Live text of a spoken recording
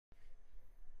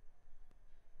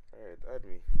Record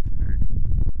me.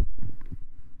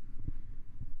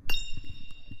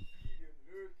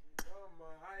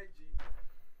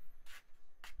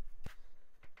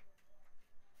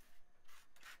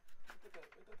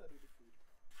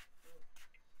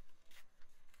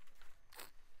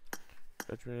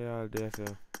 That's really all there, so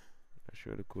I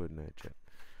show the code in the chat.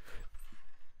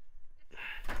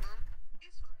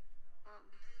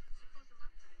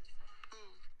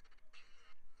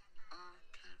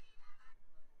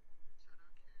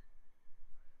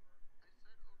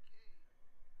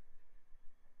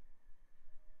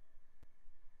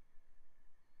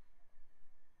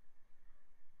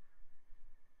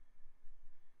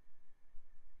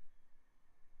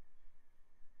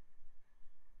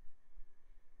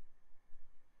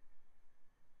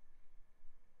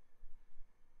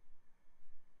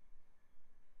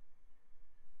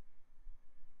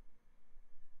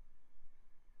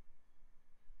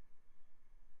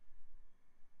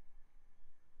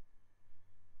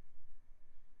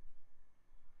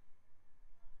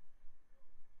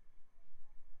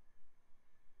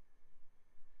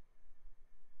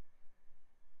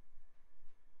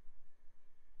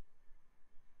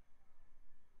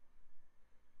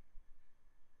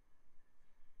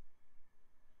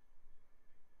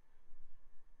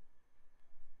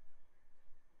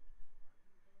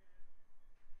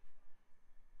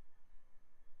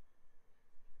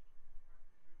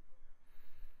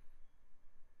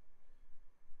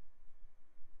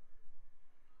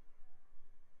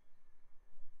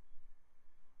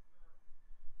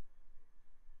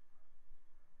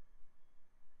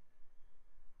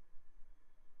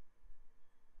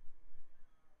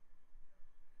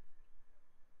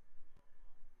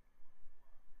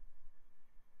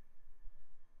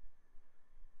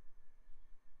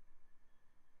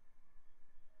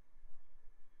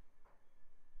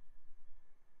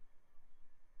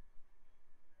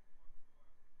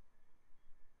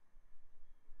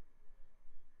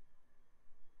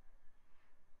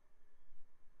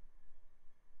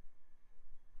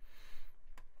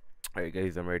 Alright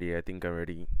guys, I'm ready. I think I'm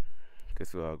ready.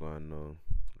 Guess what I'm going now?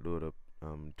 Load up,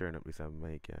 turn up this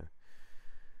mic, yeah.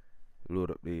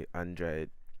 Load up the Android.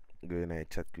 Go in and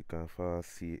chat quick and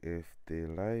fast. See if the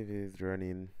live is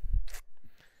running.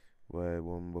 Why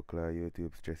one buckler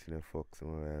YouTube stressing a fox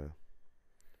while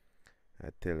I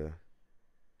tell her.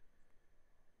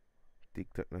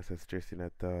 TikTok not so stressing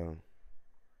at all.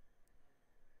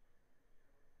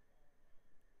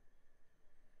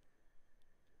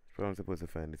 So I'm supposed to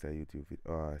find this on YouTube.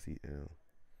 Oh, I see it now.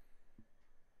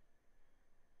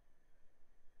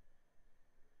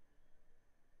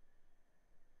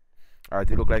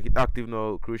 Alright, it look like it's active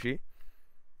now, Cruci.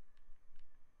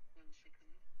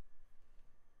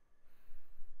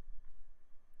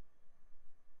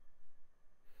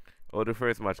 Oh, the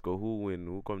first match go. Who win?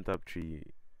 Who come top 3?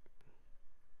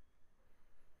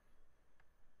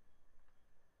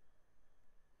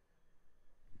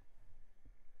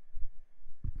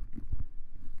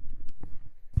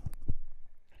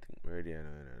 I think Meridian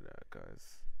and that,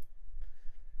 cause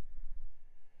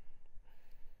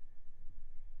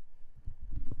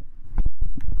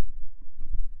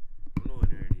no one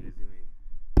already is doing.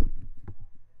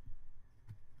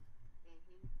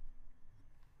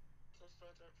 So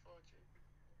start at 40.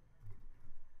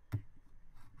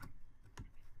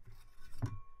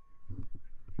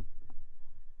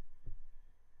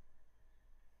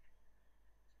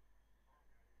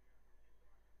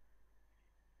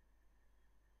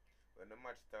 When the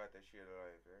match started, share the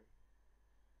live, right?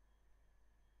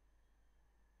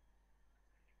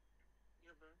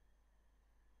 Yeah, bro.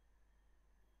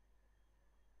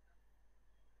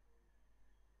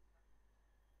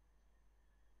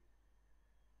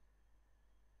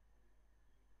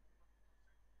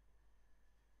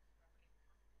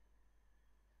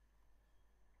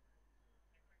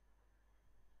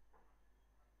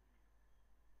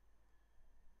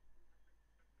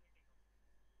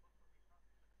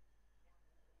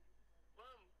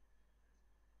 Mom.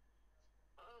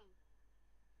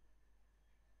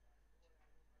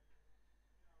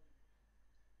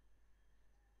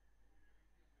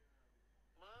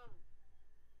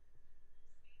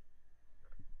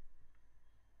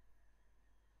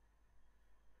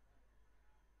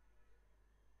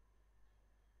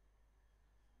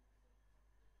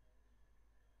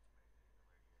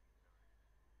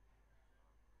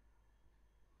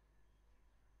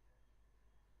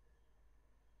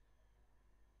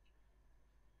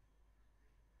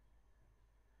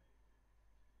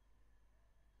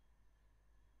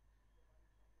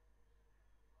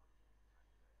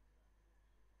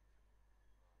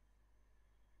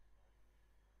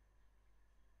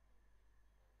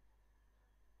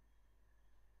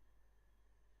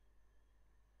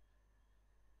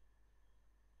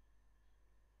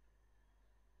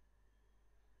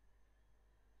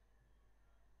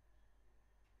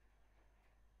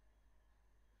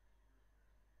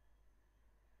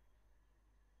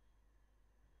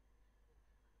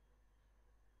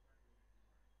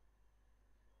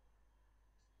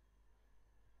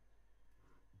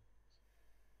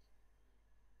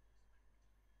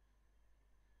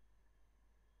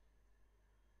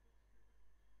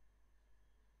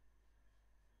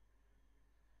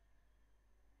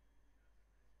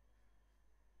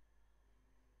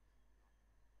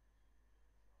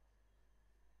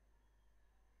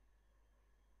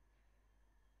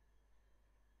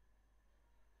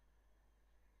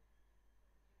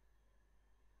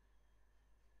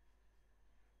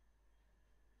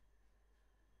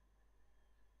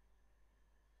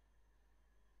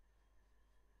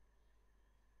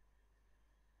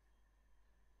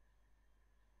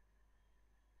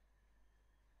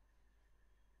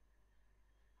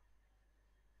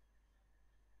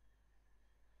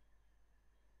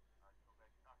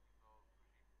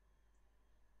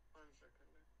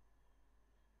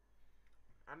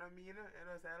 I know me, you know,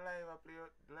 say live I play,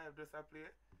 live just I play.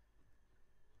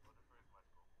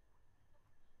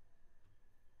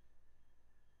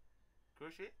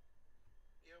 Crochet?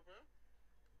 Yeah, bro.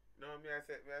 No, me I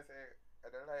say, at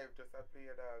the live just I play,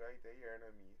 dog, I hit a year,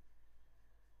 no me.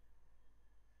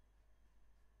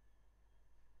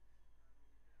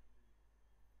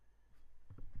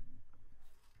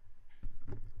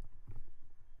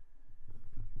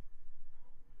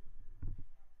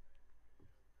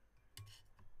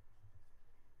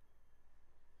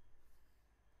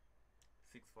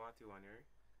 $6.41 here.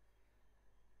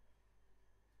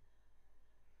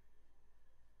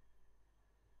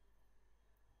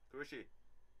 Crochet.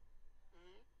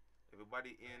 Hmm?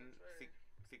 Everybody in I'm trying.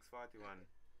 6:41. 1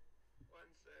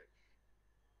 sec.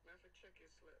 I have to check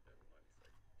his slip then 1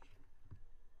 sec.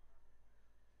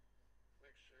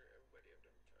 Make sure everybody have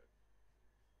them tag.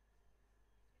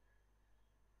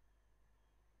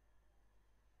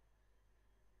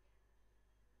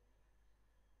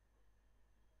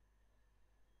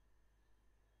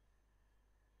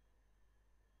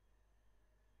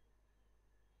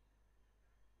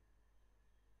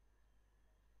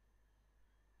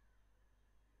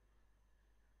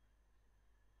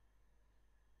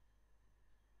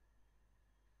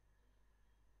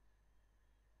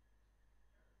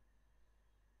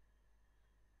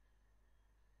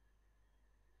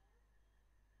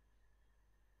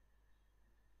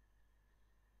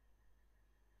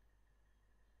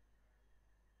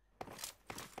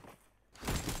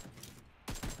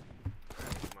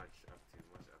 Much active,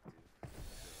 much active.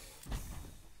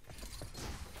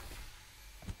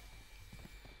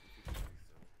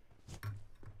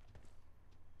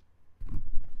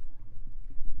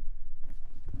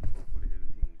 Hopefully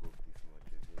everything go this much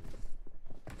as well.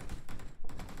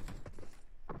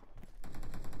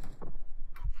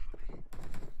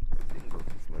 Everything go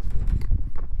this much, man.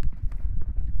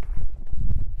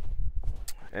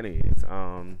 Anyways,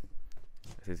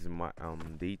 this is my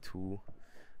day 2 of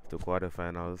the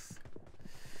quarterfinals.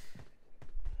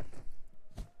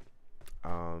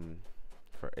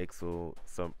 For EXO,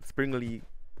 some Spring League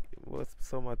was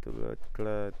somewhat of a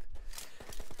cloud.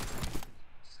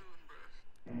 Soon, bro.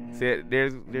 See,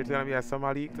 there's gonna be a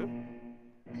summer league too.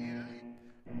 Yeah.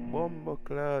 Bomba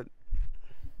cloud.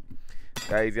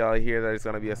 Guys, y'all hear that it's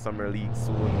gonna be a summer league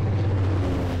soon.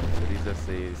 So this just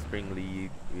say spring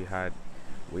league. We had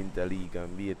winter league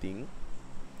and be a thing.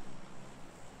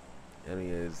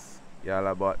 Anyways, y'all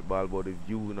about ball about the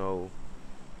view now.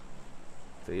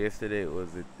 So yesterday it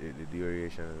was the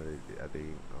duration at the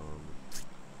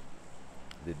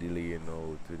delay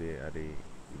now today at the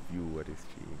view of the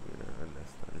stream, you know,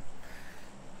 understand.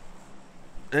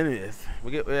 Anyways,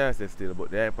 we get where I say still, but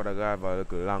the iPod I have a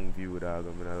little long view dog,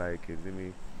 I mean I like it, see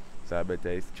me? So I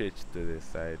better stretch to the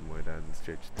side more than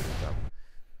stretch to the top.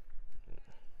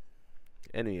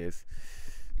 Anyways,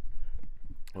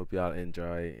 hope y'all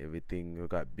enjoy everything. We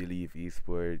got Believe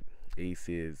Esport,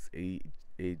 Aces,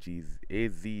 AGs,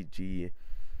 AZG,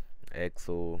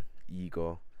 EXO,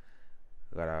 Ego.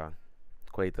 Got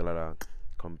quite a lot of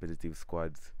competitive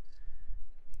squads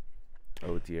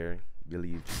out here.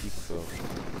 Believe Chic, so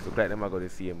look like them are going the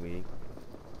same way.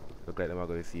 Look like them are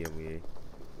going the same way.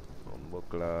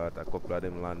 Buckler, a couple of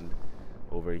them land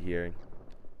over here.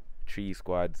 3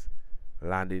 squads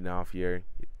landing off here.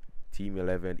 Team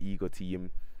 11, Ego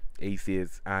team,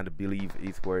 Aces, and Believe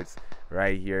Esports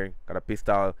right here. Got a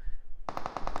pistol.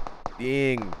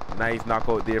 Dang, nice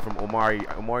knockout there from Omari.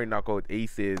 Omari knockout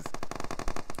Aces.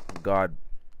 God,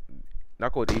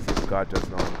 knockout Aces God just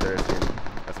now on Thursday.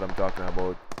 That's what I'm talking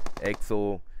about.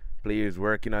 EXO players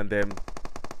working on them.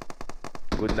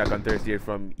 Good knock on Thursday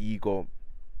from Ego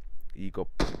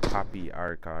Papi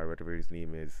Arca, whatever his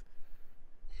name is.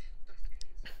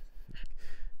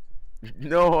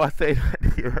 No, I say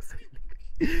that.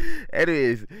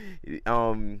 Anyways,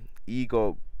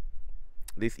 Ego,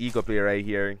 this Ego player right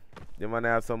here. The man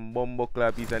have some bumbo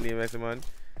clap piece of name, man.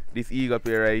 This Ego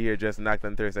player right here just knocked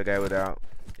on Thursday guy with a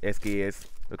SKS.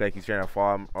 Look like he's trying to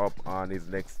farm up on his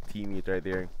next teammate right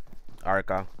there.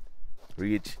 Arca.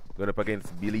 Reach. Going up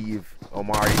against Believe.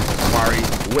 Omari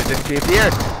with the shape here.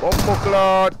 Bumbo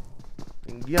cloud.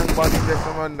 Young body just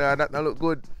man there. That not look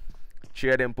good.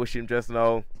 3 of them push him just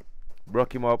now.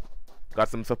 Broke him up. Got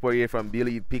some support here from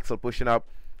Billy. Pixel pushing up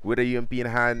with a UMP in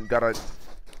hand. Got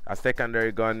a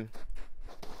secondary gun.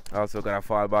 Also got a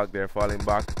fall back there. Falling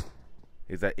back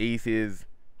is a Aces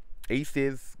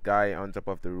guy on top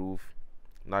of the roof.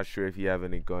 Not sure if he have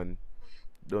any gun.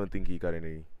 Don't think he got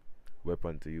any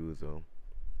weapon to use though.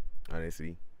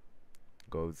 Honestly.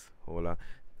 Goes. Hola.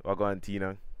 What going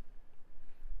Tina?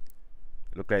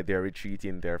 Look like they're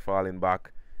retreating. They're falling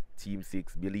back. Team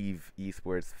 6, Believe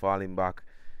Esports, falling back.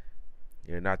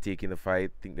 They're not taking the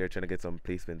fight. Think they're trying to get some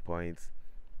placement points.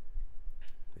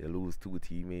 They lose 2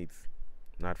 teammates.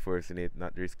 Not forcing it,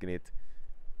 not risking it.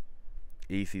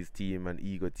 Ace's team and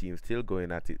Ego team still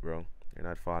going at it, bro. They're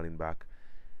not falling back.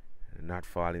 They're not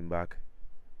falling back.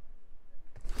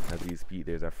 As we speak,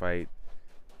 there's a fight.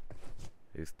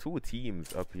 There's 2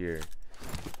 teams up here.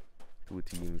 2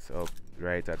 teams up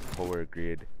right at Power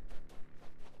Grid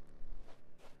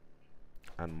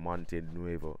and Monte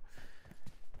Nuevo.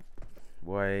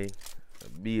 Boy,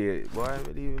 boy, I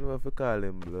don't even know if I call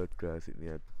him blood class in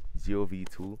here.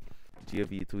 GOV2.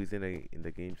 GOV2 is in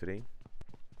the game today.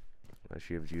 I'm not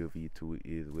sure if GOV2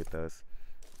 is with us.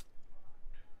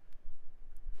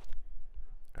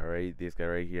 Alright, this guy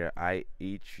right here,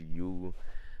 IHU,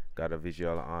 got a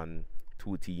visual on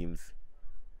 2 teams.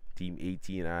 Team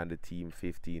 18 and the team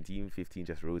 15. Team 15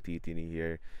 just rotating in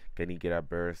here. Can he get a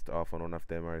burst off on one of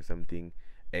them or something?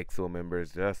 EXO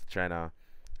members just trying to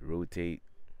rotate.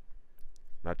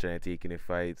 Not trying to take any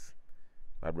fights.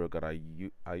 That bro got a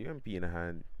UMP in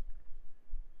hand.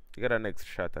 He got a next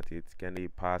shot at it. Can they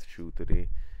pass through today?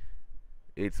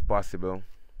 It's possible.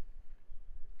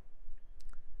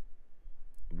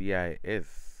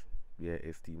 BIS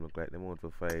team look like them want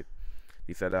to fight.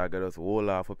 He said I got us all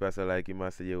off a person like him. I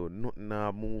say yo, nothing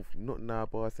nah move, nothing nah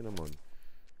pass in the man.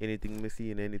 Anything me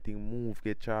see and anything move,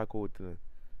 get chalk out.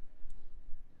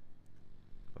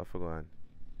 What for going?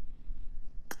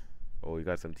 Oh, he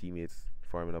got some teammates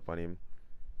forming up on him.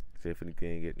 See if he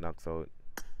can get knocked out.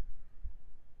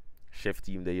 Chef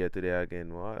team there today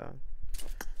again. What?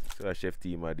 So a chef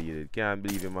team I did. Can't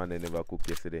believe him man, they never cooked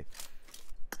yesterday.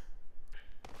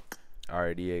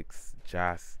 RDX,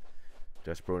 Jazz,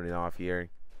 just throwing it off here.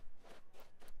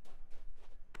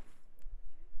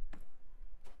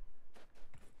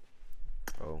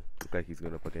 Oh, look like he's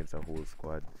going up against a whole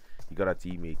squad. He got a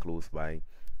teammate close by.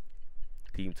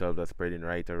 Team 12 that's spreading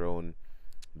right around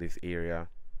this area.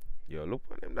 Yo, look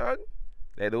at them, dog.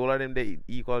 Like, all of them, they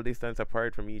equal distance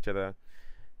apart from each other.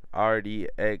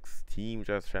 RDX team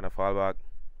just trying to fall back.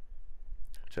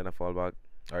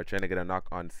 Or trying to get a knock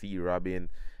on C Robin.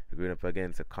 We're going up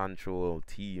against a control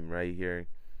team right here.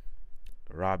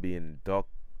 Robin, Duck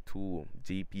 2,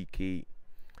 JPK,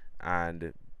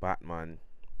 and Batman.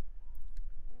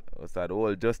 What's that?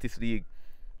 Oh, Justice League.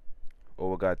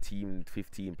 Oh, we got team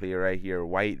 15 player right here.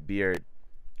 Whitebeard.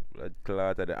 Blood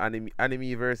clot of the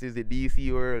anime versus the DC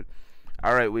world.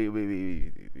 Alright, wait.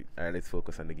 Alright, let's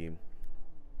focus on the game.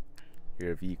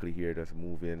 Here, vehicle here, just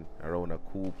moving around a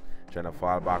coupe, trying to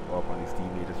fall back up on his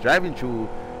teammate. Just driving through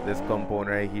this compound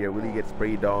right here. Will he get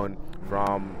sprayed down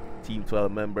from Team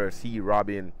 12 member C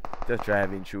Robin? Just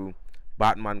driving through.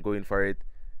 Batman going for it.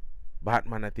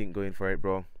 Batman, I think, going for it,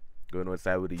 bro. Going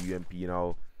outside with the UMP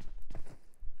now.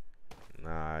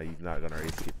 Nah, he's not gonna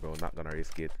risk it, bro. Not gonna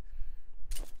risk it.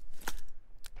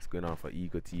 What's going on for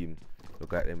Ego team?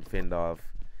 Look at them fend off.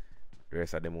 The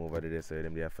rest of them over there, so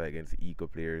them they fight against the Ego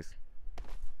players.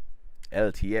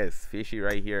 LTS Fishy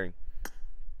right here.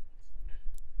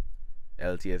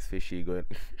 LTS Fishy going.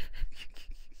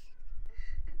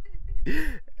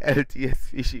 LTS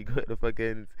Fishy going up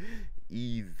against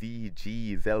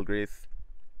EZG Zelgris.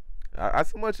 As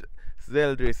so much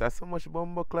Zeldris, as so much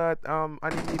bumbleclad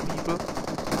anime people.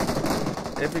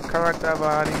 Every character have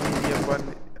an anime name, but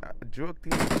joke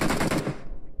thing.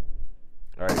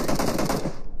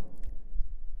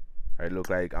 Alright, look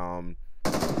like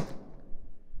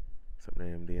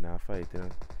something them they in a fight, you know.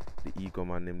 The Ego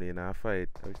man them they in a fight.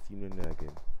 I've seen them there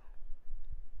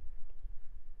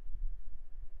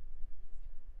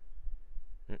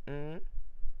again.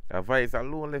 Vice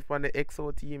alone left on the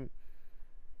EXO team.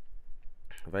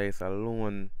 Vice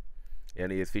alone.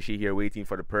 And there's Fishy here waiting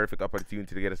for the perfect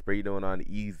opportunity to get a spray down on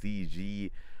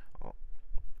EZG.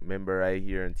 Member right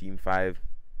here on Team 5.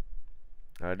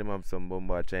 Them have some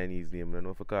bomba Chinese name. I don't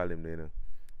know if I call him there.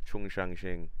 Chung Shang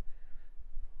Sheng.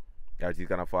 Yeah, he's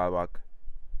gonna fall back.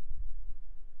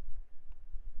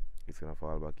 He's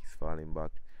falling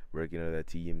back. Working on the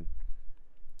team.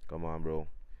 Come on, bro.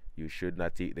 You should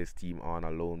not take this team on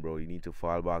alone, bro. You need to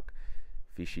fall back.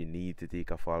 Fishy need to take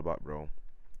a fall back, bro.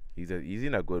 He's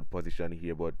in a good position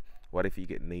here, but what if he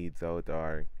get nades out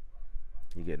or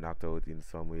he get knocked out in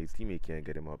some ways? Teammate can't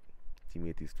get him up.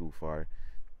 Teammate is too far.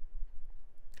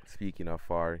 Speaking of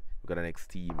far, we got the next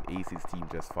team. Ace's team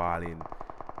just falling,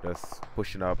 just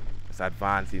pushing up, just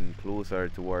advancing closer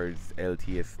towards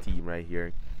LTS team right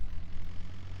here.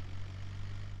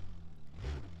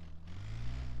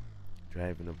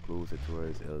 Driving up closer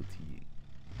towards LT.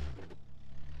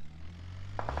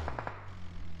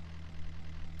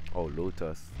 Oh,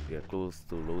 Lotus. We are close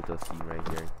to Lotus team right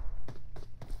here.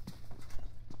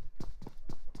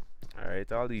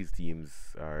 Alright, all these teams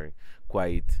are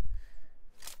quite,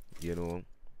 you know.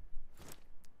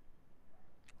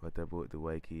 What about the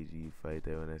YKG fight?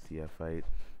 I wanna see a fight.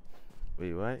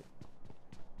 Wait, what?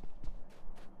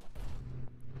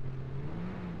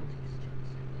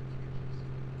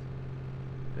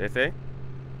 They say?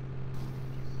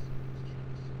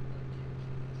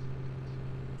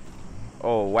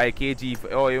 Oh,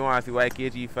 YKG. Oh, you wanna see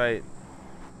YKG fight?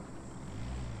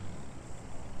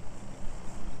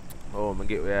 Oh, I'm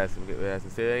get where I'm get where I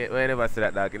say. Why never say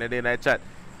that, dog? In the day night chat.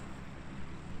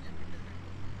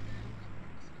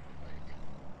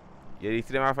 You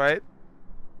see them a fight?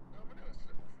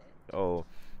 Oh,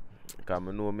 because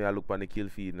I know me, I look on the kill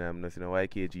feed and I'm not seeing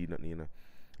YKG, nothing, you know.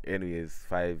 Anyways,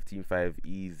 Team 5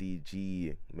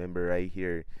 EZG member right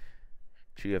here.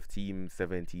 3 of Team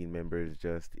 17 members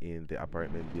just in the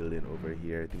apartment building over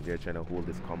here. I think they're trying to hold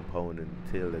this compound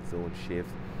until the zone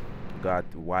shifts. Got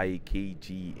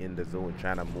YKG in the zone,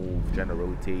 trying to move, trying to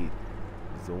rotate.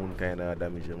 Zone kind of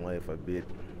damaging life a bit.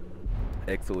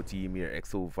 XO team here,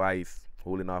 XO Vice,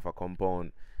 holding off a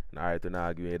compound. And alright, to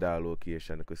now give me that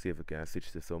location. I could see if we can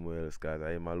switch to somewhere else, guys.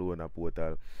 I am alone at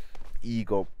Portal.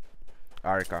 Ego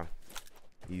Arca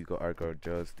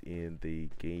just in the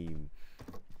game.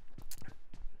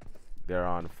 They're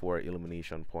on 4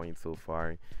 elimination points so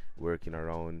far, working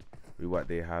around with what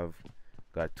they have.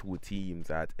 Got 2 teams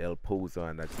at El Pozo,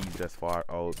 and the team just far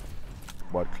out,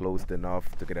 but close enough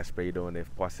to get a spray down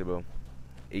if possible.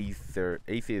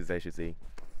 Aces, I should say.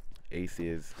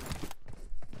 Aces.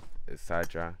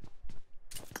 Sadra.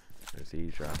 There's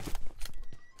Asia.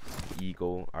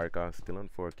 Ego, Arca, still on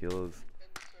 4 kills.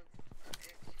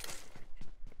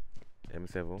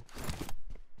 M7.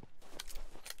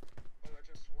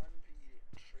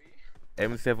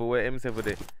 M7, where M7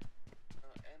 there?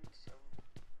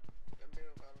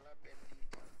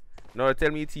 No,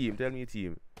 tell me team, tell me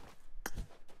team.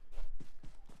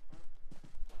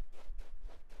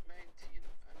 19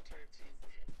 and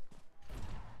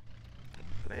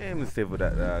 13. M7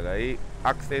 that dog, eh?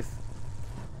 Access.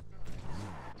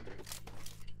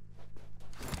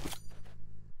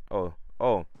 Oh.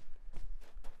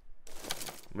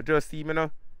 I just see me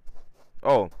now.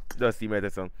 Oh, just see me at the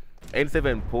song.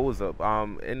 N7 pulls up.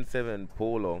 N7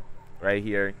 Polo right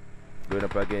here. Going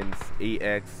up against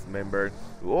AX member.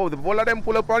 Oh, the whole of them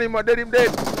pull up on him. Dead him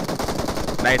dead.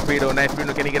 Nice play though. Nice play.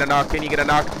 Can he get a knock? Can he get a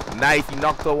knock? Nice. He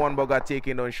knocked out one, but got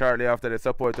taken down shortly after. The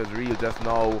support was real just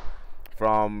now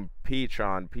from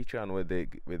Patreon. Patreon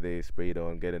with the spray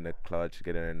down, getting a clutch,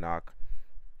 getting a knock.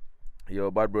 Yo,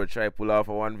 bad bro, try pull off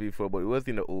a 1v4, but it was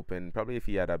in the open. Probably if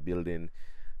he had a building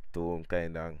to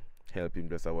kind of help him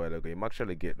just a while ago, he might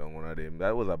actually get down one of them.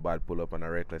 That was a bad pull up and a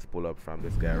reckless pull up from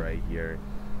this guy right here.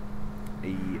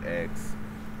 AX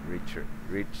Richker,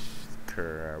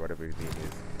 whatever his name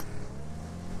is.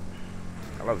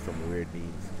 I love some weird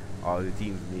names. All the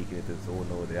teams making it to the zone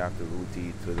now, they have to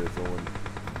rotate to the zone.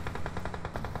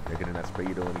 They're getting a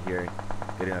spray down here.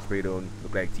 Getting a spray down.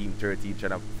 Look like Team 13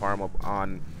 trying to farm up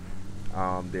on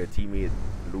their teammate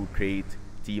Loot Crate.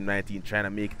 Team 19 trying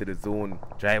to make it to the zone.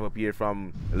 Drive up here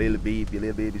from Lil Baby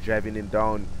driving him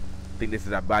down. I think this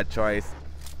is a bad choice,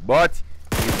 but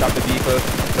he stopped the vehicle,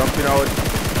 jumping out,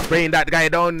 spraying that guy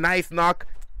down. Nice knock.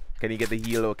 Can he get the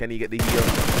heal? Or can he get the heal?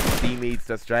 Teammates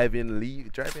just driving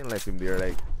left him there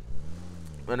like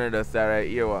one of the star right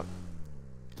here. What?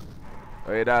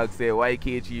 Alright, dog, say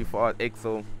YKG fought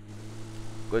EXO.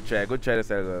 Good try to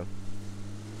sell girl.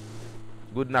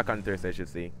 Good knock on thirst, I should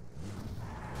say.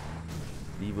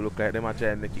 People look like them are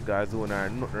trying to make it go zone or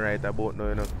nothing right about now,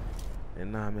 you know.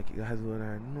 And now make it go zone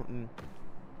or nothing.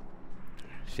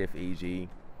 Chef AJ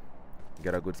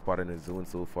got a good spot in the zone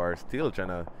so far. Still trying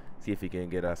to see if he can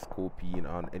get a scope in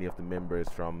on any of the members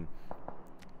from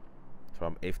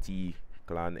FT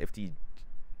clan,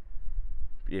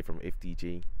 from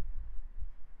FTJ.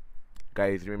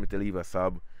 Guys, remember to leave a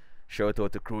sub. Shout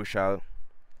out to Crucial.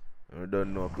 I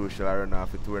don't know Crucial I run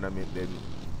off the tournament then.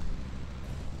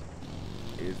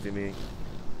 You see me?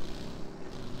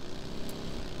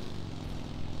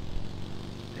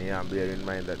 And yeah, bear in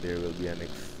mind that there will be a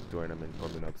next tournament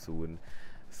coming up soon.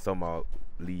 Summer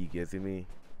League, you see me?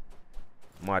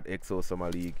 Mod EXO Summer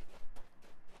League.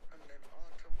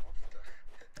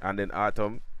 And then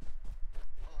Autumn.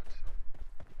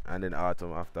 And then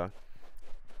Autumn after.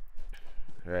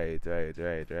 Right.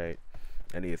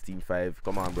 Anyways, Team 5.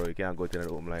 Come on, bro. You can't go to the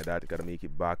home like that. You gotta make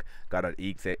it back. Got an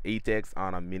 8x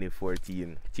on a Mini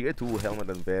 14. Tier 2 helmet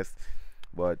and vest.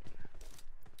 But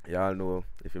y'all know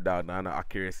if your dog not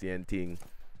accuracy and thing,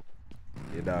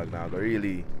 your dog now go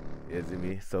really, you see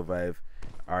me, survive.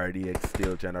 RDX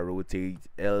still trying to rotate.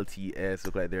 LTS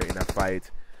look like they're in a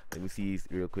fight. Let me see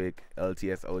real quick.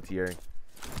 LTS out here.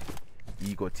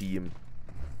 Ego team.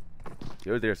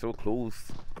 Yo, they're so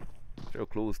close. So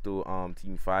close to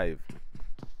team 5.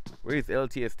 Where is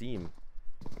LTS team?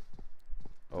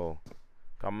 Oh.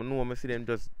 Come on, no, I see them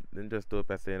just do a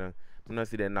pass, you know. I don't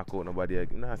see them knock out nobody. I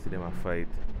don't see them a fight.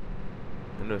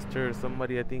 And just stir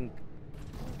somebody, I think.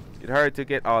 It's hard to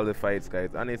get all the fights, guys.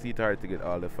 Honestly, it's hard to get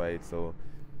all the fights, so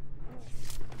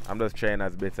I'm just trying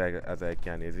as best as I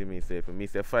can. You see me? Say, for me,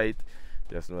 say fight,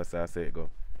 just know as I say it go.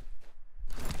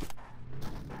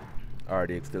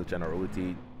 RDX still trying to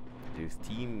rotate. This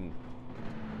team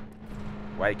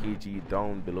YKG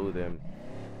down below them.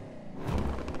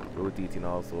 Rotating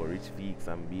also. Rich Feeks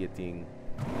and baiting.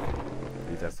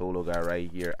 There's a solo guy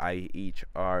right here.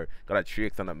 IHR. Got a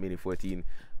 3x on that mini 14.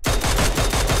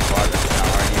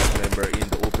 RDX member in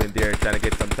the open there. Trying to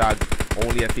get some tags.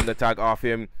 Only a single tag off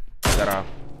him. Gotta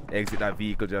exit that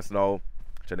vehicle just now.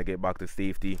 Trying to get back to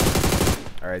safety.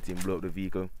 Alright, team, blow up the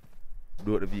vehicle.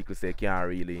 Blow up the vehicle so they can't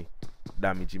really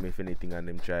damage him if anything, and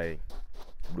them try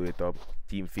blow it up.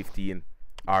 Team 15.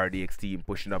 RDX team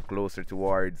pushing up closer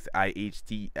towards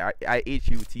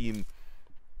IHU team.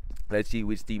 Let's see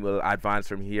which team will advance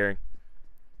from here.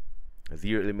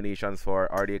 0 eliminations for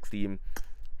RDX team.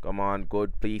 Come on,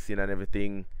 good placing and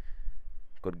everything.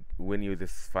 Could win you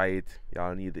this fight.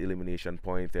 Y'all need the elimination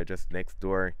points. They're just next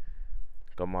door.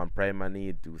 Come on, Prima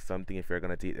need do something if you're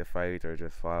gonna take the fight, or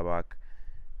just fall back.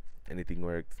 Anything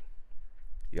works.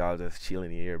 Y'all just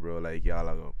chilling here, bro. Like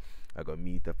y'all I go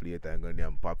meet up later and go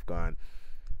damn popcorn.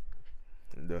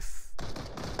 And just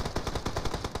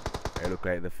it look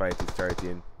like the fight is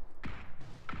starting.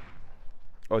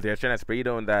 Oh, they're trying to spray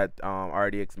down that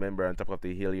RDX member on top of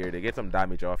the hill here. They get some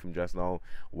damage off him just now.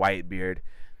 Whitebeard.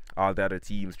 All the other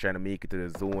teams trying to make it to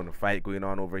the zone. Fight going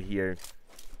on over here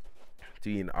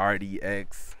between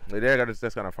RDX. They're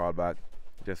just gonna fall back.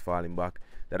 Just falling back.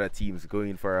 The other teams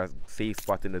going for a safe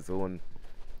spot in the zone.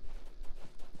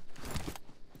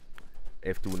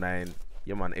 F29.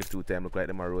 Yeah, man. F210 look like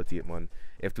them are rotate, man.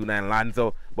 F29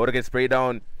 Lanzo. About to get sprayed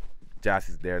down. Jas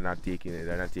is there, not taking it.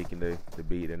 They're not taking the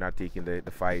bait. They're not taking the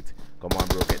fight. Come on,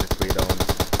 bro. Get the spray down.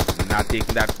 Not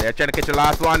taking that. They're trying to catch the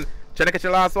last one. Trying to catch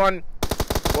the last one.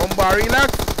 Bomba,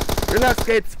 relax. Relax,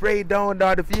 get sprayed down,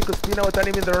 dog. The vehicle spin out on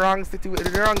him in the wrong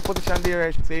situation, the wrong position there,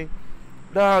 I should say.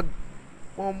 Dog.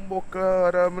 Bomba,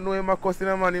 God. I know him a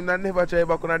customer, man. Him that never try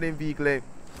back on them vehicle.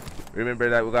 Remember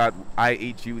that we got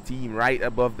IHU team right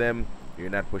above them. You're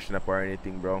not pushing up or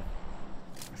anything, bro.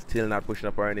 Still not pushing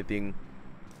up or anything.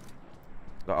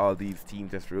 Got all these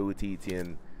teams just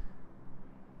rotating.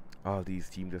 All these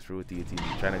teams just rotating.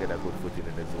 Trying to get a good footing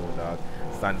in the zone, dog.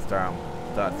 Sandstorm.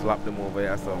 Start slap them over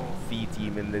here. Some C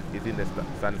team is in the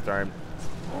Sandstorm.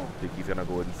 I think he's gonna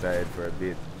go inside for a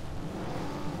bit.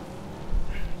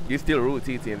 He's still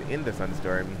rotating in the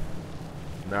Sandstorm.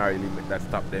 Not really make that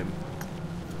stop them.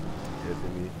 You see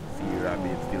me? See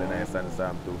Rabbit still a nice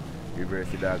Sandstorm too. Reverse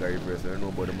the dog or reverse. I don't know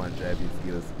about the man driving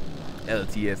skills.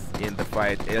 LTS in the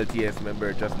fight. LTS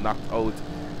member just knocked out.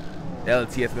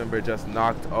 LTS member just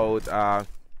knocked out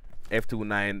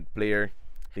F29 player.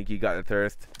 I think he got the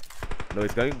thirst. No,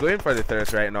 he's going for the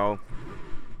thirst right now.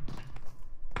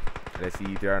 Let's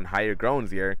see, they're on higher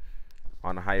grounds here.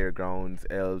 On higher grounds,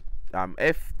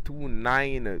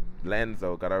 F29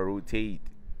 Lenzo gotta rotate.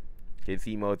 Can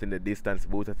see him out in the distance.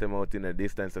 Both of them out in the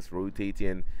distance, just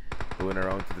rotating, going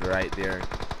around to the right there.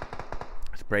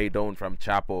 Spray down from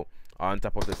Chapo on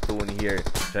top of the stone here,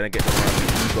 trying to get them around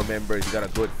the Eagle members. He got a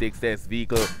good success.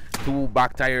 Vehicle, 2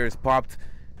 back tires popped.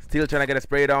 Still trying to get a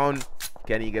spray down.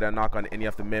 Can he get a knock on any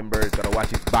of the members? Gotta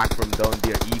watch his back from down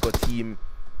there. Eagle team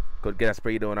could get a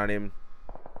spray down on him.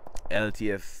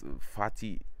 LTS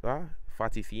Fatih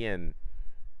CN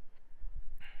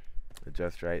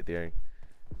just right there.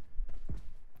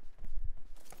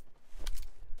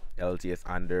 LTS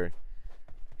under,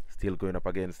 still going up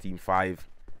against team 5.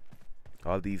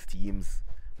 All these teams,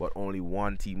 but only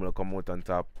one team will come out on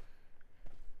top.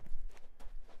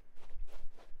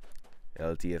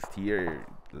 LTS tier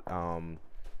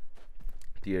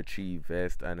 3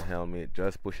 vest and helmet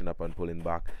just pushing up and pulling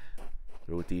back.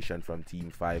 Rotation from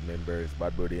team 5 members.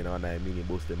 Bad Brody and on mini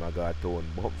boost them I got tone.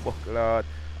 But Lord,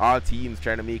 all teams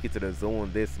trying to make it to the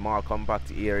zone. This small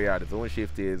compact area. The zone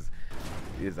shift is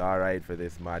alright for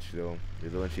this match though. The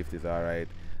zone shift is alright.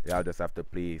 Y'all just have to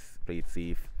play it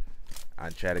safe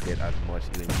and try to get as much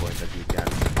healing points as you can.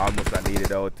 Almost got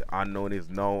needed out. Unknown is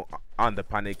now on the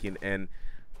panicking end.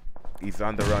 He's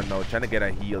on the run now, trying to get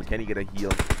a heal. Can he get a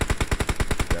heal?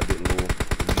 They're a bit low.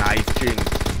 Nice string.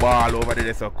 Ball over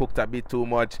there, so cooked a bit too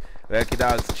much. Lucky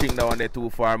dog string down there too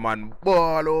far, man.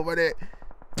 Ball over there.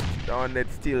 Down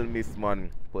net still miss,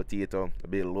 man. Potato a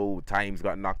bit low. Times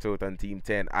got knocked out on team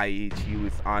 10. IHU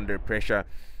is under pressure.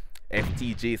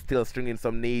 FTJ still stringing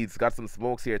some nades. Got some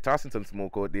smokes here. Tossing some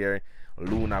smoke out there.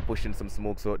 Luna pushing some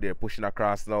smokes out there. Pushing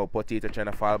across now. Potato trying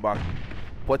to fall back.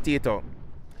 Potato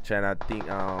trying to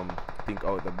think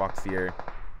out the box here.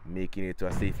 Making it to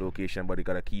a safe location. But you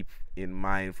got to keep in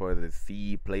mind for the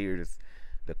C players.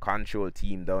 The control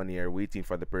team down here. Waiting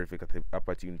for the perfect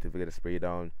opportunity to get a spray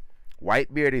down.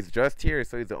 Whitebeard is just here.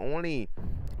 So he's the only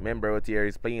member out here.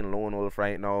 He's playing lone wolf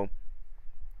right now.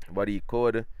 But he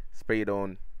could spray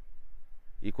down.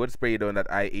 He could spray down that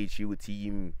IHU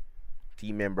team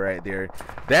member right there.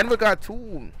 Then we got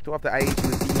two of the IHU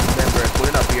team members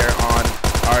pulling up here on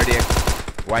RDX.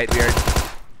 Whitebeard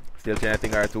still trying to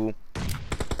think R2.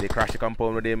 They crash the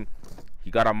compound with him.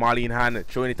 He got a molly in hand,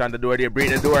 throwing it on the door there,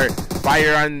 break the door,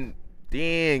 fire on.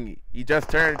 Dang, he just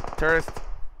turned thirst.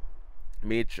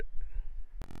 Mitch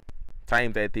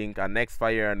times, I think, and next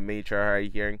fire and Mitch are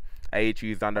here.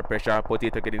 IHU is under pressure.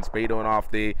 Potato getting sprayed down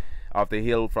off the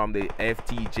hill from the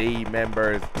FTJ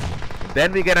members.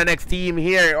 Then we get a next team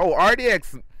here. Oh,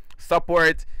 RDX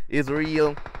support is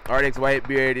real. RDX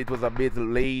Whitebeard, it was a bit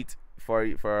late for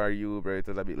you, bro. It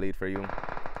was a bit late for you.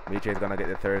 Mitch is gonna get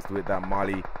the thirst with that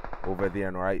molly over there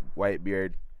on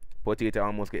Whitebeard. Potato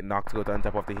almost get knocked out on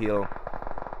top of the hill.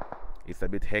 It's a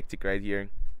bit hectic right here.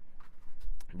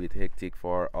 A bit hectic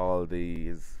for all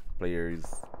these players.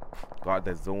 Got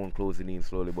the zone closing in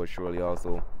slowly but surely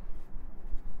also.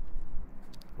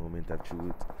 Moment of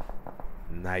truth.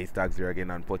 Nice tags here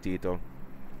again on Potato.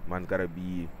 Man's gotta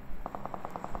be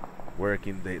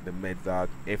working the meds out.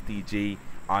 FTJ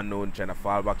unknown trying to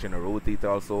fall back, trying to rotate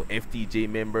also. FTJ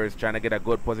members trying to get a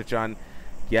good position.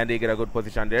 Can they get a good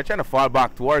position? They're trying to fall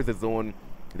back towards the zone.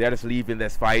 They're just leaving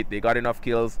this fight. They got enough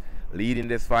kills. Leading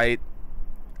this fight.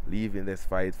 Leaving this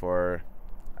fight for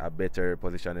a better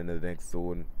position in the next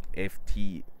zone.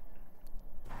 FT.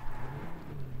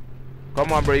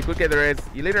 Come on, bro. You could get the res.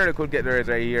 You literally could get the res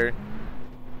right here.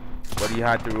 But you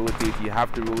had to rotate. You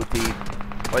have to rotate.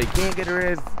 Oh, you can't get the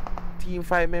res. Team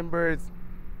 5 members.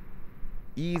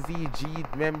 Easy G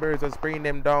members are spraying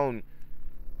them down.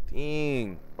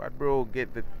 Dang. But bro, get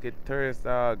thirst,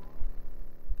 dog.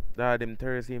 Them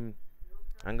thirst him.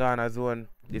 And go on a zone.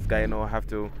 This guy now have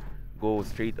to go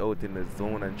straight out in the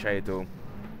zone and try to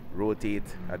rotate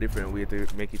a different way to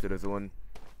make it to the zone.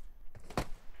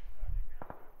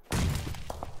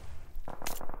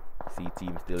 C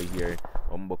team still here.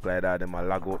 Humbuck like that, them a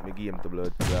lag out my game to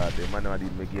blood. The man never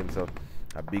did my game, so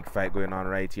a big fight going on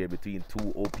right here between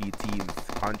two OP teams.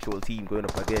 Control team going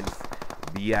up against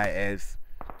BIS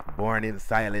Born in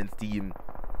Silence team.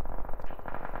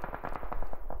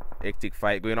 Hectic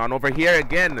fight going on over here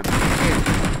again.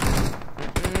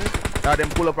 Now them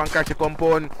pull up and crash the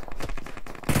compound.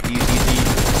 Easy.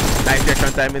 Nice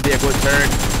reaction time in there, good turn.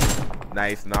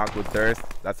 Nice knock, good thirst.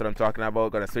 That's what I'm talking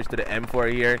about. Gonna switch to the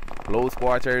M4 here. Close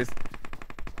quarters.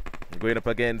 Going up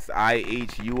against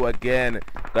IHU again.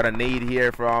 Got a nade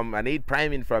here from a nade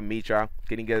priming from Mitra.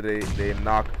 Can he get the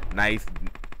knock? Nice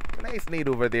nade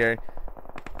over there.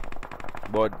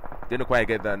 But didn't quite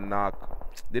get the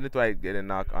knock. Didn't quite get a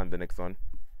knock on the next one.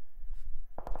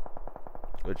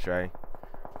 Good try.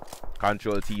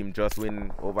 Control team just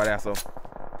win over there, so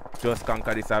just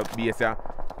conquer this base here.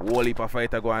 Whole heap of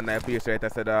fighter go on that place right. I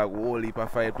said whole heap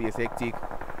of fight place hectic.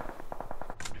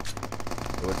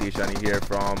 Rotation here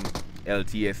from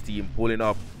LTS team pulling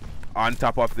up on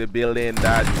top of the building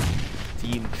that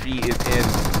team 3 is in.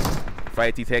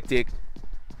 Fight is hectic.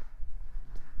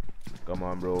 Come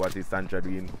on, bro. What is Santra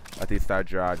doing? What is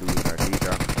Sadra doing?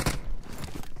 Arcata.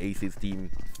 Aces team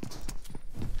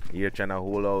here trying to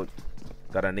hold out.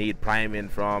 Got a nade priming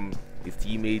from his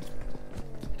teammate.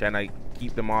 Trying to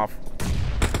keep them off.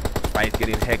 Fight's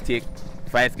getting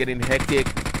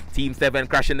hectic. Team 7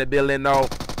 crashing the building now.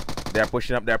 They're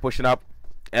pushing up.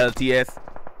 LTS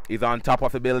is on top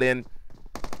of the building.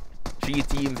 3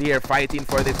 teams here fighting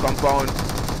for this compound.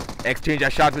 Exchange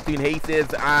of shots between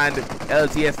Aces and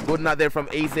LTS. Good not there from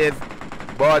Aces,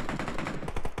 but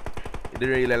it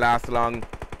didn't really last long.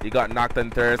 He got knocked on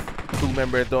thirst. 2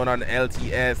 members down on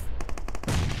LTS.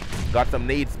 Got some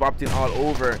nades popped in all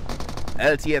over.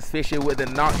 LTS fishing with a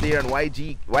knock there, and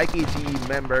YKG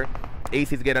member.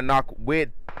 Aces get a knock with.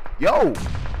 Yo!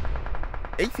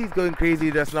 Aces going crazy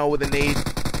just now with a nade.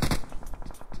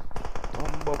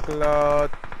 Humbuckler.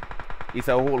 It's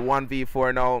a whole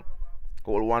 1v4 now.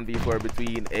 Whole 1v4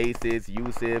 between Aces,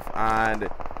 Yusuf, and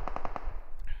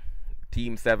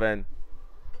Team 7.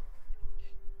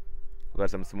 Got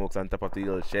some smokes on top of the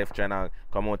little chef trying to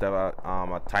come out of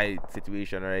a tight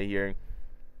situation right here.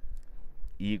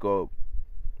 Ego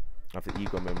of the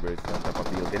Ego members on top of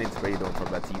the hill. Getting sprayed down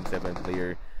from that Team 7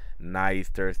 player. Nice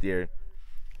thirst there.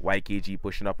 YKG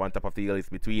pushing up on top of the hill. It's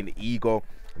between Ego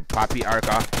and Papi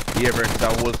Arca here versus the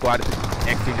whole squad.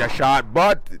 Exchange a shot,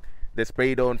 but the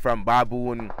spray down from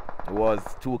Baboon was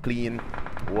too clean.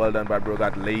 Well done, but bro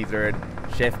got lasered.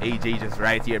 Chef AJ just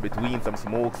right here between some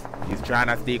smokes. He's trying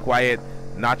to stay quiet,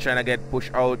 not trying to get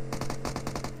pushed out.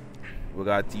 We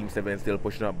got Team 7 still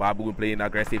pushing up. Baboon playing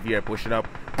aggressive here, pushing up.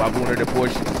 Baboon with the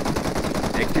push.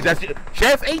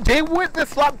 Chef AJ with the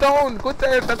slap down. Good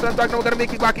turn. That's what I'm talking about. We're gonna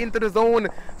make it back into the zone.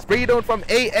 Spray down from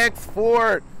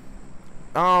AX4.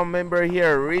 Member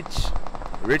here,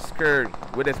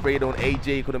 Richker with a spray down.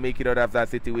 AJ couldn't make it out of that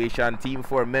situation. Team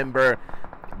 4 member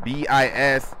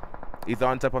BIS is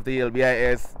on top of the hill.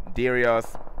 BIS,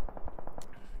 Darius.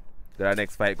 Got our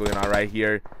next fight going on right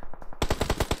here.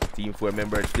 Team 4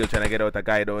 member still trying to get out a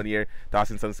guy down here.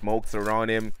 Tossing some smokes around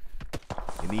him.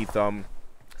 He needs some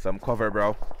cover,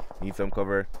 bro. Need some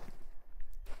cover.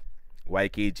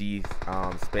 YKG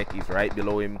spec is right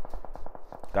below him.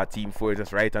 Got Team 4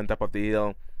 just right on top of the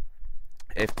hill.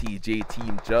 FTJ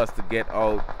team just to get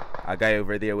out a guy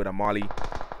over there with a molly.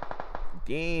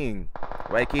 Dang.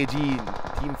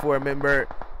 YKG Team 4 member.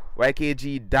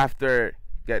 YKG Dafter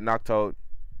get knocked out.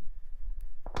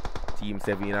 Team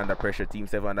 7 under pressure. Team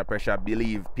 7 under pressure.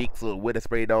 Believe Pixel with a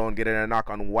spray down. Getting a knock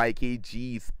on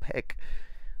YKG spec.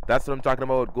 That's what I'm talking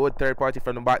about. Good third party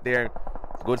from the back there.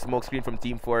 Good smoke screen from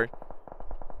Team 4.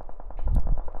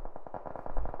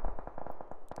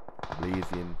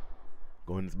 Blazing.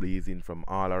 Guns blazing from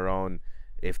all around.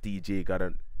 FTJ got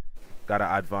a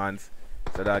advance.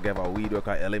 So that gave a weed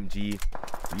worker LMG.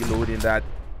 Reloading that.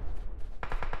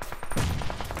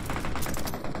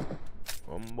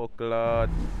 Buckler.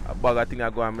 A bug I think I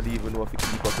go. I don't even know if it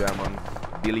keep up there, man.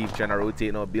 Believe trying to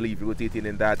rotate now. Believe rotating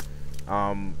in that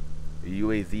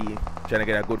UAZ, trying to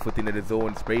get a good foot into the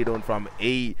zone. Spray down from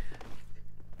AXL.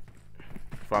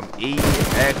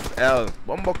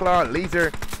 Bumbleclaw,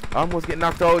 laser, almost get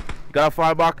knocked out. Gotta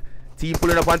fall back. Team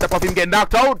pulling up on top of him, get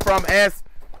knocked out from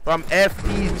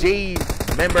FTJ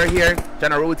member here.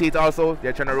 Trying to rotate also.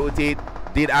 They're trying to rotate.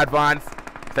 Did advance.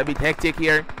 It's a bit hectic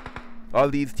here. All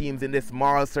these teams in this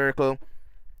small circle.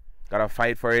 Gotta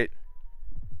fight for it.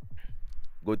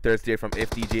 Good thirst here from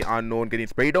FTJ unknown, getting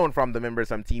sprayed down from the members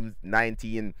from Team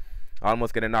 19.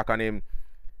 Almost get a knock on him.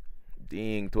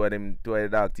 Dang, two of the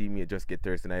dog team just get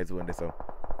thirsty in his zone. So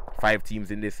 5 teams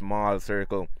in this small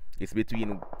circle. It's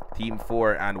between Team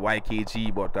 4 and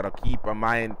YKG, but gotta keep a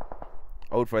mind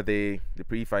out for the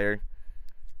pre-fire.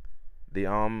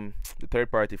 The third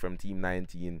party from Team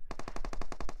 19.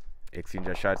 Exchange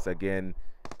of shots again.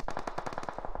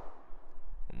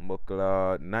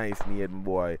 Buckler, nice need,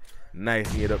 boy.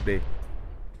 Nice need up there.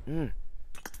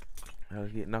 I'll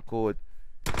get knocked out.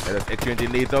 Let us exchange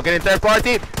needs. Now getting third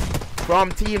party from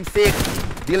Team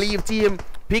 6. Believe team.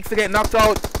 Picks to get knocked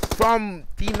out from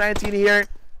Team 19 here.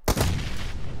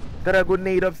 Got a good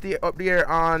nade up there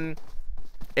on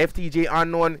FTJ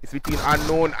unknown. It's between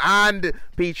unknown and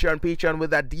Patreon. Patreon with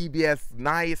that DBS.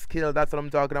 Nice kill. That's what I'm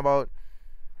talking about.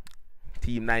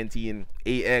 Team 19,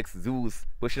 AX, Zeus,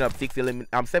 pushing up 7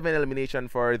 elimination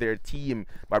for their team.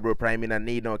 Barbaro priming a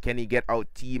nade now. Can he get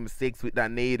out Team 6 with that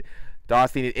nade?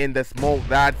 Tossing it in the smoke.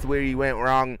 That's where he went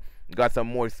wrong. Got some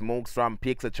more smokes from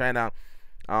Pixel trying to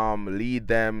lead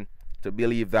them to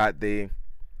believe that they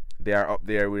are up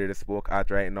there where the smoke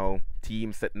at right now.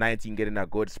 Team 19 getting a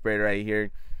good spread right here.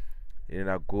 In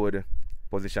a good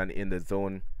position in the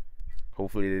zone.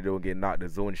 Hopefully they don't get knocked. The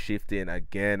zone shifting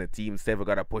again. Team 7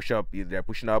 gotta push up. They're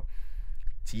pushing up.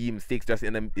 Team 6 just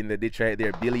in the ditch right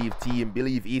there. Believe team.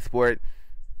 Believe Esport.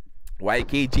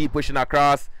 YKG pushing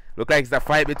across. Look like it's a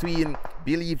fight between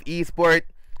Believe Esport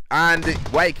and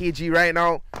YKG right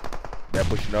now. They're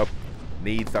pushing up.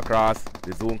 Needs across.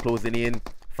 The zone closing in.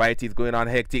 Fight is going on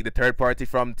hectic. The third party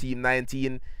from Team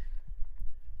 19.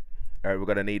 Alright, we're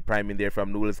gonna nade prime in there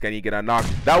from Noodles. Can he get a knock?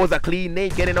 That was a clean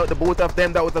nade getting out the both of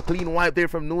them. That was a clean wipe there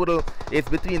from Noodle. It's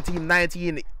between Team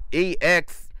 19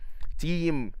 AX4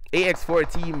 team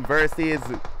versus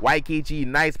YKG.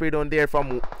 Nice spray down there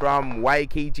from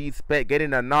YKG spec,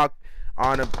 getting a knock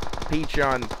on a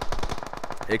Patreon.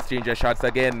 Exchange of shots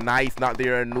again. Nice knock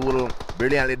there on Noodle.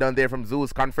 Brilliantly done there from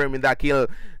Zeus, confirming that kill.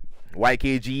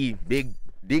 YKG, big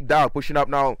dog pushing up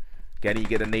now. Can he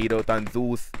get a nade out on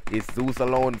Zeus? Is Zeus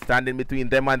alone standing between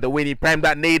them and the win? He primed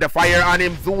that nade. The fire on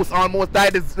him. Zeus almost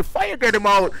died. The fire get him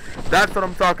out. That's what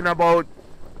I'm talking about.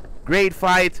 Great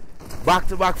fight.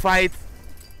 Back-to-back fights.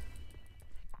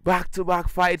 Back-to-back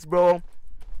fights, bro.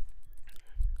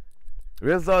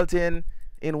 Resulting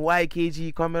in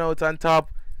YKG coming out on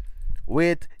top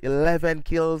with 11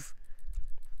 kills.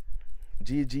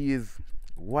 GG's,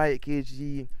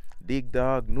 YKG, Dig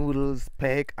Dog, Noodles,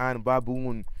 Peck, and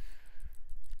Baboon.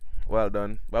 Well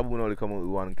done. Baboon only come out with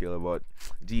 1 kill, but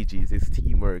GG's. It's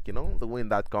teamwork, you know, the win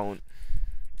that count.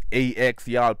 AX,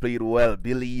 y'all played well.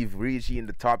 Believe, Richie in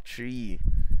the top 3.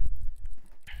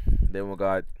 Then we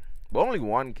got, but only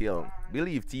 1 kill.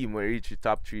 Believe team will reach the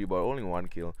top 3, but only 1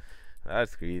 kill.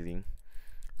 That's crazy.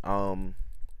 Um,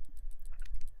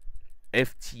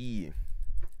 FT.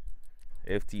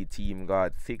 FT team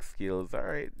got 6 kills.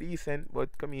 Alright, decent,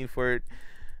 but coming for it.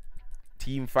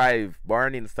 Team 5,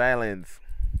 Born in Silence.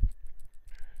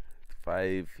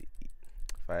 5,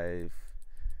 5,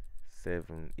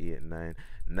 7, 8, 9.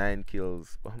 9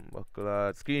 kills.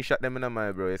 Screenshot them in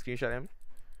my bro. You screenshot them?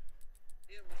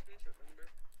 Yeah, my screenshot them, bro.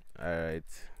 Alright.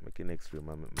 Make it next room.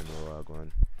 I know what I'm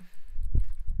going.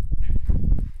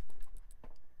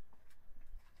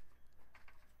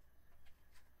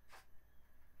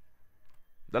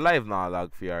 The live not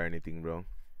lag for you or anything, bro.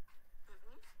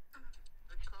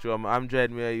 So I'm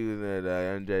Android me I use the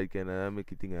Android can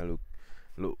make it thing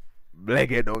look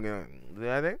black it down here. See what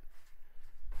I think?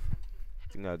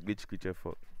 Thing a glitch creature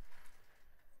fuck.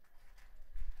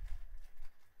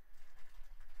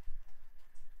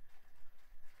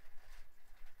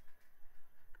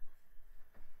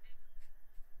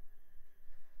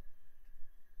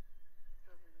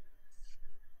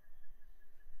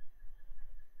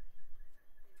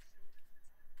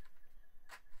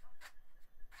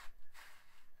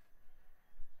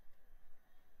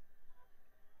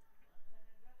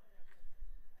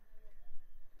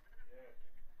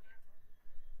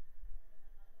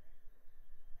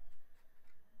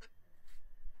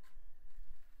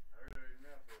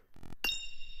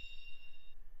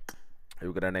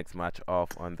 We got our next match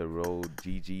off on the road.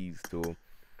 GG's to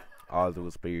all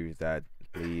those players that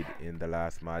played in the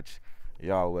last match.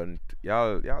 Y'all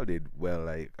did well,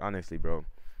 like honestly, bro.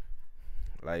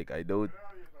 Like I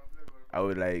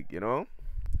would like,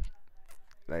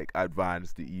 like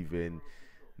advance to even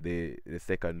the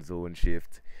second zone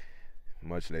shift,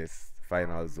 much less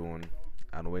final zone,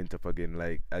 and went up again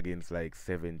like against like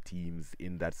 7 teams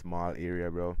in that small area,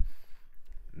 bro.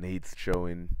 Nate's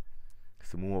showing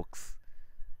smokes,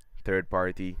 third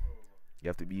party. You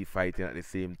have to be fighting at the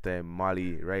same time.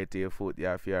 Molly, right to your foot, you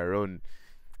have to run.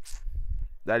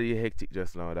 That is hectic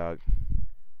just now, dog.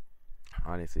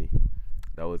 Honestly,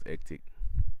 that was hectic.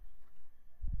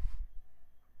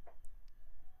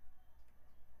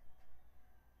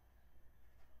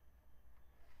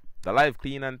 The live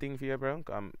clean and thing for you, bro.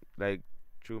 Like,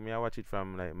 through me, I watch it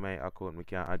from like my account. We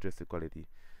can't adjust the quality.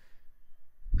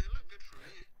 They look good for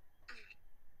me.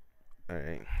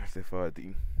 Alright, that's the far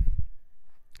thing.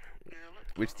 Yeah,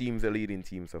 Which team's the leading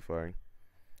team so far?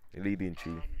 The leading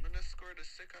 3. I'm gonna score the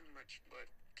second match, but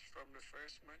from the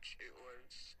first match it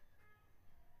was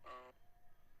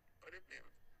what it name?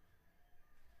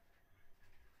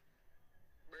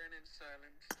 Burning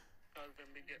Silence. Cause them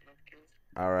be getting up kills.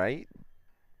 Alright.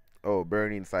 Oh,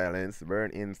 Burn in Silence.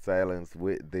 Burn in Silence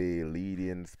with the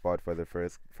leading spot for the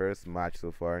first match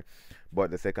so far. But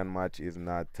the second match is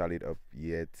not tallied up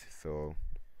yet, so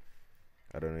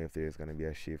I don't know if there's gonna be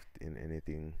a shift in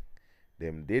anything.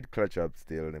 Them did clutch up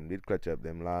still. Them did clutch up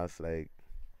them last like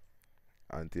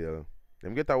until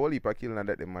them get a whole heap of kill and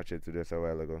that they matched it to just a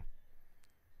while ago.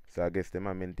 So I guess them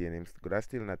are maintain him. Could I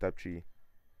still in the top 3?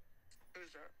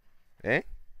 Who's that? Eh?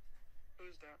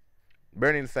 Who's that?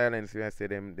 Burning Silence, you say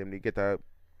them they get a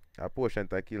portion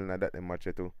to kill and that they match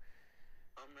it too.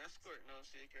 I'm escort now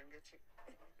so you can get it.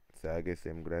 So I guess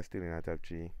them could still in the top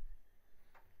 3.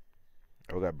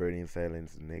 I got Burning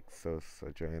Silence next, so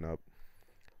join up.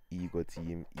 Ego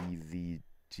Team, Easy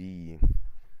G.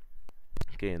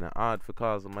 Okay, now hard for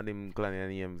cause some of them clan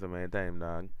names on my time,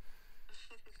 dog.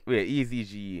 Wait, Easy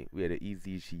G. Wait, the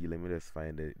Easy G. Let me just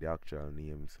find the actual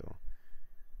name, so.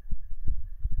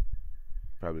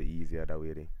 Probably easier that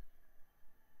way, then.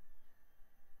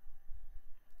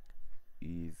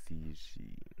 Easy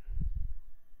G.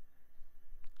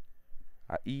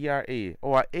 A ERA.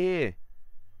 Oh, a A.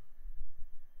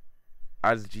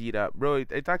 As G that. Bro,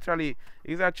 it's actually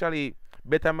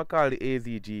better I call the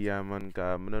AZG, man,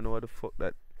 cause I don't know what the fuck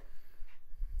that.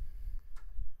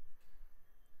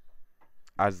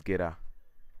 Asgera.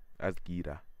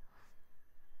 Asgira.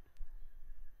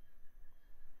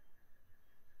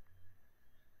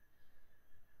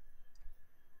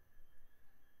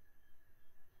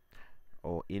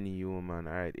 Oh, Inhuman.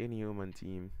 Alright, Inhuman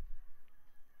team.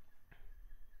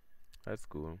 That's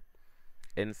cool.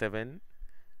 N7.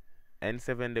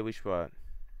 N7, the which part?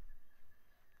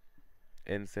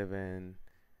 N7.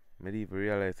 Maybe even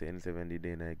realize N7 did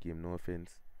in that game, no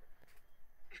offense.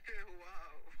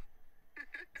 Wow.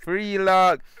 For real,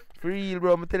 dog. For real,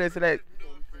 bro. I'm telling you, so like, No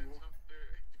friends up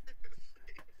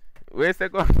there. where's the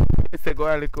go? Where's the go,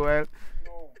 a little while?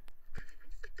 No.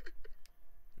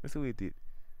 Let's wait it.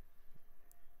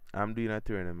 I'm doing a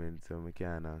tournament, so we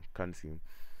can consume.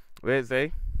 Wait,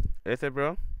 say? Where's it,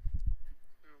 bro? No, I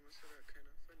said that kind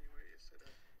of funny way you said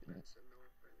that. I said no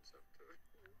friends up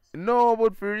there. No,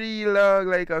 but for real, dog.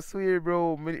 Like, I swear,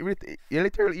 bro. You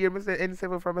literally hear me say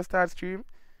N7 from a start stream?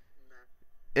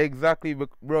 Nah. Exactly,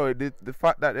 bro. The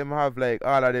fact that them have like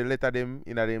all of them letter them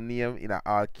in a them name in a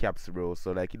all caps, bro.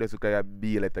 So like, it just look like a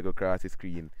B letter go across the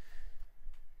screen.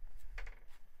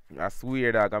 I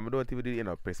swear, dog. I don't even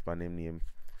do press on them name.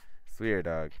 Swear,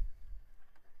 dog.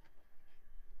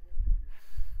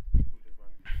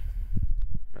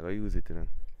 I gotta use it, you know.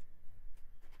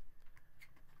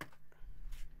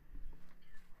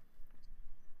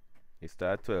 It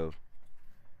start at 12.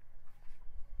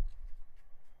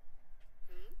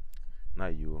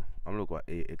 Not you. I'm looking what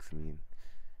AX mean.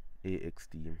 AX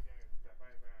team.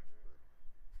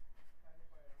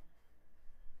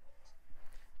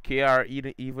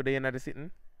 KRE even they in the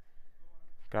sitting?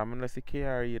 Come on, let's see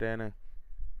KRE there now.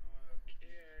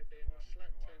 Yeah, they must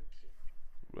like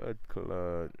 20. Blood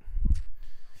clot.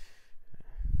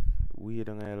 Weird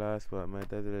on my last part, man.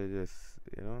 That's just,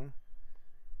 you know.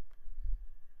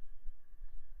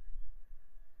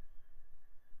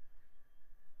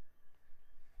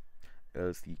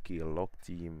 LCK lock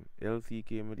team.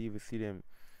 LCK, I don't even see them.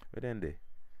 Where then they?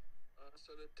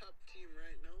 So the top team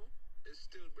right now is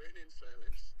still Burning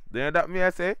Silence. Then that me I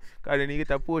say, cause then you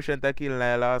get a portion to kill in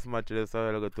the last match, so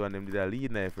I got to and them did a lead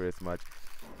in the first match.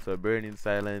 So Burning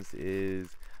Silence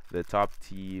is the top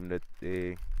team,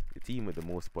 the team with the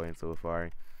most points so far.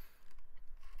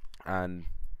 And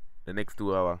the next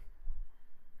 2 hours.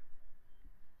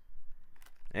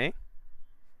 Eh?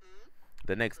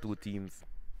 The next 2 teams.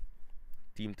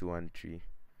 Team 2 and 3. 2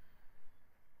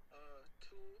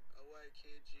 a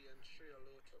YKG and 3 a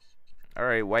Lotus.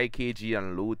 Alright, YKG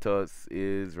and Lotus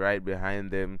is right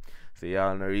behind them. So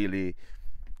y'all not really,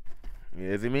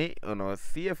 you see me? You know,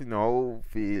 see if you know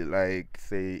feel like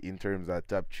say in terms of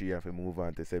top 3 if we move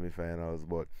on to semi-finals,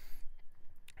 but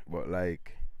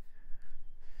like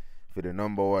for the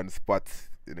number 1 spot,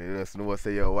 you know, you just know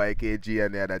say your YKG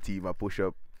and the other team a push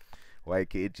up.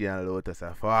 YKG and Lotus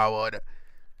are forward.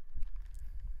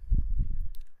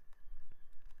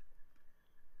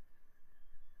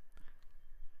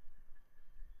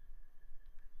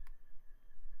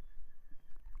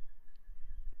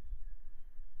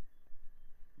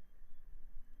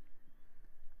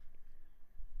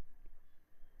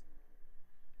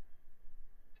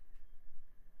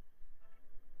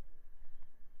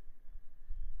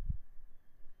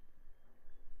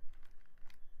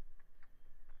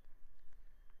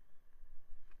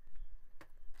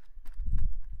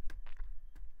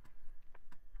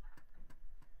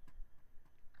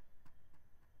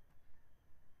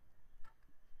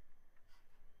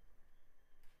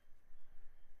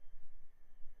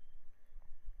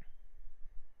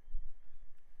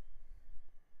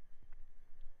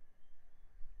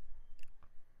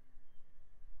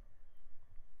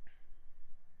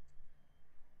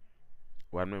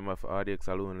 One member for RDX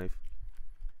alone life.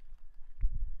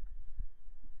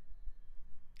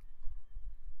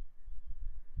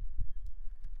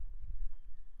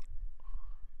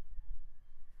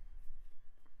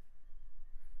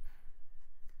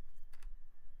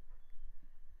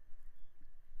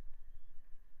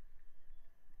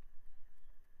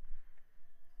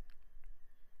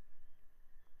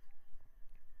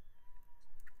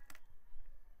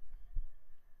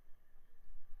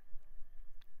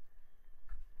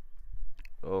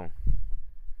 Oh.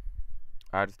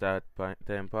 Hard start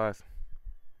time pass.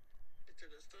 It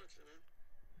just starts, you know.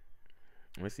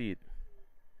 Let me see it.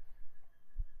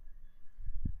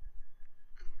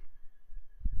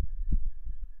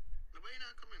 Nobody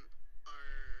not coming.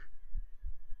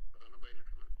 Or nobody not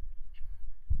coming.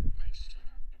 Nice.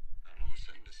 I'm gonna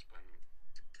send this one.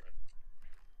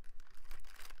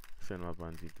 Send my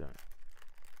band it down.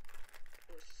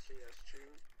 What's CS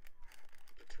stream?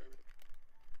 The tournament.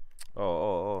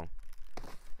 Oh.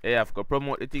 Hey, I've got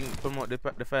promote the thing, promote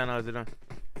the finals, you know.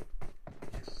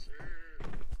 Yes, sir.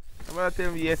 I'm gonna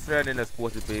tell you yesterday then they're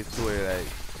supposed to pay story like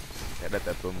that's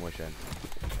a promotion.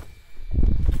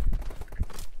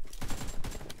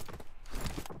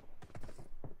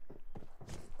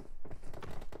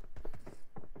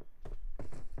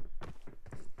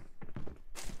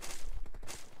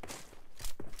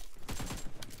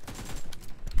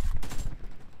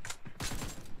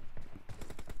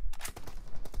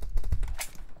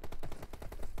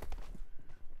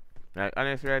 Like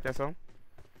honestly right or something?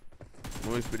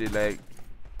 Most pretty like,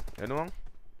 you know?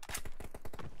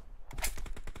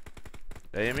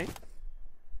 You hear me?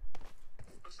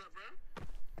 What's up, bro?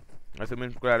 I said,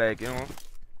 most pretty like, you know?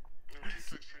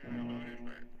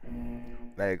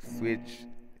 Like switch,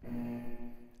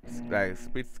 like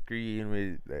split screen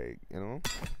with like, you know?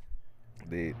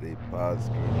 They pause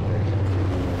screen, like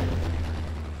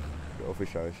the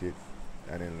official shit.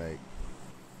 And then like,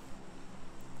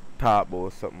 talk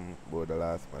about something about the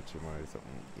last match or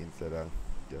something instead of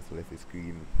just left the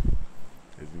screen.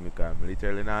 As me because I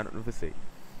literally not nothing to say.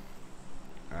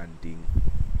 And thing.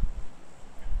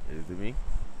 You see me?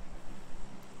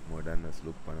 More than just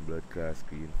look on a blood class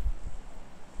screen.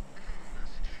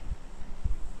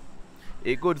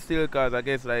 It good still cause I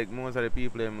guess like most of the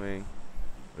people them we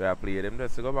are play them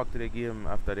just go back to the game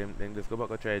after them then just go back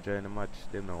and try join the match,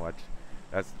 them not watch.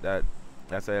 That's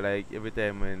why like every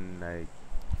time when like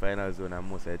final zone and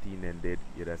most of the team then dead,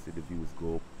 you just see the views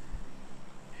go up.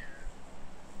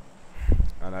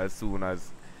 And as soon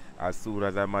as I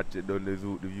match it done, the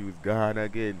views gone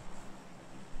again.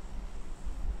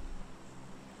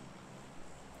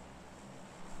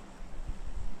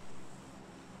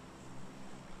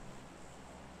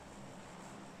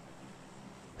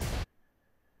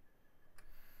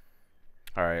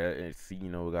 Alright, let's see, you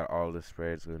know, we got all the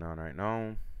spreads going on right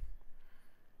now.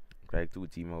 Like 2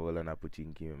 team over and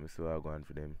Pochinki, so I'm going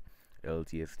for them.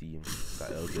 LTS team.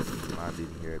 Got LTS team and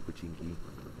in here at Pochinki.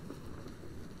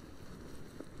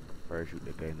 Parachute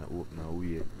the kinda open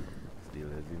away.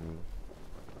 Still as you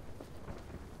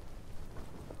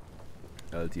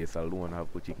know. LTS alone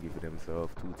have Pochinki for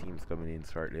themselves. 2 teams coming in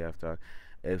shortly after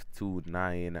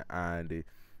F29 and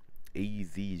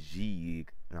AZG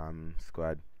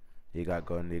squad. They got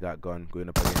gun, going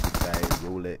up against the guy,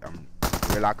 roll it,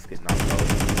 relax, get knocked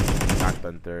out, knocked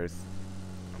on thirst.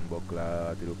 And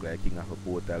Buckler, they look like King of a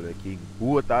portal, the King.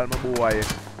 Portal, my boy.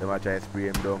 They might try to spray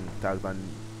him down, tags on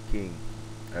King.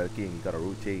 King, he gotta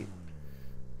rotate.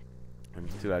 I'm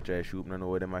still try to shoot, I don't know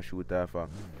what they might shoot off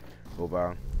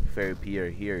over Fair Pier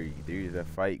here. There is a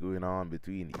fight going on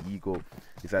between Ego.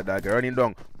 It's a dog running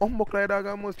down. Oh, Buckler, dog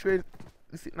almost trade.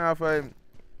 Sitting off him.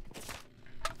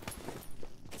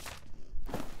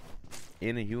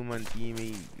 Inhuman team,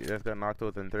 he just got knocked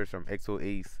out and thirst from Exo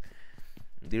Ace.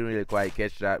 Didn't really quite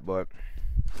catch that, but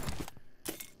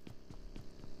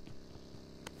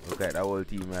look at that whole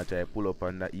team. I try to pull up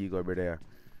on that Ego over there.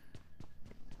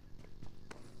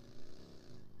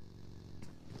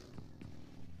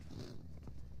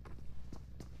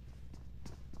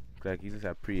 Look like he's just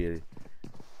a pretty.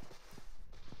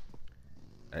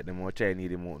 Like the more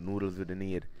Chinese, the more noodles with the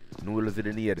need. Noodles with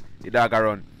the need. The dog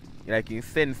around. Like you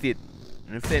sense it.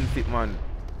 You sense it, man.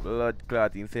 Blood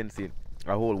clot, you sense it.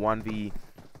 A whole 1v4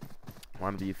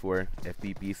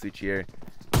 FPP switch here.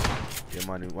 Yeah,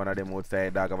 man, one of them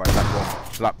outside dog have a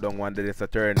shotgun. Slap down one, there is a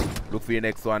turn. Look for your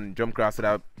next one. Jump cross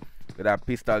with that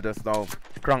pistol just now.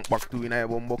 Crank back to in a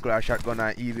bomb buckler, shotgun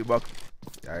and easy back.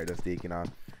 Alright, just taking a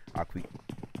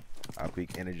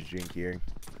quick energy drink here.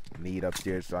 Need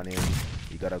upstairs on him.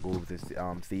 You gotta go with this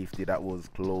safety that was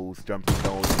close. Jumping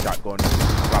down, shotgun,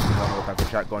 dropping one out of the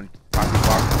shotgun, passing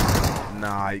back.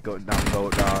 Nah, he got knocked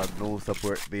out, dog. No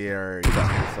support there. He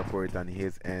got no support on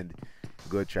his end.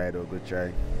 Good try though, good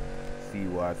try. See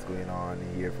what's going on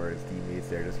here for his teammates.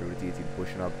 They're just rotating,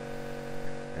 pushing up.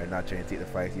 They're not trying to take the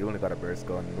fight. He only got a burst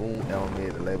gun, no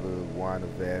helmet, level 1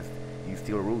 vest. He's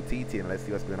still rotating. Let's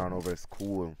see what's going on over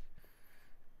school.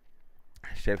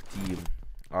 Chef team.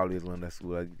 Always learn at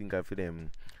school. I think I for them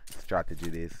strategy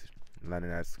this.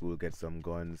 Landing at school, get some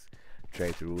guns,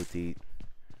 try to rotate.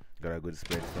 Got a good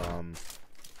spread from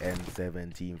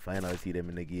N17. Finally see them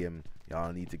in the game.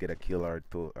 Y'all need to get a kill or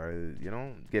two, or you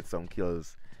know, get some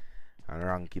kills and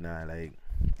rank in a like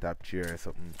top tier or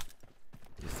something.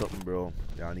 Do something, bro.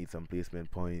 Y'all need some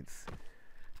placement points.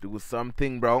 Do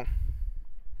something, bro.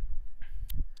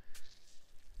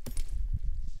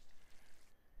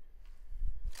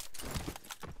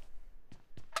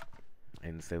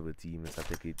 N17, let's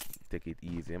take it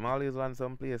easy. I'm always on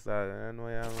some place. I know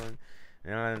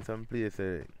I'm on some place.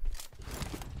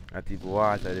 I think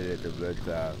water there the blood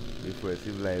clot before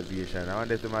civilization. I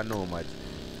wonder if them know much.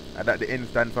 And that the N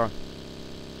stand for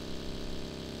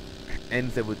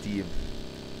N17.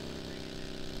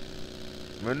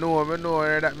 I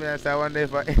know that means I wonder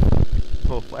if I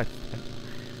oh what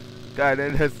God,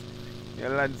 then just you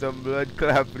land some blood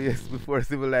clot place before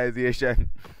civilization.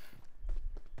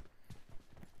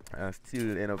 And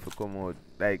still enough to come out.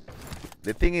 Like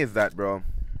the thing is that, bro,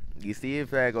 You see,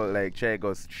 if I go like try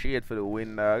go straight for the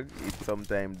win, dog, it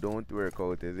sometimes don't work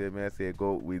out. As you may say,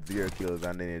 go with 0 kills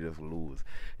and then you just lose.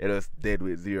 You just dead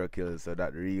with 0 kills, so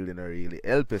that really not really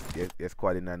help us your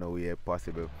squad in no way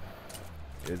possible.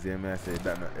 As you may say,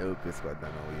 that not help your squad in no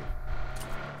way.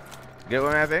 Get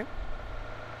what I say?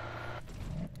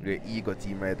 The Ego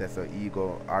team right there, so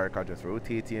Ego, Arca just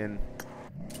rotating.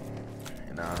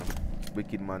 And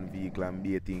Wicked Man vehicle and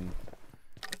baiting.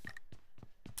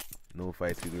 No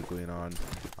fights really going on.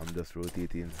 I'm just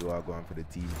rotating, so I'm going for the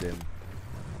team them.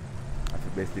 That's the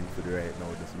best thing for the right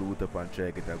now. Just loot up and try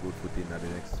to get a good foot in at the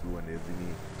next zone. There's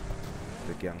any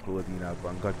they can close in up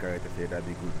and got character say that'd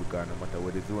be good because no matter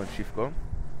where the zone shift come,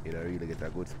 it'll really get a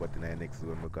good spot in the next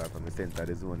zone because from the center of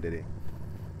the zone today.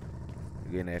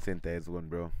 You're in the center of the zone,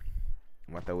 bro.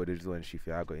 No matter where the zone shift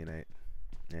you go in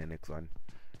the next one.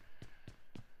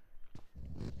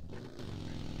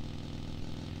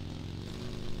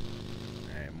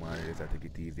 I take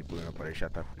it easy, pulling up at the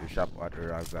shop at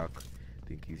Razak. I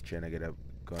think he's trying to get a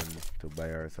gun to buy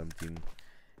or something.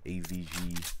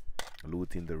 AZG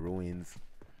looting the ruins.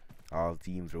 All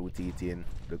teams rotating.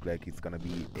 Look like it's gonna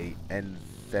be a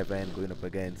N7 going up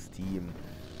against team.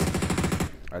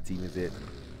 Our team is it?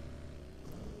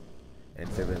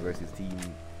 N7 versus team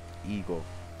Ego.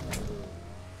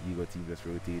 Ego team just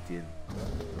rotating.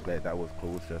 Look like that was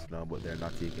close just now, but they're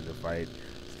not taking the fight.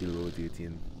 Still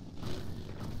rotating.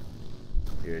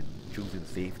 They're choosing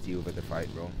safety over the fight,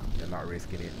 bro. They're not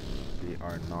risking it. They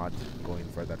are not going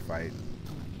for that fight.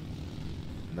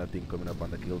 Nothing coming up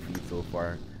on the kill feed so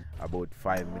far. About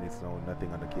 5 minutes now,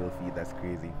 nothing on the kill feed. That's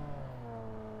crazy.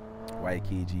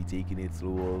 YKG taking it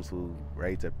slow also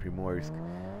right at Primorsk.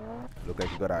 Look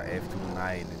like you got our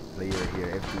F29 player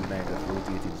here. F29 just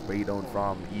rotating spray down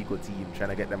from Ego team, trying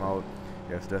to get them out.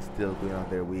 They're just still going on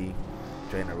their way.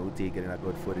 Trying to rotate, getting a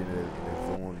good foot in the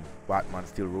zone. Batman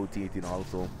still rotating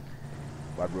also.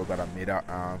 But bro got a mid and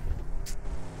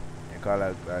call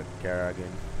that car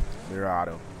again.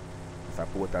 Mirado. It's a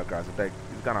portal car. So like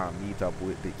he's gonna meet up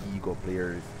with the Ego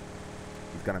players.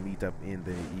 He's gonna meet up in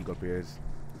the Ego players.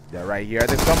 They're right here at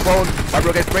this compound. But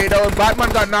bro gets sprayed down. Batman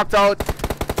got knocked out.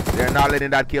 They're not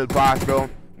letting that kill pass, bro.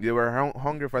 They were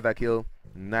hungry for that kill.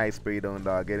 Nice spray down,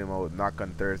 dog. Get him out. Knock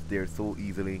on thirst there so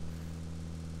easily.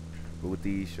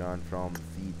 Rotation from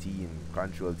C team,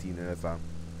 control team, and that's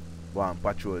one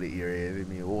patrol the area. I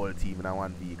mean, whole team in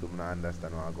one vehicle. I don't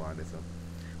understand what going on there. So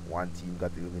one team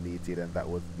got eliminated, and that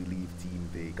was Believe team.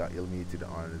 They got eliminated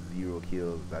on 0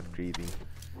 kills. That's crazy.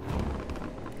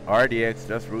 RDX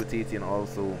just rotating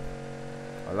also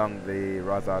along the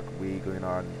Razak way, going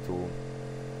on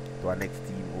to our next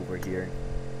team over here.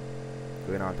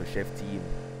 Going on to Chef team.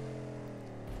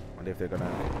 I wonder if they're gonna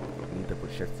need to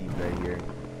put Chef team right here.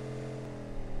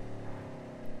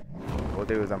 But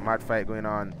there was a mad fight going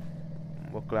on.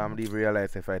 But I didn't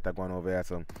realize the fight going over here.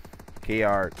 So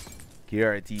KR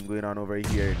team going on over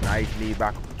here. Nice knee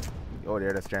back. Oh,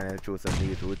 they're just trying to show some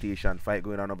nade rotation. Fight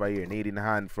going on over here. Nade in the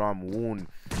hand from Woon.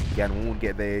 Can Woon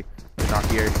get there? Not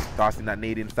here. Tossing that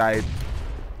nade inside.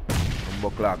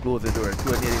 Buckler close the door.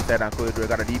 Throw a nade inside and close the door.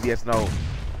 Got a DBS now.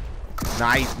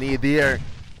 Nice nade there.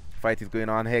 Fight is going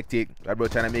on hectic. That bro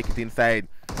trying to make it inside.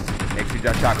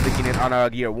 Extra shot clicking it on our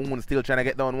gear. Woon still trying to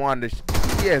get down one.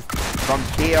 Yes, from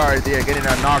KR there getting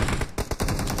a knock.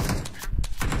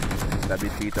 That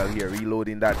bit fatal here.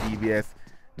 Reloading that DBS.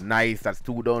 Nice. That's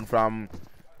 2 down from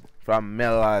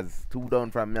Mellors. 2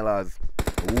 down from Mellors.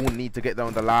 Woon need to get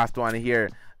down the last one here.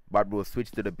 But bro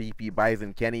switch to the BP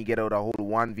Bison. Can he get out a whole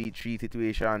 1v3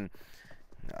 situation?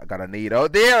 I got a nade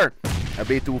out there. A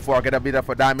bit too far. Get a bit of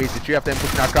a damage. The 3 of them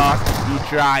pushing across. He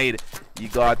tried. He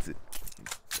got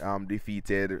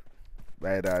defeated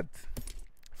by that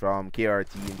from KR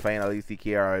team. Finally see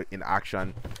KR in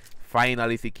action.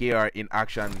 Finally see KR in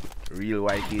action. Real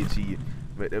YKG.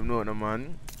 Let them know, no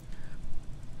man.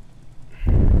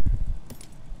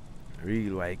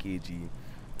 Real YKG.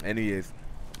 Anyways,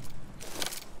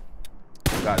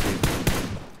 got this.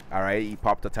 Alright, he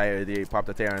popped a tire there. He popped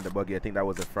a tire on the buggy. I think that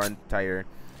was the front tire.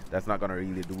 That's not gonna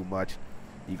really do much.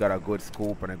 He got a good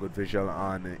scope and a good visual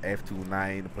on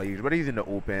F29 players, but he's in the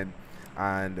open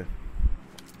and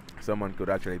someone could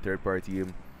actually third party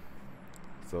him,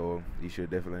 so he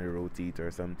should definitely rotate or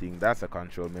something. That's a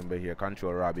control member here,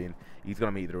 control Robin. He's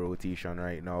gonna make the rotation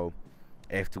right now.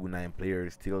 F29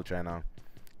 players still trying to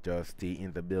just stay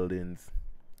in the buildings,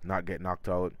 not get knocked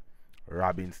out.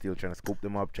 Robin still trying to scope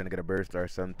them up, trying to get a burst or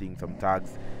something, some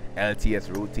tags.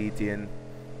 LTS rotating.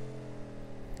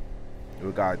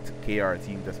 We got KR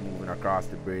team just moving across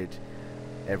the bridge.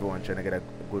 Everyone trying to get a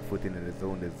good footing in the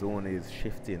zone. The zone is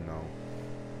shifting now.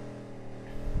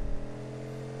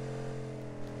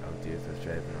 LTS just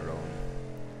driving around.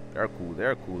 They're cool.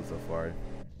 They're cool so far.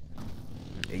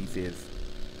 Aces.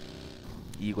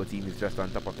 Ego team is just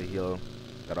on top of the hill.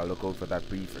 Gotta look out for that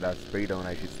spray down,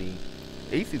 I should see.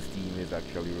 Aces team is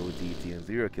actually rotating.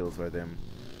 0 kills for them.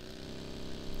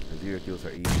 0 kills for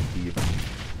Aces team.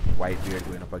 Whitebeard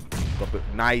going up a couple.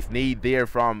 Nice nade there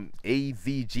from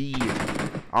AZG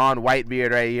on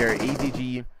Whitebeard right here.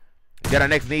 AZG get a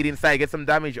next nade inside. Get some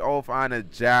damage off on a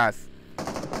Jazz.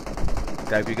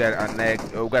 Like we got a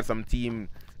next. We got some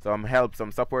help,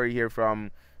 some support here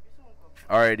from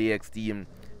RDX team.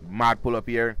 Mad pull up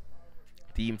here.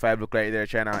 Team 5 look like they're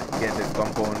trying to get this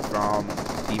compound from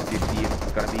Team 15.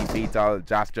 It's gonna be fatal.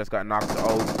 Jazz just got knocked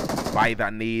out by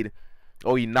that nade.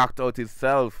 Oh, he knocked out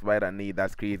himself by that nade.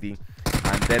 That's crazy.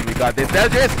 And then we got this.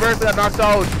 This person got knocked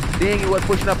out. Dang, he was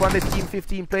pushing up on this Team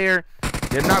 15 player.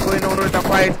 They're not going on with the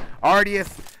fight.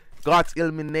 RDS got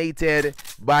eliminated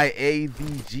by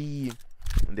AVG.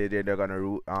 They're gonna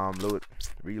reload.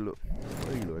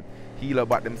 Heal up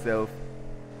back themselves.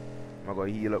 I'm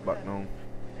gonna heal up back now.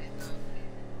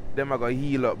 Them are gonna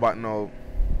heal up back now.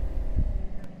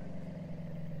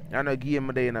 I know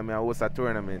game day in I was a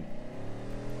tournament.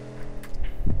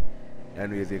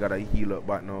 Anyways, they gotta heal up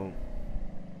back now.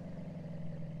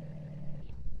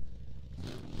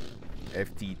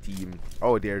 FT team.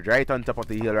 Oh, they're right on top of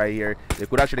the hill right here. They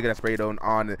could actually get a spray down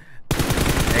on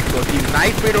EXO team.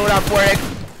 Nice spray down on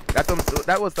 4X.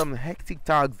 That was some hectic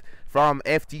tags from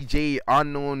FTJ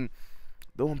unknown.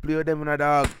 Don't play with them in a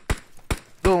dog.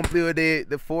 Don't play with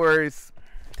the Force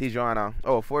Tijuana.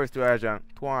 Oh, Force Tijuana.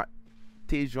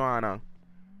 Tijuana.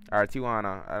 Or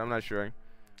Tijuana. I'm not sure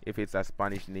if it's a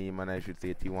Spanish name and I should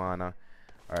say Tijuana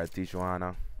or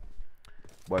Tijuana.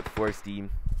 But Force team.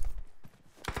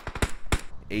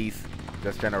 Ace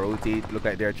just trying to rotate. Look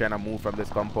like they're trying to move from this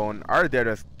compound. Or they're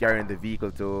just carrying the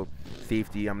vehicle to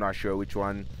safety. I'm not sure which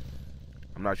one.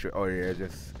 I'm not sure. Oh, they're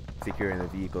just securing the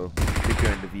vehicle.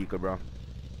 Securing the vehicle, bro.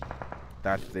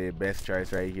 That's the best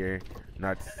choice right here.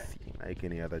 Not like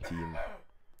any other team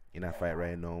in a fight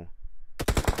right now.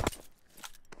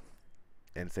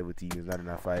 N17 is not in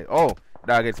a fight. Oh,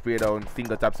 that gets sprayed down.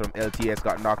 Single taps from LTS.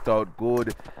 Got knocked out.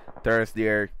 Good thirst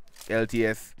there.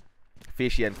 LTS,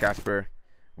 Fishy and Casper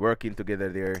working together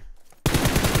there.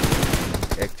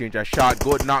 Exchange a shot.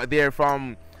 Good knock there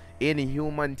from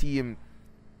Inhuman team.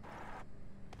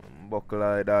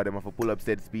 Buckler, them have a pull up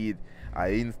set speed.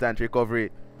 Instant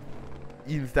recovery.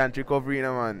 Instant recovery, you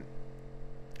know, man.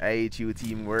 IHU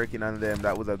team working on them.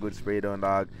 That was a good spray down,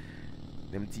 dog.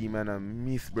 Them team and a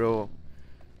miss, bro.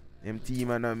 Them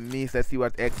team and a miss. Let's see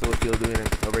what EXO still doing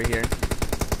over here.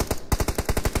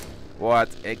 What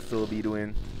EXO be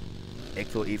doing?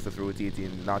 EXO Aces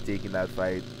rotating, not taking that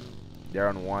fight. They're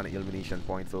on 1 elimination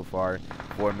point so far.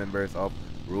 4 members up,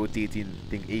 rotating.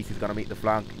 Think Ace is gonna make the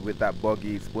flank with that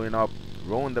buggy. He's pulling up,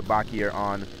 rolling the back here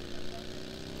on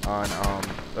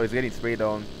oh, he's getting sprayed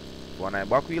down. One eye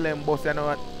back wheel and bust, you know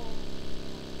what?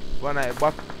 One eye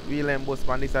back wheel and bust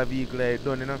on this vehicle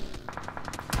done, you know.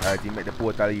 Alright, he made the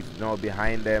portal. He's now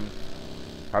behind them.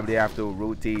 Probably have to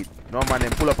rotate. No man,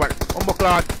 then pull up on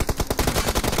Umboclot.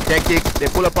 Check kick. They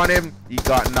pull up on him. He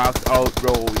got knocked out,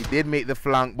 bro. He did make the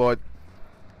flank, but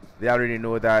they already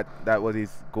know that that was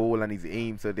his goal and his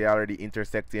aim, so they already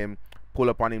intersect him. Pull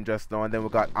up on him just now, and then we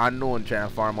got Unknown trying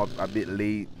to farm up a bit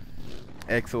late.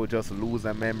 EXO just lose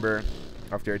a member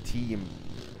of their team.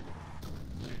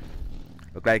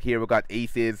 Look like here we got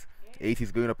Aces.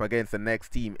 Aces going up against the next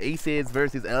team. Aces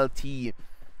versus LT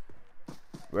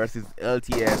versus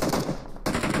LTS.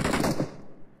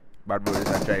 Bad brothers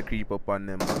that try to creep up on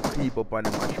them. Creep up on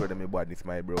them and show them a badness,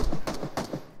 my bro.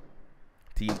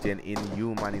 Team 10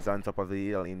 Inhuman is on top of the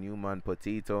hill. Inhuman,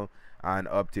 Potato, and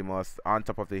Optimus on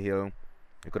top of the hill.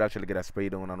 You could actually get a spray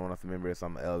down on one of the members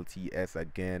from LTS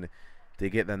again. They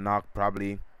get the knock,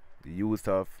 probably. The use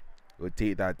of would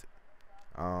take that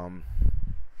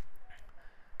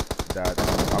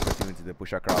opportunity to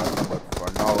push across, but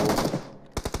for now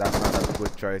that's not a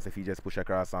good choice if he just push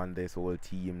across on this whole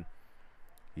team.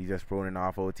 He's just proning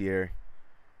off out here.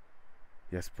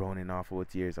 Just proning off out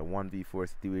here. It's a 1v4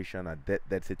 situation, a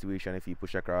dead situation if he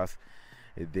push across.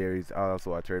 There is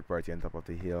also a third party on top of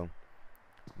the hill.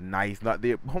 Nice, not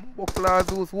there. Humbuckler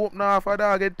Zeus whooping off a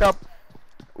dog at top.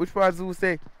 Which part Zeus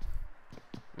say?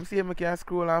 Let me see if I can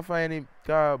scroll and find him.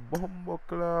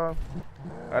 Humbuckler.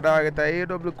 A dog at a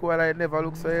AW coil, I never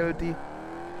look so healthy.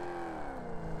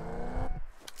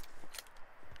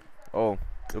 Oh,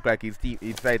 look like his team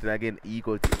is fighting against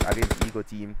Ego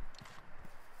team.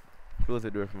 Close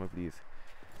the door for me, please.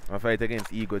 I'm fight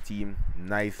against Ego team.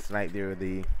 Nice snipe there,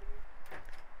 the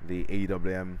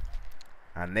AWM.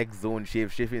 And next zone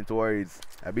shifting towards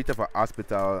a bit of a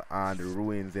hospital and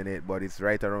ruins in it, but it's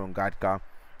right around Gatka.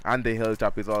 And the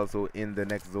hilltop is also in the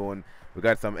next zone. We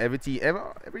got some every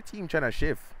team trying to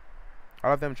shift.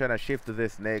 All of them trying to shift to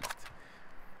this next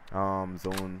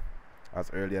zone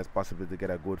as early as possible to get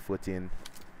a good footing.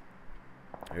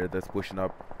 Here they're pushing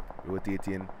up,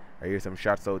 rotating. I hear some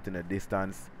shots out in the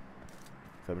distance.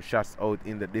 Some shots out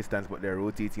in the distance, but they're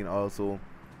rotating also.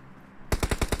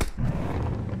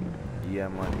 Yeah,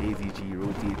 man, AZG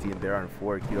rotating. They're on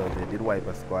 4 kills. They did wipe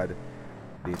a squad.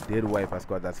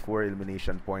 That's 4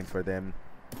 elimination points for them.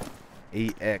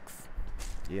 AX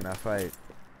in a fight.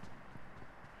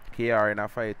 KR in a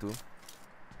fight too.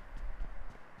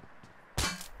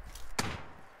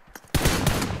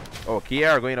 Oh,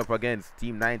 KR going up against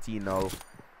Team 19 now.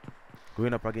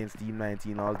 Going up against Team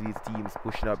 19. All these teams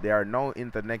pushing up. They are now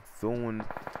in the next zone,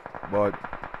 but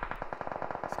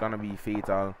it's gonna be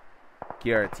fatal.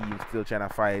 KR team still trying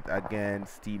to fight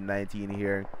against Team 19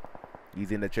 here.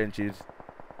 He's in the trenches.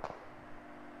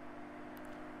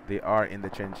 They are in the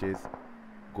trenches.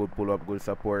 Good pull up, good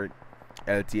support.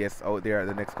 LTS out there at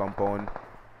the next compound.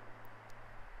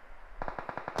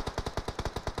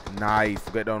 Nice.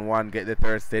 Get down one, get the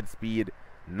thirst, set speed.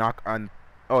 Knock on.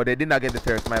 Oh, they did not get the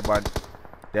thirst, my bad.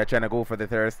 They're trying to go for the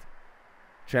thirst.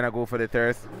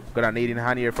 Got a nade in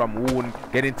hand here from Woon.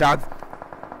 Getting tagged.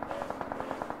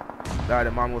 The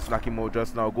man was knocking him out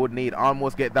just now. Good nade.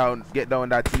 Almost get down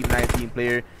that Team 19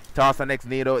 player. Toss the next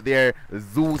nade out there.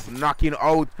 Zeus knocking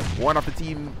out one of the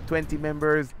Team 20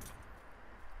 members.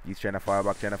 He's trying to fall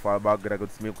back. Got a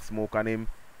good smoke on him.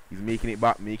 He's making it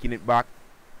back.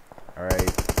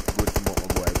 Alright. Good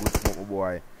smoke, my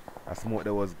boy. A smoke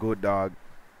that was good, dog.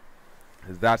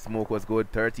 That smoke was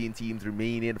good. 13 teams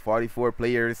remaining. 44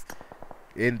 players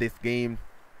in this game.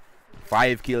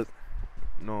 5 kills.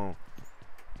 No.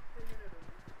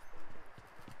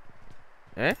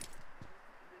 Eh?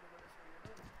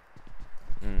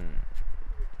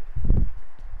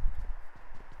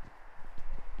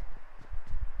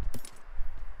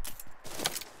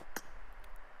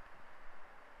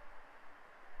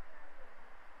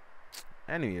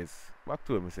 Anyways, back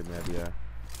to it, Mr. Media.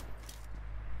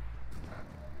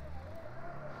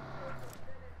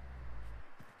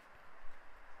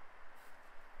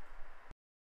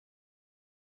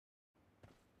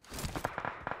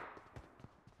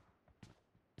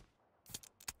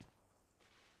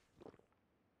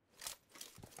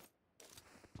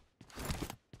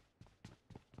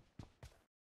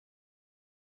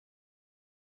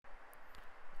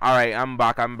 Alright, I'm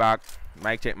back.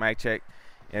 Mic check.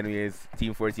 Anyways,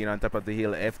 Team 14 on top of the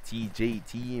hill. FTJ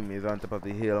team is on top of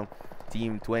the hill.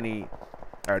 Team 20.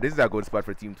 Alright, this is a good spot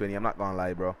for Team 20. I'm not gonna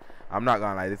lie, bro.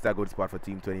 This is a good spot for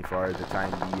Team 20 for the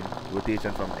time being.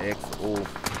 Rotation from XO.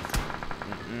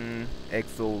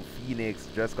 XO Phoenix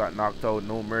just got knocked out.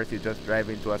 No mercy, just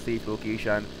driving to a safe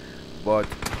location. But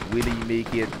will he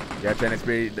make it? They're trying to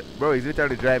spray it. Bro, he's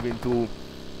literally driving through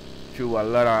a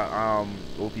lot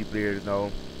of OP players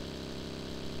now.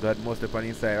 Got most up on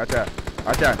inside. Watch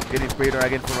out. Getting sprayed on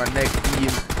again from our next team.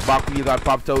 Back wheel got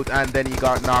popped out and then he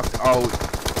got knocked out.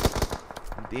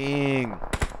 Dang.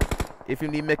 If you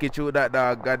need make it through that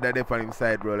dog, got that up on his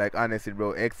side, bro. Like honestly,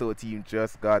 bro, XO team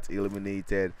just got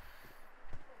eliminated.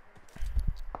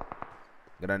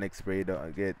 Got an next spray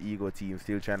dog. Get Ego team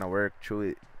still trying to work through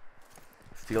it.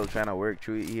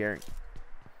 Here.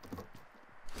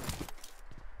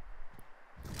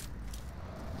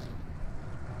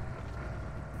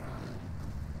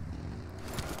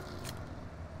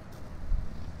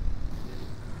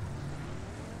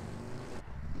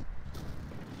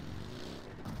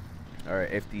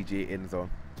 Alright, FTJ in zone.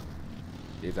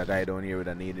 There's a guy down here with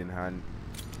a nade in hand.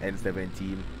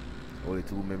 N17. Only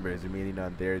 2 members remaining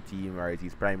on their team. Alright,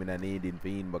 he's priming a nade in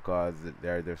vain because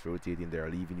they're just rotating. They're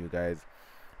leaving you guys.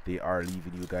 They are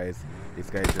leaving you guys. This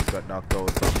guy just got knocked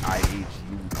out from IHU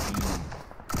team.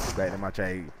 This guy in the match,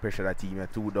 I pressure that team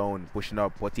at 2 down. Pushing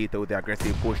up. Potato with the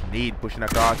aggressive push. Nade pushing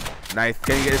across. Nice.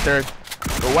 Can you get it, sir?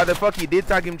 So what the fuck? He did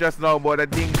tag him just now, but I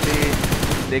think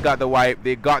they got the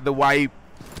wipe.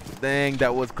 Dang,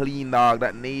 that was clean, dog.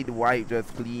 That nade wipe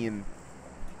just clean.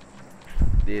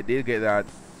 They did get that.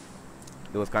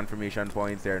 Those confirmation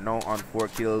points there. Now on 4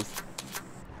 kills.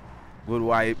 Good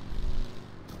wipe.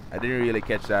 I didn't really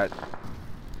catch that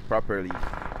properly.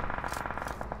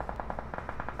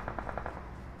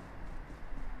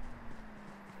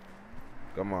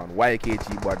 Come on,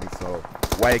 YKG badness now.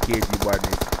 YKG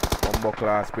badness.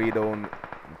 Umbuckler, spray down.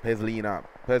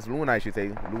 Pezluna, I should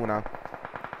say. Luna.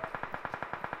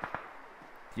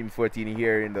 Team 14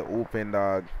 here in the open,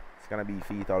 dog. It's gonna be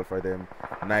fatal for them.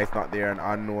 Nice, not there, an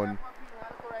unknown.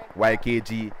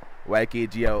 YKG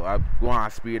go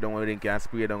on spray down when they can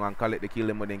spray down and collect the kill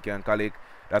them when they can collect.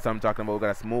 That's what I'm talking about. We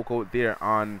got a smoke out there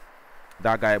on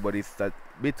that guy, but it's a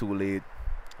bit too late.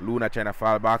 Luna trying to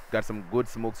fall back. Got some good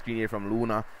smoke screen here from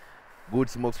Luna. Good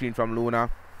smoke screen from Luna.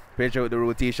 Pressure with the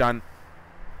rotation.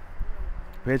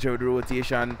 Pressure with the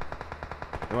rotation.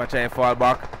 You want to try and fall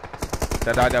back.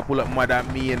 The dog pull up more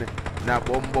than me. Now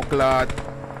Bumbo Clad.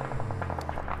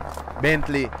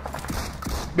 Bentley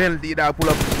that pull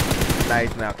up.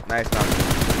 Nice knock. Nice knock.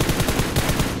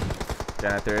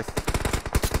 Janitors.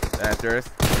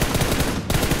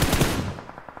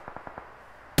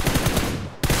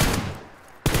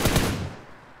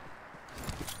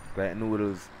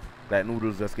 Like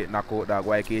noodles just get knocked out. That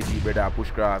YKG brother push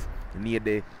cross. Need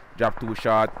the drop 2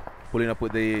 shot. Pulling up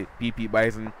with the PP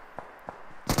Bison.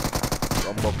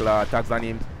 Buckler tags on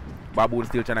him. Baboon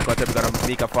still trying to cut up. He's gonna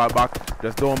make a fall back.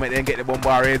 Just don't make them get the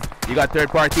bombarded. You got third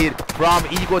party from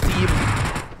Ego Team.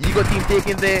 Ego Team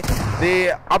taking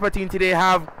the opportunity they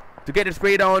have to get the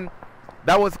spray down.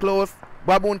 That was close.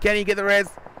 Baboon, can he get the res?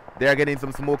 They're getting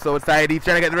some smokes outside. He's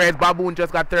trying to get the res. Baboon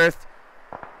just got thirst.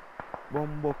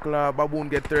 Bumbleclaw. Baboon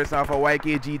get thirst off a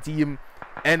YKG team.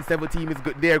 N7 team is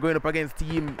good. They're going up against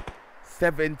team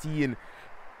 17.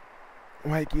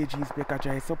 YKG Specker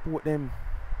try support them.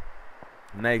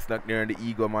 Nice knock there on the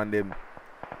Ego man them.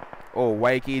 Oh,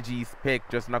 YKG Spec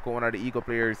just knock out one of the Ego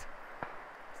players.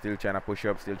 Still trying to push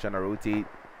up, still trying to rotate.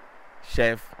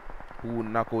 Chef who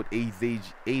knock out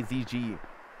AZG.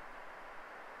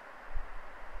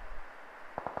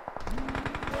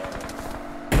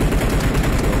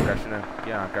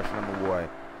 Yeah, crashing on my boy.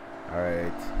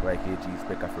 Alright, YKG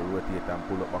Spec have to rotate and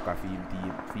pull up back a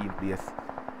field place.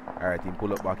 Alright, team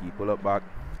pull up back, he pull up back.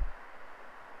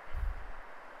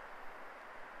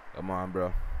 Come on,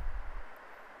 bro.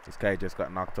 This guy just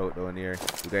got knocked out down here.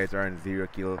 You guys are on 0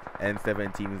 kill.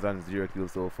 N17 is on 0 kill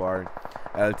so far.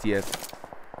 LTS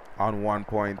on 1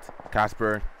 point.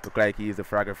 Casper look like he's the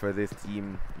fragger for this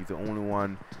team. He's the only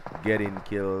one getting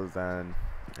kills and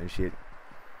shit.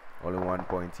 Only 1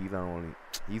 point. He's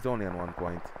only on 1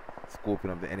 point.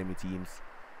 Scoping up the enemy teams.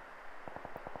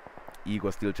 Ego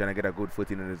still trying to get a good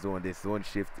footing in the zone. This zone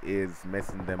shift is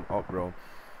messing them up, bro.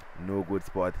 No good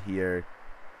spot here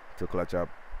to clutch up.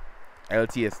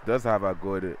 LTS does have a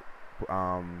good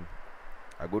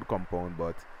compound,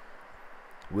 but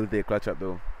will they clutch up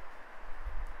though?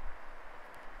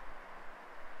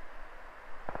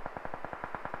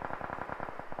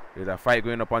 There's a fight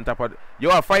going up on top of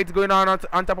a fight going on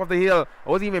top of the hill. I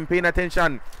wasn't even paying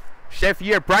attention. Chef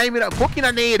here priming up, cooking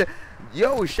a nade.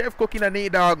 Yo, Chef cooking a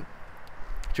nade, dog.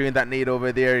 Throwing that nade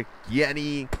over there.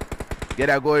 Yanni get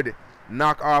a good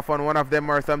knock off on one of them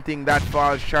or something. That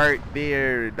falls short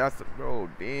there. That's, bro,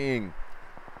 dang.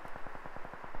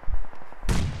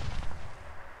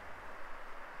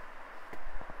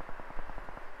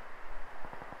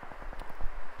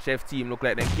 Chef team look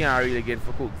like they can't really get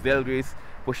for cook. Zelgris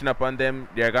pushing up on them.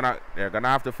 They're gonna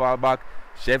have to fall back.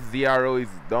 Chef ZRO is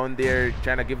down there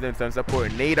trying to give them some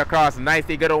support. Nade across. Nice,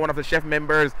 they get out one of the Chef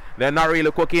members. They're not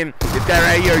really cooking. This guy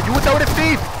right here. Utah with the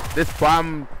thief. This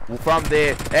from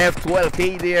the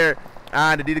F12K there.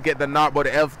 And they did get the knock, but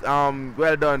the F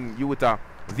well done, Utah.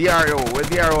 ZRO. Where's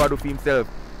ZRO do for himself?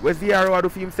 Where's ZRO do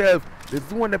for himself? The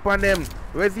zone upon them.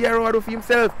 Where's ZRO do for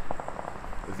himself?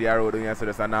 ZRO doing answer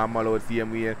this a normal old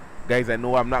CM. Guys, I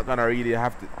know I'm not gonna really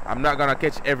have to. I'm not gonna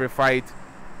catch every fight.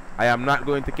 I am not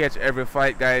going to catch every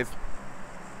fight, guys.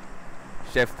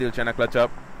 Chef still trying to clutch up.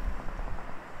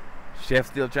 Chef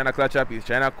still trying to clutch up. He's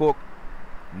trying to cook.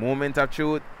 Moment of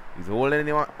truth. He's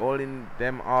holding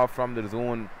them off from the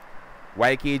zone.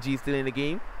 YKG still in the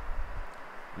game.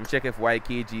 Let me check if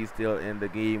YKG is still in the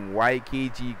game.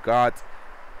 YKG got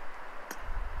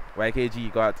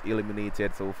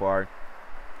eliminated so far.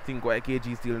 I think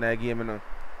YKG still in that game, you know.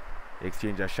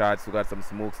 Exchange of shots. We got some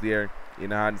smokes there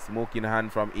in hand. Smoke in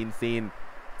hand from Insane.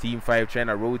 Team 5 trying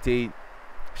to rotate.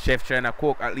 Chef trying to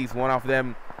cook at least one of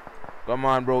them. Come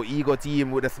on, bro. Ego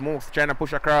team with the smokes trying to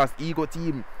push across. Ego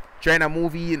team trying to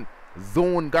move in.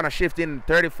 Zone gonna shift in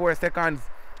 34 seconds.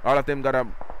 All of them gotta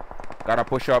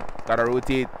push up. Gotta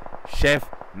rotate. Chef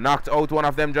knocked out one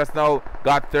of them just now.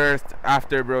 Got thirst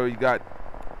after, bro. You got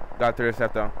thirst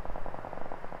after.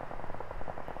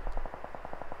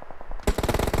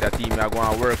 That team are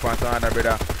going to work on some other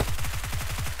brother.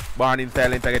 Born in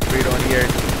silence, I get sprayed on here.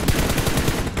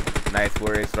 Nice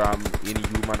forage from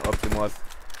Inhuman Optimus.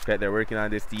 They're working on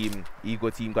this team.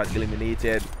 Ego team got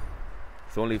eliminated.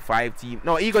 It's only 5 teams.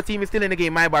 No, Ego team is still in the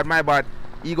game. My bad.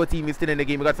 Ego team is still in the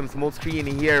game. We got some smoke screen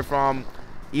here from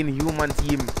Inhuman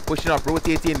team. Pushing up,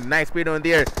 rotating. Nice spray down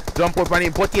there. jump up on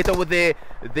him. Potato with the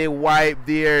wipe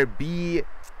there.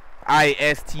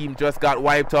 BIS team just got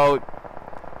wiped out.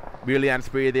 Brilliant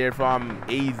spray there from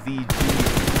AZG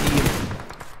team.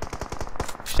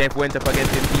 Chef went up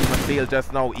against his team and failed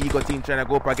just now. Ego team trying to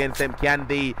go up against them. Can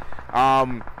they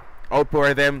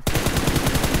outpower them?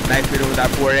 Nice spray with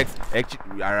that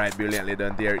 4X. Alright, brilliantly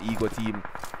done there. Ego team.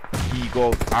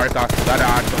 Ego. Arca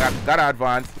gotta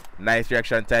advance. Nice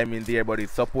reaction time in there, but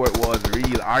his support was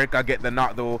real. Arca get the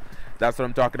knock though. That's what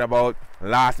I'm talking about.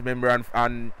 Last member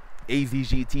on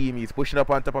AZG team. He's pushing up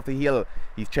on top of the hill.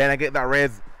 He's trying to get that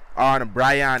res on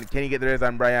Brian. Can he get the res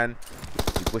on Brian?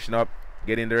 He's pushing up.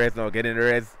 Getting the res now. Getting the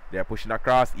res. They're pushing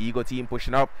across. Ego team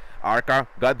pushing up. Arca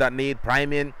got that nade.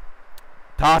 Prime in.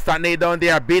 Toss that nade down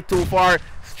there. A bit too far.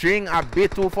 String a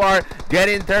bit too far.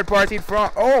 Getting third party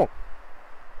from. Oh,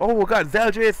 we got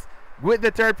Zeldris with the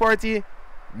third party.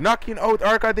 Knocking out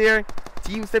Arca there.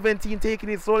 Team 17 taking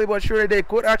it slowly but surely. They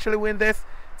could actually win this.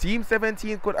 Team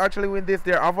 17 could actually win this.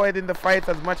 They're avoiding the fights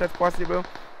as much as possible.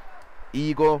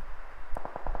 Ego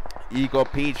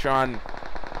Patreon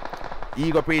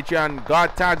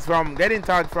got tags from getting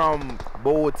tagged from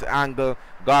both angle.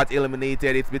 Got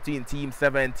eliminated. It's between Team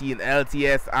 17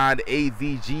 LTS and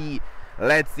AZG.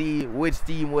 Let's see which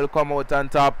team will come out on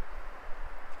top.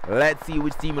 Let's see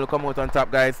which team will come out on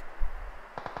top, guys.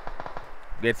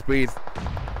 Get sprays.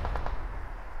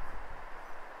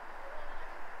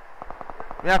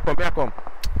 May I come.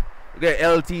 Okay,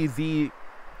 LTZ.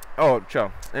 Oh,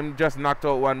 sure. I'm just knocked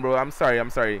out one, bro. I'm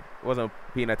sorry. Wasn't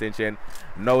paying attention.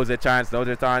 Now's the chance.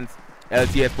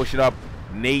 LTS pushing up.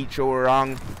 Nature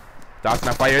wrong. Tossing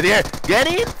a fire there.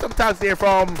 Getting some tags there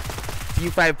from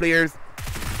T5 players.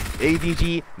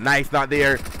 ADG. Nice, not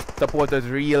there. Supporters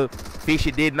real.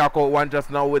 Fishy did knock out one just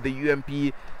now with the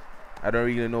UMP. I don't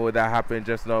really know what that happened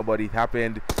just now, but it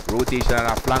happened. Rotation and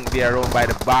a flank there around by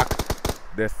the back.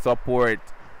 The support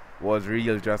was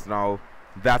real just now.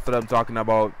 That's what I'm talking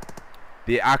about.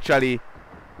 They actually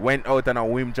went out on a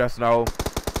whim just now.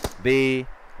 They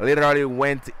literally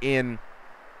went in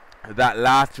that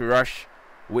last rush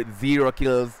with 0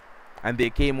 kills, and they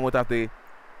came out of the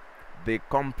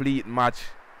complete match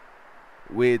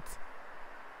with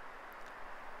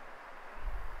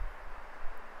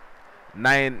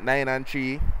 9 and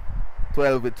 3,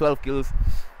 12 with 12 kills.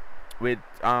 With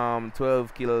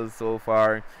 12 kills so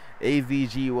far.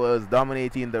 AZG was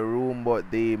dominating the room, but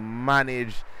they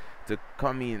managed to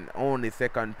come in only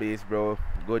second place, bro.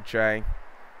 Good try.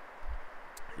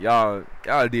 Y'all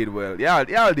did well.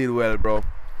 Y'all did well, bro.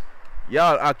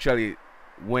 Y'all actually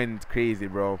went crazy,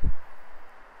 bro.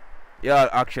 Y'all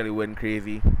actually went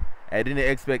crazy. I didn't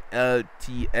expect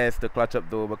LTS to clutch up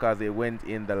though, because they went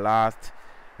in the last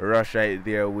rush right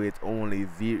there with only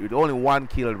 1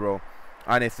 kill, bro.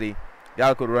 Honestly,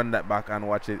 y'all could run that back and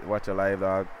watch a live,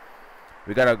 dog.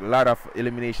 We got a lot of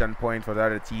elimination points for the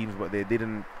other teams, but they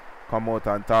didn't come out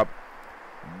on top.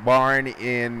 Barn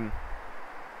in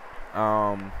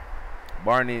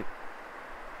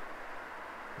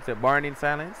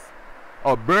silence.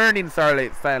 Oh, burn in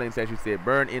silence, I should say.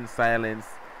 Burn in silence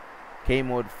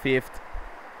came out 5th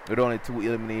with only 2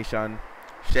 elimination.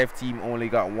 Chef team only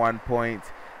got 1 point.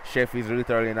 Chef is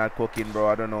literally not cooking, bro.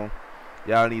 I don't know.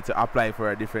 Y'all need to apply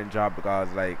for a different job, because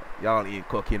like y'all ain't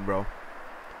cooking, bro.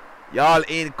 Y'all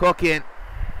ain't cooking.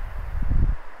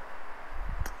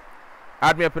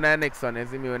 Add me up in that next one. You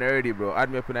see me when already, bro. Add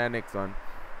me up in that next one.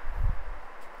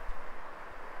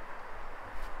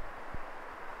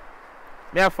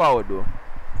 Me a forward though.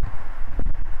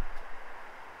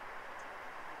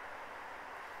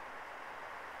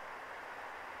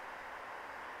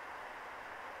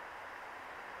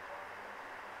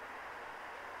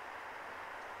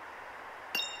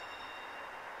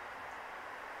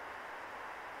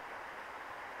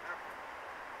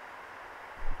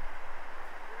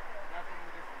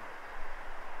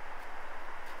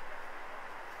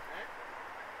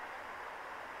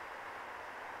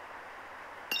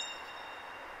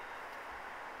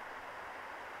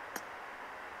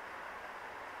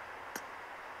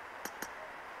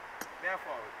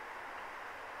 Forward.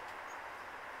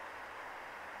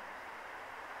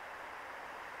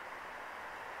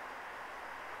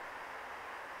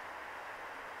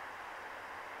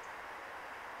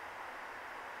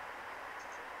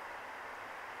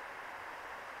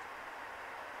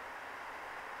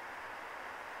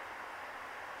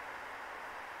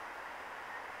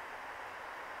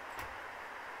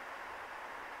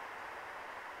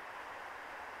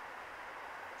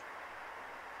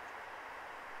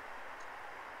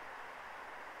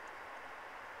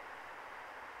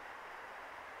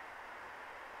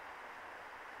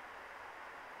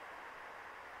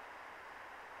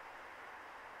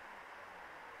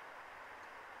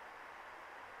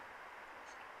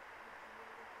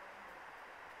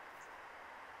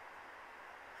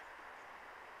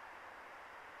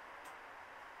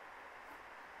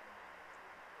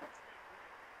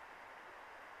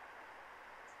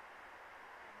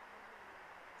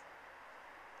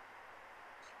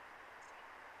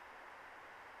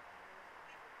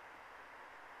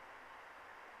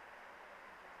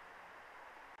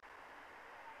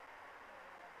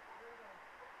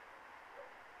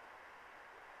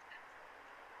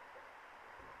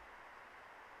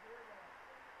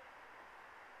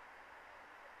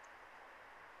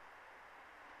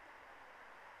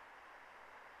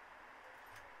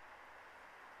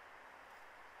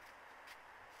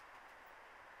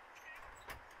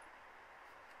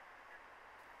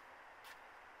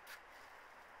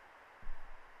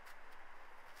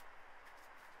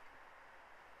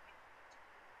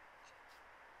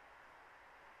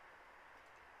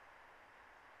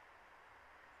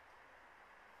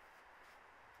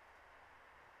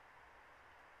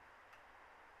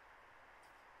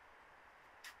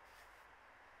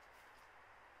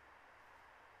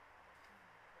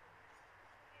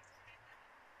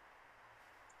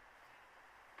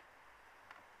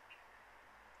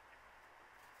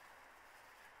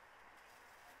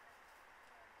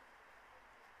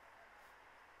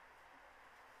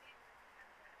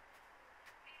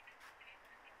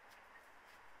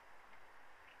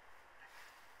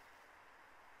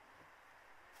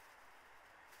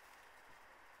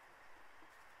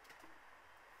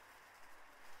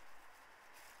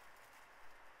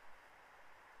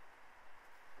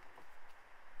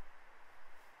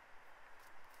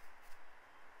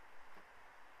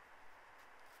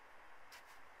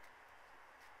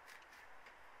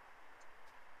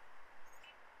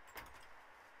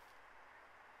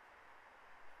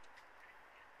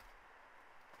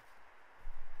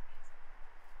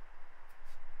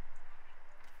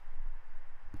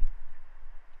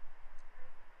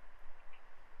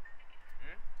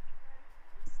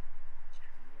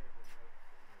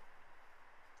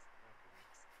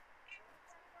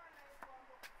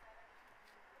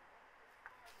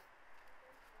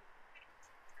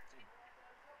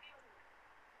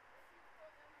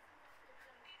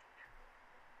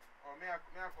 me a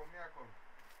come.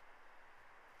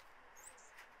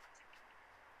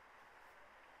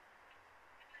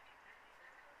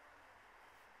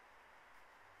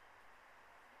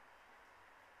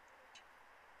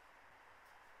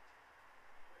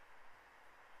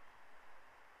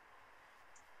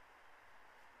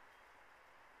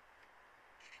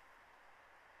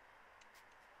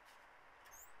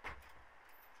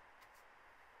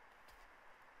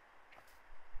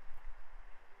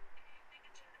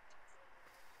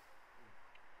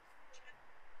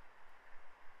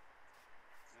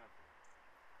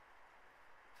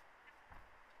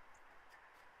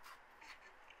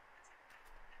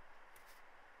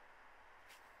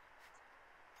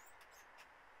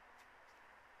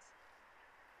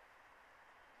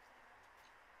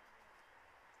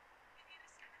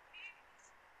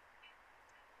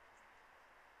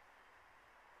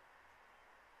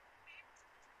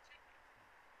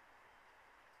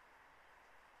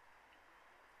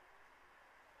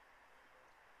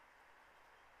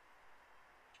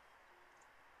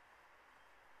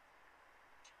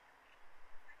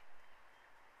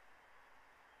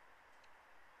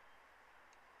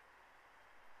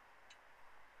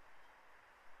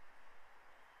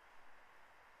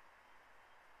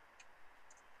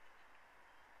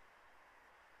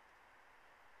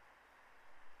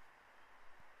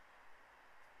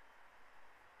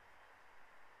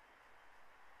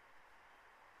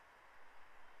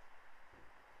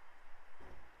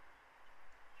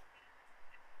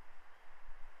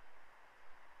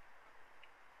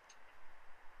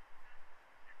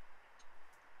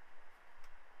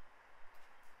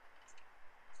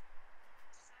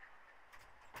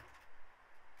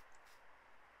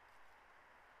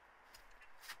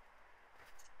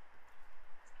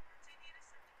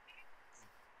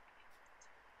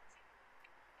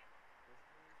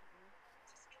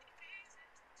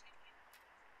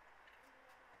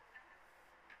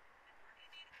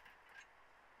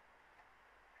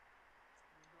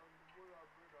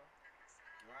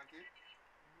 You want it?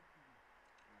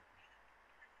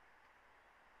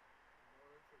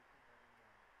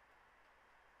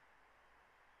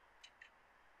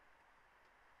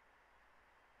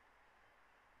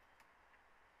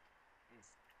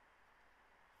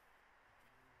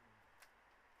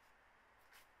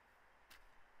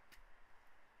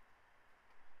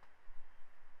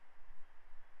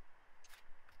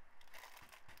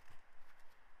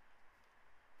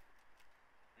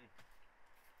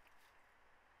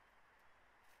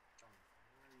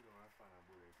 You don't have fun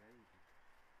about it, can you?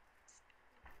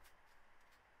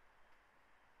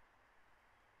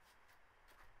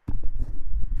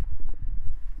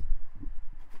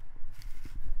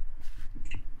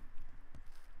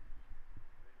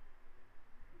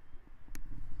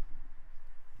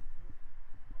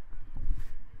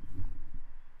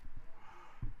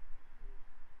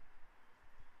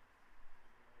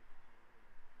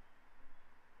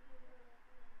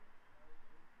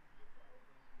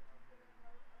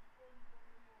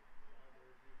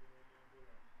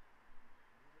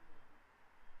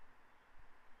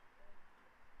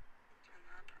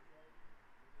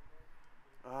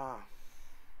 Ah.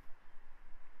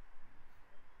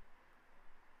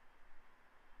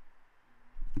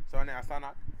 So on a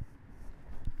sonnet?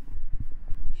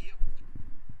 Yep.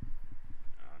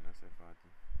 Ah, that's a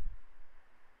party.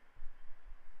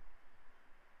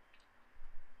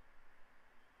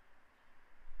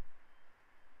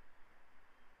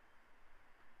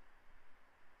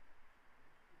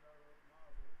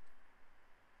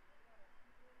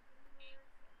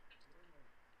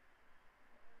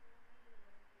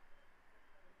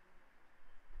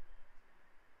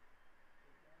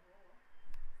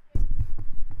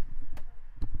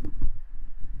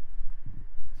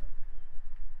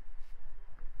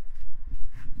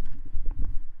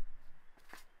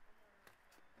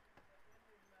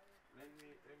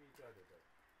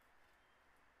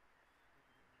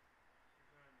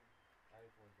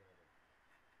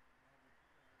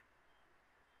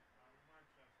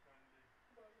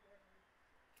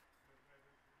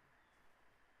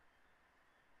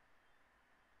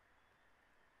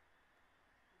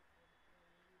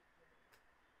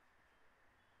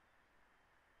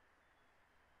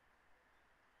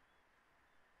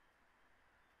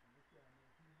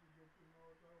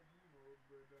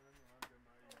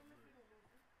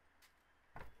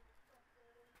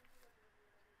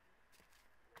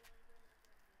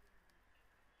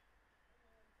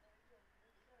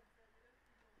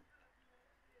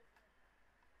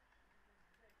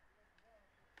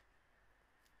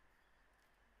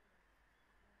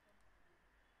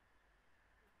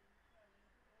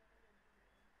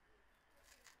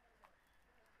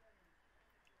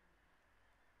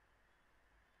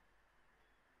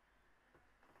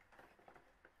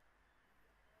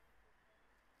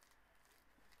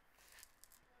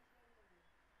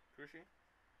 Crucial?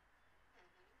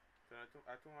 Mm-hmm. So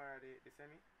tomorrow the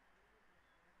semi? Mm-hmm.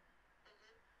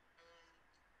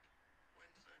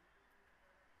 Wednesday.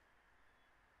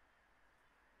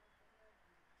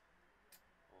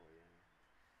 Oh yeah.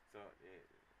 So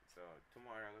so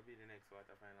tomorrow will be the next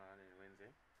quarterfinal and then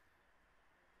Wednesday.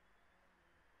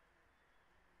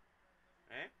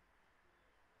 Eh?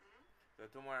 Mm-hmm. So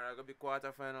tomorrow will be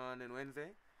quarterfinal and then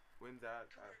Wednesday. Wednesday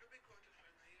Tomorrow the big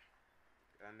quarterfinal,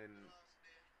 yeah. and The then last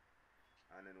day.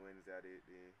 Wednesday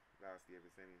the last day of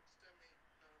the semi. Semi.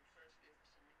 First day for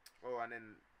semi. Oh, and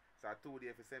then so 2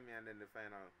 day for semi and then the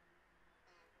final.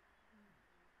 Mm.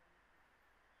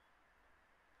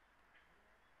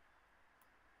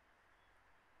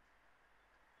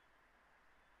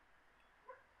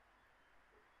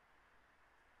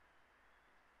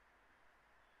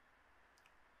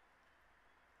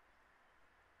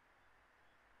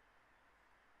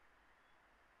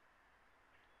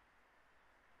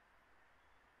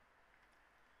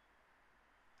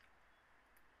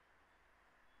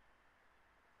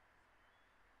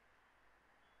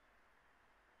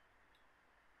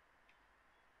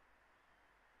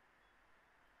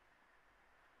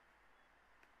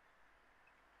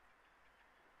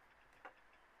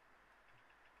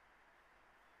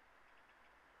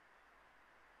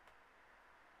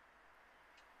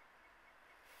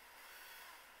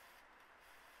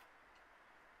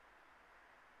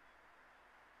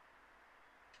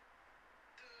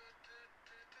 Du, du,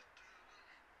 du, du, du.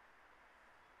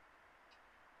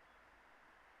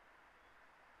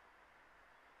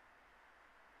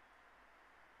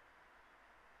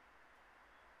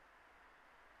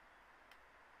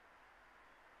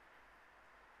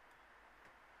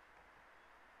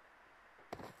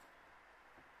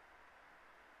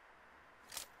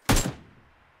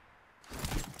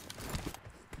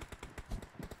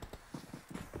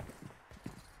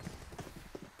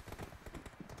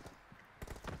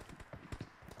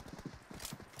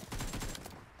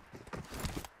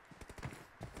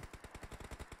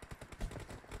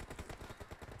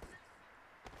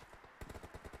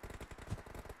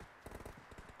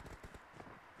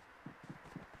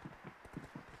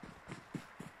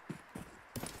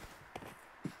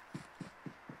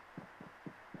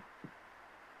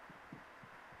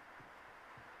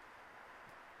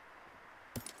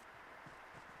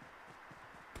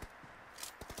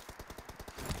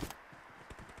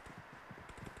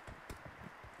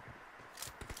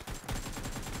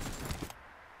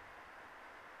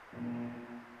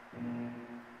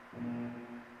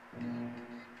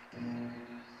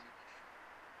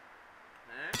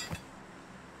 Eh?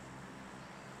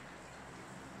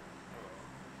 Oh.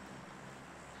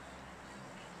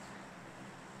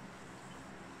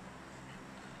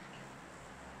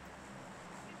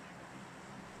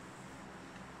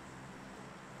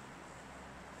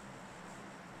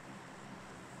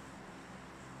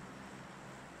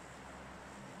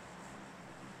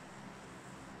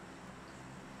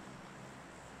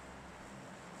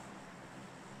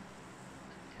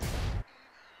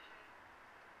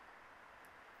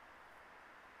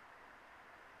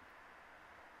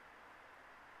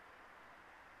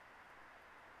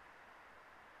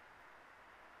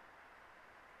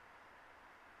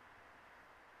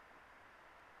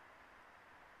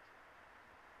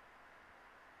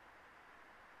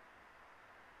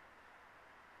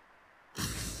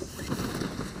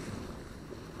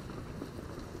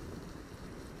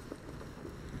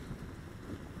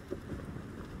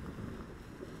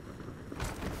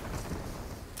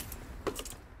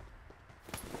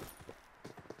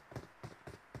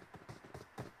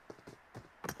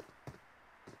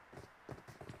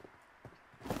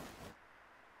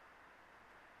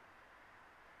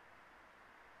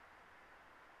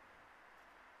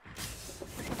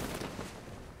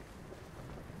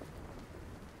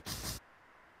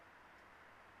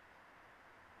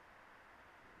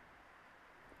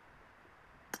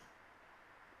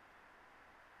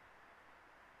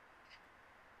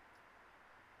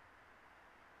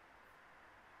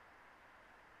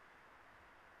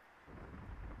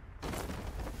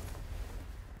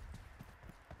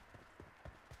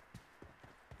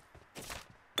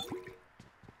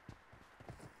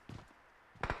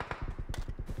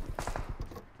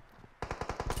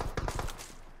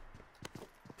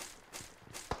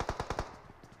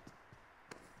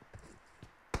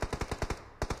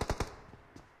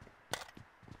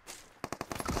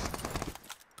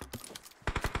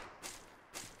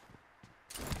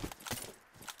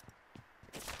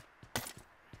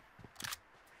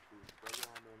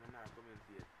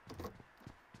 Commentate.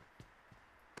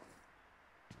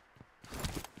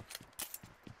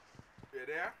 You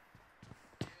there?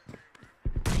 Yeah, very rare.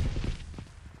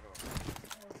 Oh.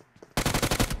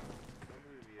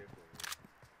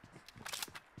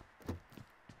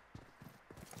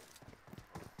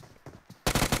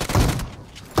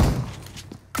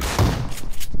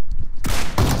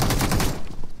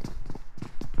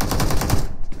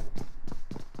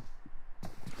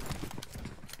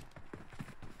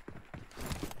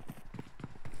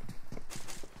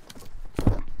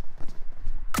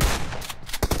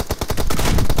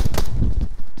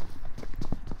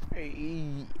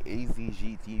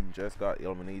 AZG team just got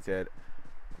eliminated.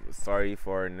 Sorry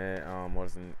for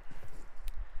wasn't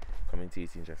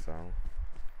commentating just now.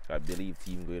 I believe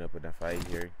team going up in a fight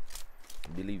here. I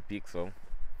believe Pixel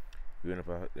going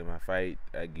up in a fight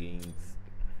against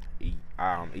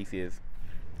ACS.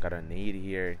 Got a nade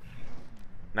here.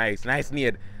 Nice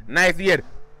nade. Nice nade.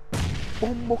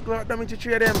 Bomb clock damage to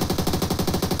three of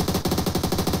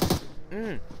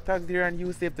them. Tags there and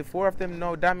Yusuf. The four of them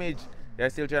no damage. They're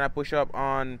still trying to push up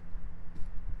on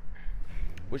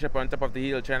top of the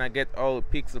hill, trying to get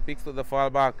out Pixel the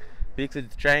fallback. Pixel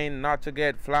trying not to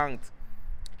get flanked.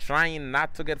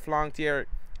 Here.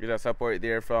 There's a support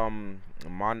there from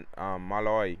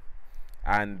Malloy.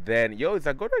 And then it's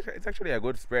actually a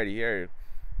good spread here.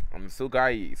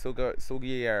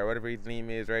 Sugi or whatever his name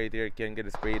is right there can get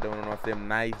a spray down on one of them.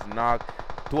 Nice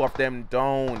knock. Two of them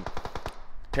down.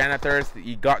 Trying to thirst.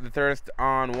 He got the thirst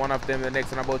on one of them. The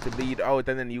next one about to bleed out.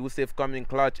 And then Yusuf coming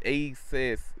clutch.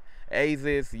 Yusuf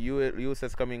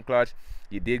coming clutch.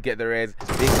 He did get the res.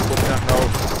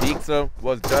 Pixel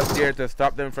was just there to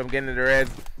stop them from getting the res.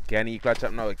 Can he clutch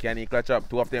up now? Can he clutch up?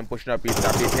 Two of them pushing up. It's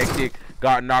a bit hectic.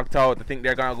 Got knocked out. I think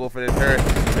they're gonna go for the third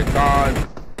because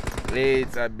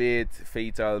it's a bit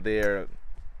fatal there.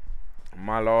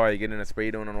 Malloy getting a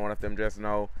spray down on one of them just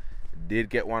now. Did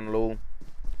get one low.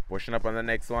 Pushing up on the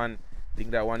next one. I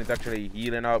think that one is actually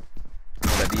healing up.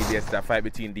 The DBS, that fight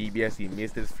between DBS. He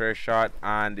missed his first shot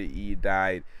and he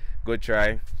died. Good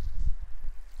try.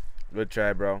 Good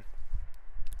try, bro.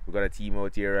 We got a team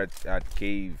out here at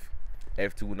Cave.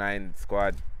 F29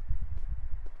 squad.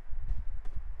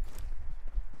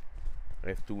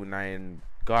 F29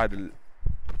 God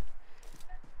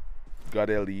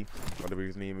LD, whatever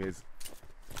his name is.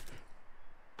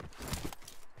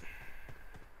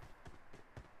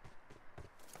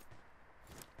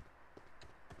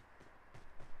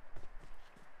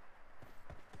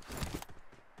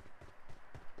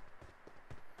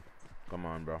 Come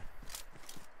on, bro.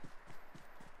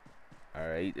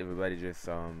 Alright, everybody just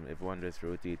everyone just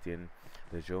rotating.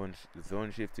 The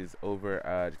zone shift is over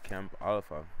at Camp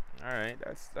Alpha. Alright,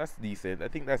 that's decent. I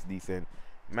think that's decent.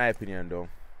 My opinion though.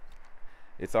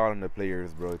 It's all on the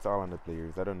players, bro. It's all on the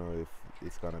players. I don't know if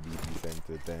it's gonna be decent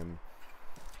to them.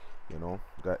 You know,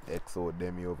 got EXO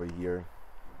Demi over here.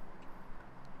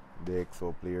 The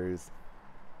EXO players.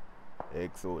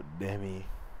 EXO Demi.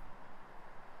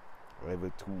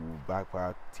 Level 2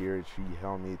 backpack, tier 3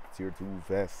 helmet, tier 2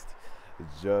 vest.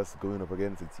 It's just going up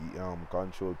against the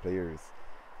control players.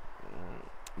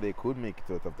 They could make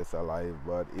it out of this alive,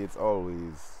 but it's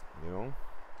always, you know,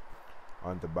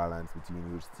 on the balance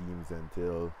between which teams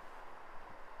until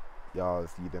y'all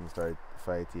see them start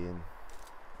fighting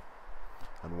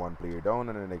and one player down,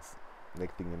 and the next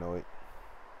thing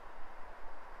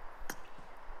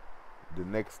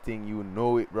you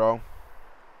know it, bro,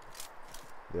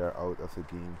 they are out of the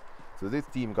game. So this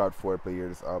team got 4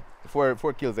 players up, four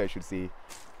kills I should say,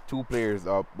 2 players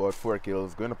up but 4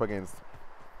 kills, going up against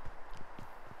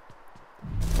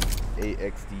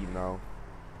AX team now.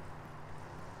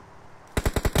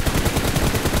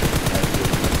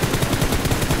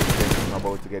 I'm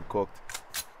about to get cooked.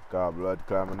 God blood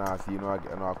clam and I see, you know,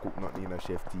 I cook nothing in a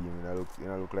chef team. You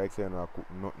know, look like saying I cook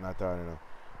nothing at all, you know.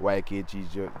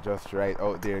 YKG's just right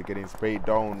out there getting sprayed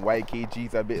down.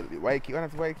 YKG's a bit one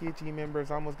of the YKG members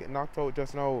almost get knocked out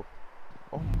just now.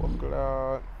 Oh my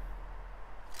god.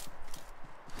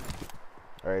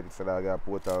 Alright, so I got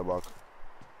portal back.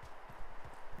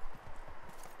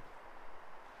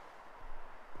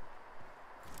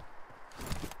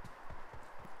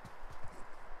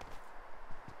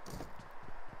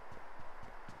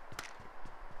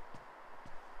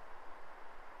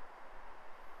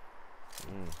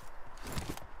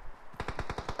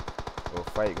 Oh,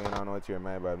 fight going on out here.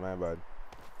 My bad.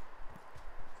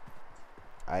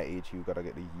 IHU gotta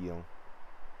get the heal.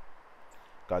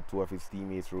 Got 2 of his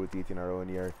teammates rotating around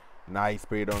here. Nice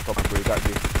spray down, couple spray. You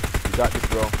got this,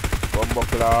 bro.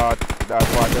 Bumbuckler.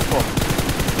 That's what the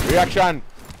fuck. Reaction.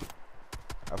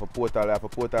 I have a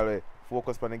portal.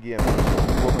 Focus on the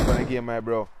game. My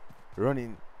bro.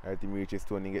 Running. Alright, him reach his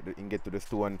stone and get to the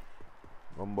stone.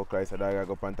 Bumbuckler is a dagger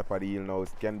up on top of the hill now.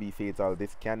 It can be fatal.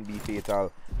 This can be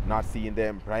fatal. Not seeing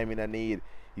them. Priming a nade.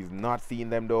 He's not seeing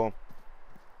them though.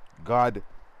 God.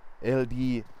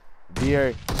 LD.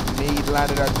 There. Nade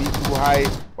landed at me too high.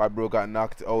 But bro got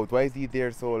knocked out. Why is he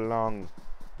there so long?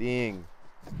 Dang.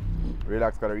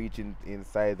 Relax gotta reach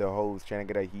inside the house trying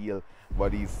to get a heal.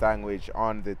 But he's sandwiched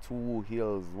on the 2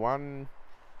 hills.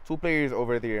 2 players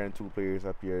over there and 2 players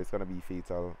up here. It's gonna be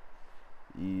fatal.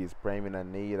 He's priming a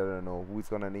nade. I don't know who's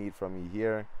gonna nade from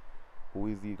here. Who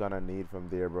is he gonna nade from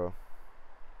there, bro?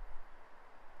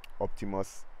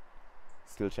 Optimus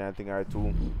still trying to think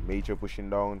R2. Major pushing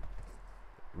down.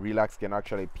 Relax can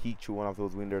actually peek through one of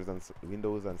those windows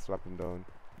and slap him down.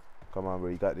 Come on, bro,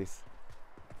 you got this.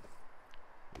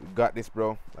 You got this,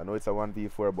 bro. I know it's a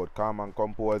 1v4, but calm and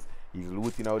compose. He's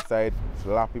looting outside.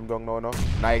 Slap him down now, no.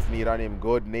 Nice nade on him.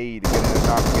 Good nade. Getting the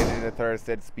knock, getting the third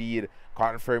set speed.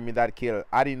 Confirming that kill.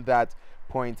 Adding that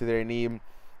point to their name.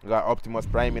 We got Optimus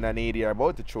Prime in a nade here.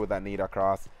 About to throw that nade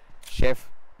across. Chef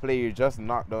player just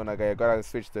knocked down a guy. Gotta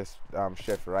switch to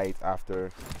Chef right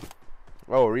after.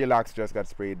 Oh, Relax just got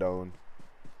sprayed down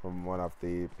from one of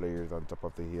the players on top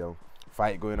of the hill.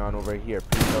 Fight going on over here.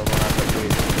 Please don't run out the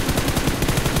bridge.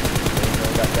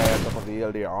 That guy on top of the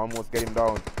hill there. Almost get him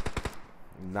down.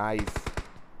 Nice.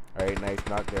 Alright, nice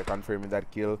knock there. Confirming that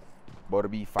kill. About to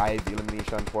be 5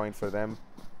 elimination points for them.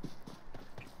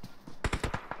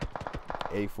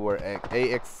 AX4,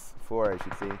 I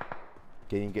should say.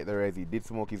 Can you get the res? He did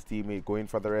smoke his teammate. Going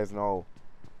for the res now.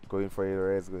 Going for the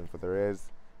res. Going for the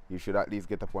res. You should at least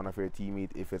get up one of your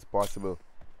teammates if it's possible.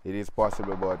 It is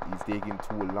possible, but he's taking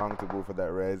too long to go for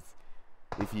that res.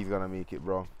 If he's gonna make it,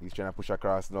 bro. He's trying to push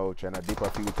across now, trying to dip a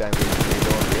few times.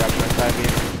 Reaction time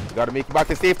in. You gotta make it back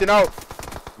to safety now.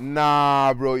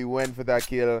 Nah, bro, he went for that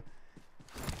kill.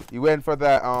 He went for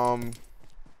that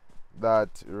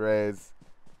that res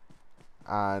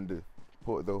and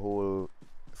put the whole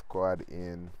squad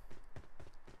in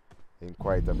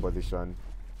quite a position.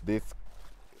 This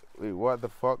wait, what the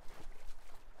fuck?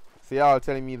 So y'all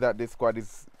telling me that this squad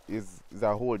is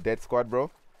a whole dead squad,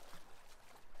 bro?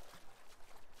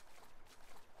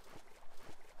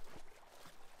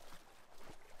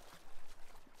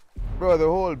 Bro, the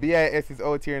whole BIS is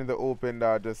out here in the open,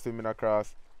 just swimming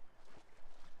across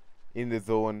in the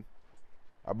zone.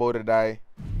 About to die.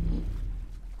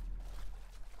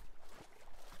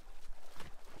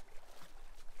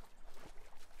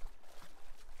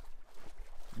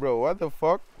 Bro, what the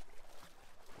fuck?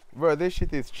 Bro, this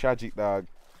shit is tragic, dog.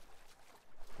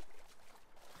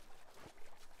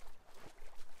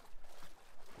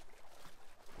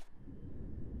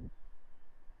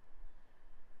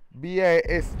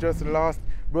 BIS just lost.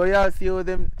 Bro, y'all see how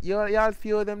them y'all see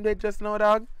how them dead just now,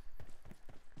 dog?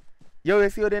 Yo, you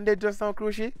see how them dead just now,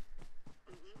 Cruci?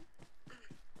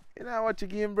 You know what you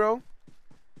game, bro?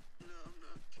 No, I'm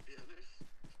not, to be honest.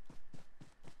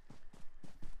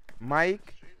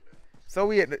 Mike? So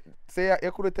wait, say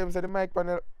you could have tell me say the mic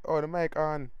panel. Oh, the mic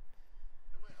on. Am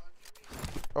I on to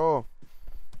me? Oh.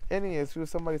 Anyways, so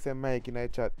somebody say mic in the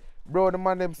chat. Bro, the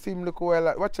man them seem look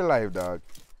well. Watch your live, dog.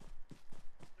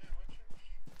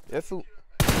 Yes, so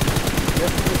the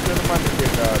man them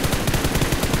there, dog.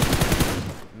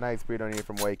 Nice spray down here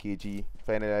from YKG.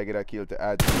 Finally, I get a kill to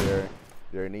add to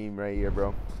their name right here,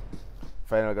 bro.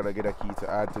 Finally, gotta get a key to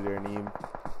add to their name.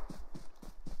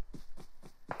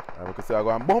 And we can see I go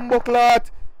on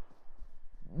Bumbleclot!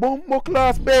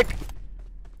 Bumbleclot, Spec!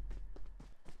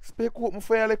 Spec open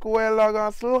fire like a while log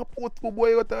and slap out the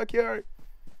boy out of here.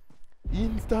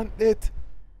 Instant death.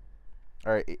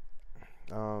 Alright,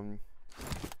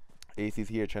 Ace is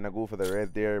here trying to go for the res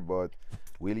there, but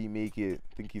will he make it?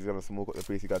 I think he's gonna smoke up the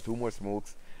place. He got 2 more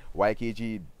smokes.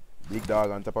 YKG, big dog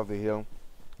on top of the hill.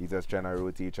 He's just trying to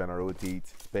rotate.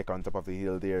 Spec on top of the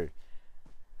hill there.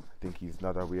 I think he's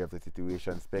not aware of the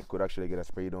situation. Spec could actually get a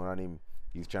spray down on him.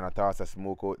 He's trying to toss a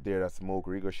smoke out there. That smoke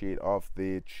ricocheted off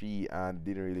the tree and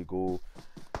didn't really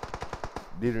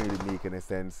make any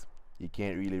sense. He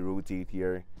can't really rotate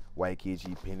here.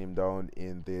 YKG pin him down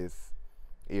in this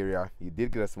area. He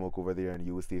did get a smoke over there and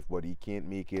use safe, but he can't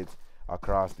make it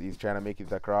across. He's trying to make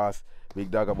it across.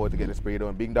 Big dog about to get the spray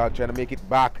down. Big dog trying to make it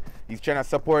back. He's trying to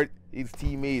support his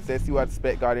teammates. Let's see what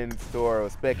Spec got in store.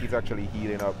 Spec is actually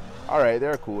healing up. Alright,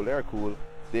 they're cool.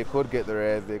 They could get the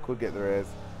res. They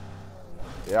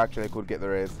actually could get the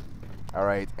res.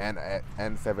 Alright, and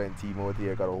N7 team out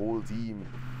here. Got a whole team.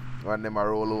 One them a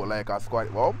roll out like a squad.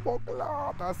 Oh, buckle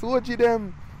out. Soji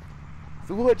them.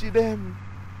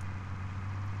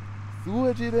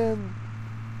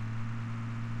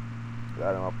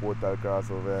 Got them a portal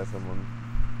crossover there, someone.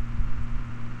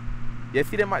 You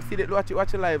see them, watch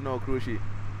it live now, Cruci.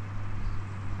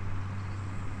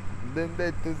 Then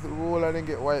they just roll and then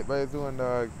get wiped by his own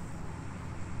dog.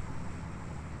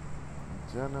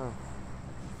 Jana.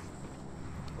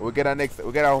 We get a next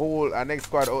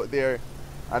squad out there.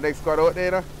 Our next squad out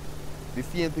there, no? The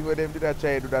same thing with them did I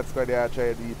try to do that squad there, I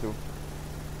try to do it too.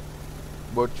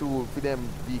 But true, for them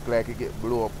beak like it get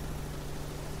blow up.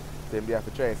 Them they have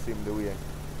to try and sim the way.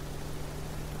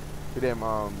 For them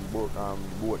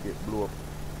boat get blow up.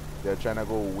 They're trying to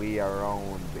go way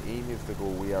around. The aim is to go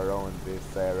way around this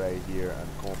side right here and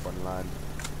come up on land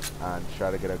and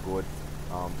try to get a good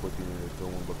putting in the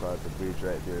zone because the bridge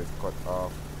right there is cut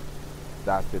off.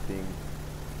 That's the thing.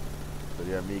 So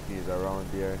they are making it around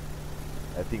there.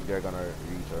 I think they're gonna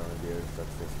reach around there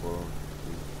successful.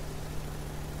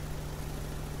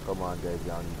 Come on guys,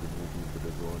 y'all need to move into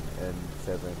the zone.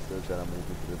 N7 still trying to move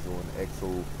into the zone.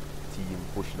 EXO team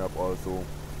pushing up also.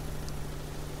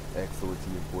 EXO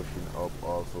team pushing up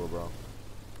also, bro.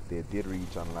 They did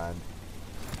reach on land.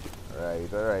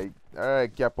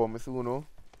 Alright, Capo, Misuno.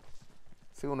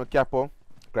 Suno Capo.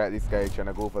 Right, this guy is trying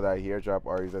to go for that hair drop,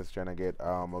 or he's just trying to get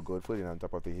a good footing on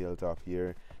top of the hilltop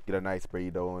here. Get a nice spray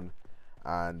down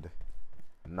and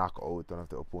knock out one of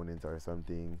the opponents or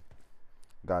something.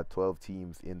 Got 12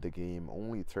 teams in the game,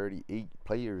 only 38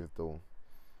 players though.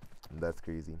 That's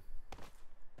crazy.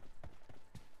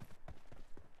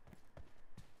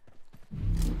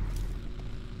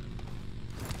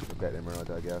 Look at them around,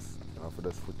 I guess. For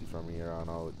this footy from here on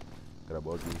out. Got a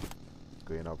buggy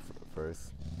going up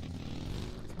first.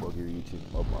 Buggy reaching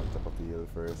up on top of the hill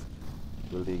first.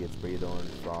 Will they get sprayed down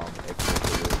from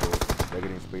Exo? They're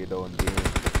getting sprayed down game.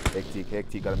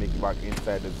 Hectic gotta make it back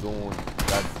inside the zone.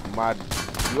 That's mad.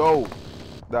 Yo!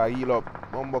 That heal up.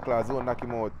 Bumbleclaw, zone knock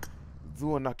him out.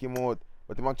 Zone knock him out.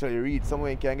 But him actually read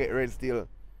somewhere and can get red still.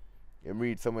 Him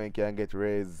read somewhere and can get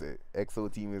res.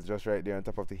 Exo team is just right there on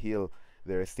top of the hill.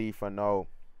 They're safe for now.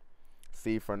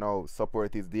 Safe for now.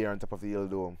 Support is there on top of the hill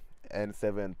though.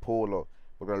 N7 Polo.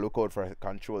 We're gonna look out for a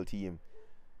control team.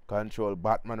 Control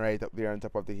Batman right up there on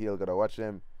top of the hill. Gotta watch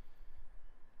them.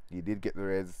 He did get the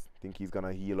res. Think he's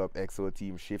gonna heal up. EXO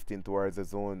team shifting towards the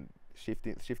zone.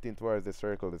 Shifting towards the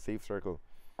circle, the safe circle.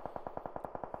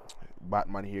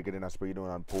 Batman here getting a spray down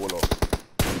on Polo.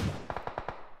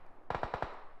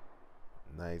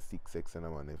 Nice 6-6 in a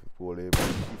man. If Polo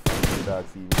dog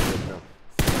see me now.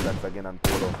 6 again on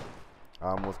Polo.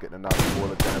 Almost getting knocked.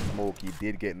 Polo trying to smoke. He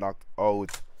did get knocked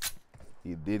out.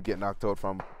 He did get knocked out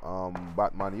from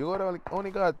Batman. You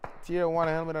only got tier 1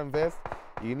 helmet and vest.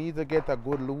 You need to get a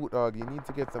good loot, dog. You need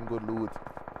to get some good loot.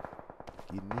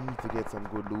 You need to get some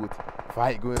good loot.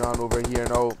 Fight going on over here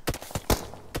now.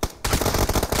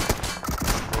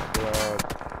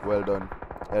 Well done.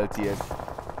 LTS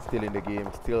still in the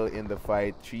game, still in the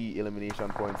fight. 3 elimination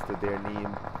points to their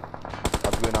name.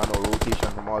 What's going on now?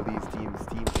 Rotation from all these teams.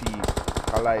 Team 3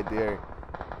 collide there.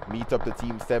 Meet up to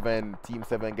Team 7. Team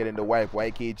 7 getting the wipe.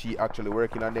 YKG actually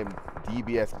working on them.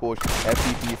 DBS push.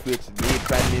 FPP switch. Nade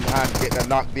time in hand. Get the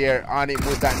knock there. On him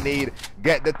with that nade.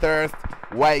 Get the thirst.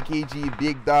 YKG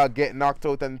big dog get knocked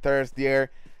out and thirst there.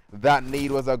 That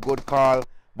nade was a good call,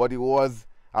 but it was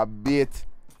a bit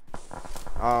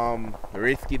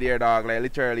risky there, dog. Like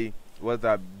literally was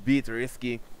a bit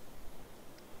risky.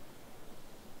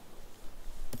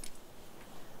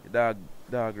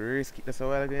 Dog risky. That's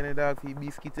how I get in dog for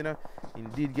biscuit, you know. He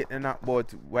did get the knock, but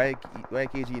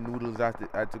YKG Noodles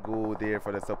had to go there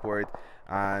for the support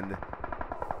and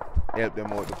help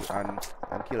them out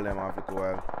and kill them off a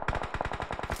while.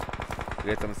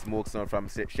 Get some smokes now from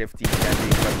Chef Team. Chef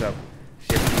Team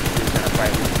still trying to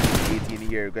fight with Team 18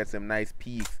 here. Get some nice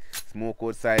peaks. Smoke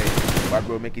outside. But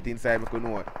bro, make it inside. Make you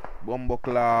know it.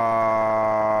 Bumbleclaw.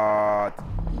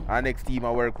 Our next team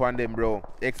I work on them, bro.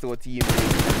 EXO team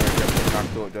just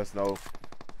knocked out just now.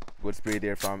 Good spray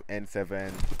there from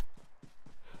N7.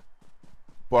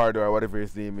 Bardo or whatever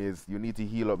his name is. You need to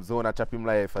heal up. Zona chop him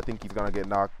life. I think he's gonna get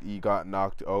knocked. He got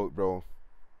knocked out, bro.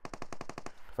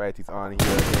 Fight is on here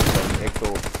again from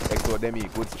EXO Demi.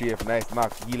 Good strafe. Nice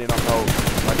knock. Healing up now.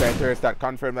 One time thirst that.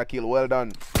 Confirm that kill. Well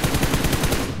done.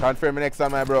 Confirm the next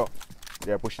one, my bro.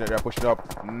 They're pushing it. They're pushing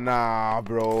up. Nah,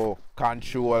 bro.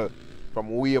 Control from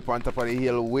way up on top of the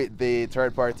hill with the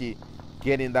third party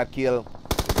getting that kill.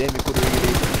 Demi could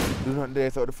really do nothing there.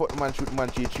 So the footman shoot man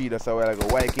 3-3. That's how I go.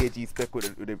 YKG spec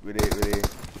with the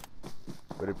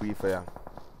pre-fire.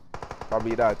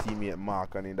 Probably that teammate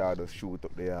Mark and that just shoot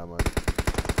up there, man.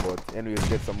 But anyways,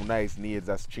 get some nice nades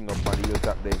that string up on the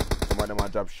hilltop there. Some of them are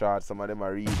drop shots, some of them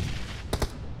are reach.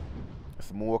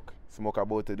 Smoke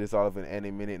about to dissolve in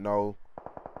any minute now.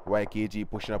 YKG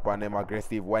pushing up on them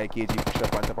aggressive. YKG pushing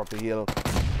up on top of the hill.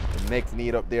 The next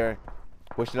nade up there.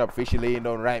 Pushing up Fishy laying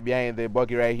down right behind the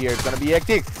buggy right here. It's gonna be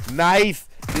hectic. Nice!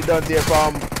 They done there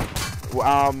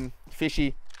from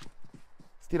Fishy.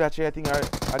 Still actually I think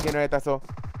again right so.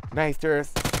 Nice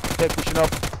thirst. Spec pushing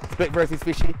up. Spec versus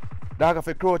Fishy. Dog of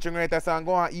a crouching right there, so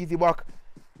go on easy back.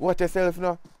 Watch yourself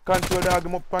now. Control dog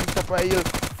him up on top of the hill.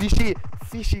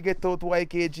 Fishy get out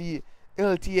YKG.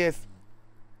 LTS.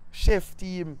 Chef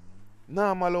team.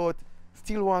 Normal out.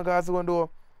 Still one guys one though.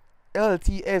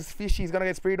 LTS Fishy is gonna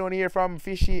get sprayed on here from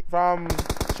Fishy from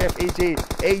Chef AJ.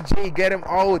 AJ get him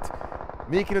out.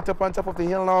 Making it up on top of the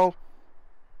hill now.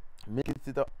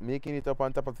 making it up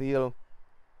on top of the hill.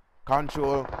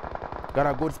 Control. Got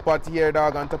a good spot here,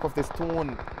 dog, on top of the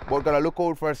stone. But gotta look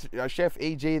out for Chef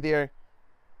AJ there.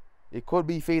 It could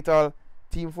be fatal.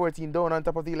 Team 14 down on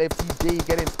top of the hill. FCJ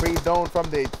getting sprayed down from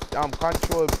the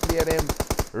control. Play them.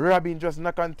 Robin just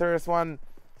knock on thirst one.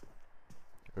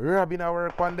 Robin a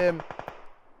work on them.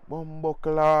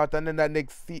 Bumbleclot. And then that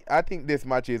next, I think this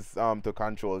match is to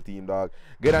control team, dog.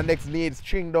 Get a next need.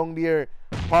 String down there.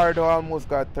 Pardo almost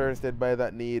got thirsted by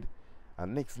that need.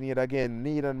 And next need again.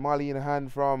 Need and Molly in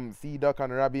hand from C-Duck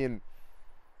and Robin.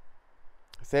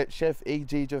 Set Chef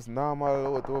AJ just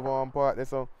normal out over one part there.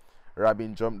 So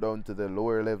Robin jumped down to the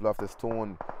lower level of the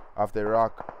stone, of the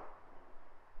rock.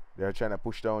 They're trying to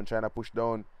push down.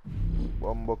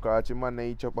 Bumbleclot, man,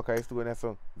 they each up back a stone there.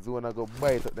 So Zona go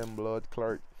bite at them blood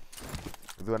clot.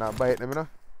 Zona bite them, you know.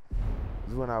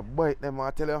 Zona bite them,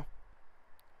 I tell you.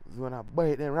 Zona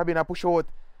bite them. Robin a push out.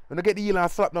 When you get the heel and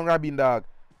slap down Robin, dog.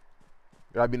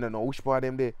 Robin don't know which part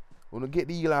them there. When you get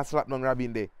the heel and slap down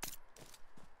Robin there.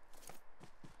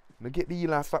 When you get the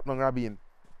heel and slap down Robin.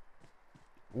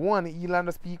 One heel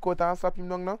and speak out and slap him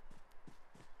down now.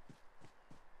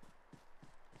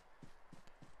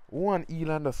 One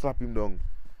heel and slap him down.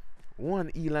 One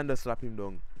heel and slap him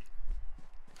down.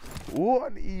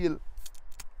 One heel.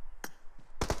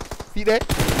 See that?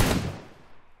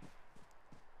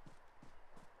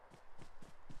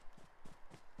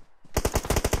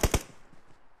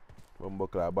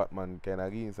 Bumbleclot Batman kinda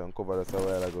give some cover us a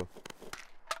while ago.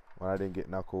 One of them get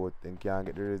knocked out and can't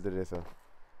get the rest of this.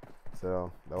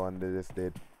 So the one they just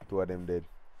dead. Two of them dead.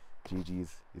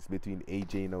 GG's. It's between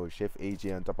AJ now. Chef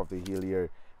AJ on top of the hill here.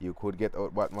 You could get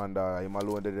out Batman there. I'm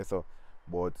alone there. So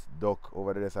but Duck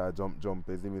over there so jump.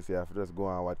 As you say, I have to just go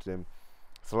and watch them.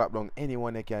 Slap down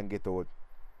anyone they can get out.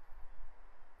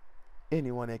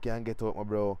 Anyone they can get out, my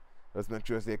bro. Just make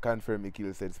sure they confirm the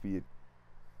kill set speed.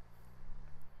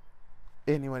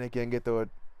 Anyone they can get out.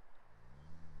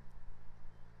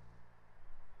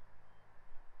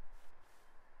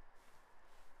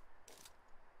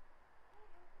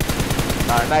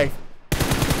 Nice.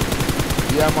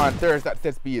 Yeah, man. Thirst that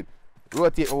set speed.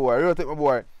 Rotate my boy.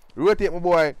 Rotate my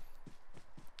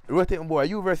boy.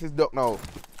 You versus Duck now.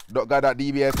 Duck got that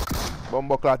DBS.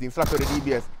 Bumbleclot in. Slap with the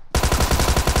DBS.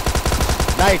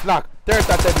 Nice knock. Thirst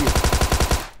that set speed.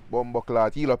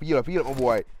 Bumbleclot. Heal up my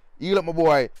boy. Heal up my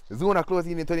boy. Zona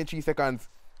closing in 23 seconds.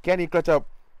 Can he clutch up?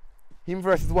 Him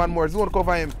versus one more. Zone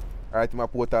cover him. Alright, my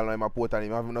portal now.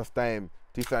 Him have enough time.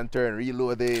 Twist and turn.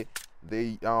 Reload the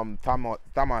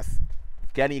Thomas.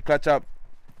 Can he clutch up?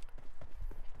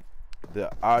 The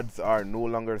odds are no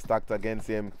longer stacked against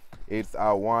him. It's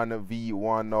a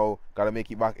 1v1 now. Gotta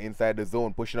make it back inside the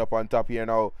zone. Pushing up on top here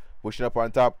now. Pushing up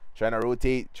on top. Trying to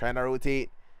rotate.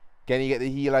 Can he get the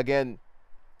heal again?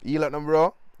 Heal up, no,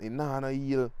 bro. Nah, no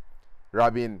heal.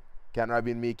 Robin. Can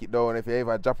Robin make it down? If you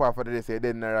ever drop off of this, say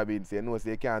then Robin. Say no,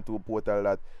 say you can't do portal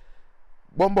that.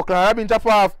 Bumbleclot, Robin drop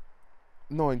off.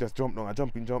 No, he just jumped down. A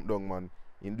jumping jump down, man.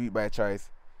 He didn't do it by choice.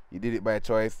 He did it by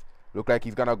choice. Look like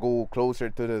he's gonna go closer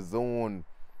to the zone.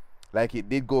 Like it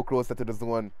did go closer to the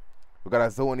zone. We got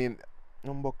a zone in.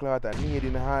 Bumbleclot, a need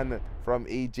in hand from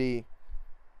AJ.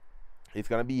 It's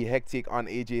gonna be hectic on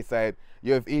AJ's side.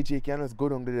 Yo, if AJ can just go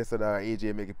down there so that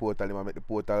AJ make a portal, he might make the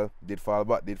portal. Did fall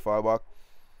back.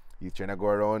 He's trying to go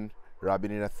around.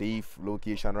 Robin in a safe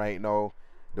location right now.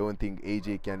 Don't think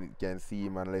AJ can see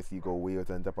him unless he go way out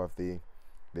on top of the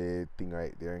thing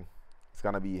right there. It's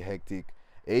gonna be hectic.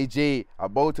 AJ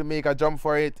about to make a jump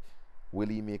for it. Will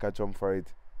he make a jump for it?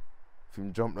 If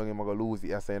him jump down, he's gonna lose it,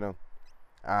 you know.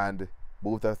 And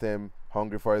both of them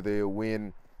hungry for the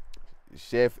win.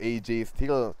 Chef AJ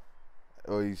still,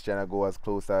 he's trying to go as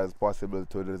close as possible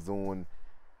to the zone.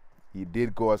 He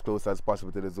did go as close as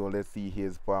possible to the zone. Let's see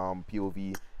his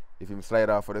POV. If him slide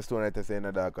off for the stone right to say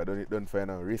no, dog, don't find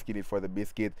out. Risking it for the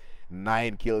biscuit.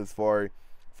 9 kills for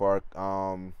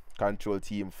control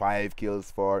team. 5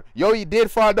 kills for. Yo, he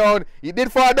did fall down.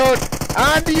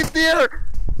 And he's there.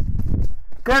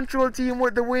 Control team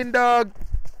with the win, dog.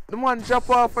 The man jump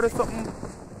off for the something.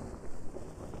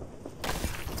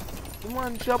 The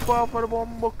man jump off for the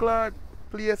Bumbleclot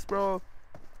place, bro.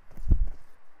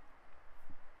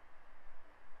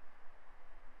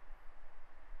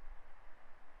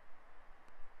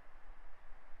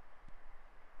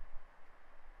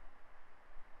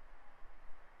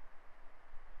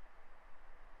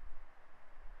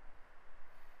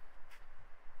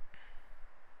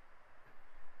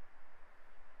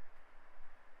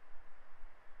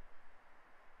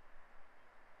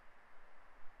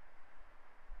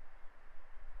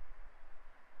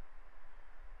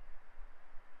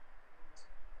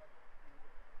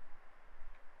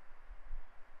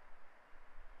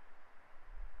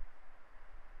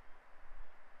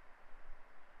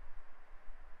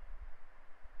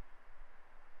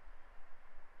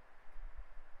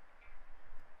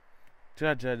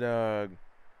 Jaja dog.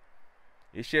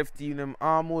 The chef team them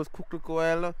almost cook look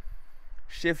well.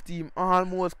 Chef team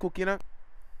almost cooking up.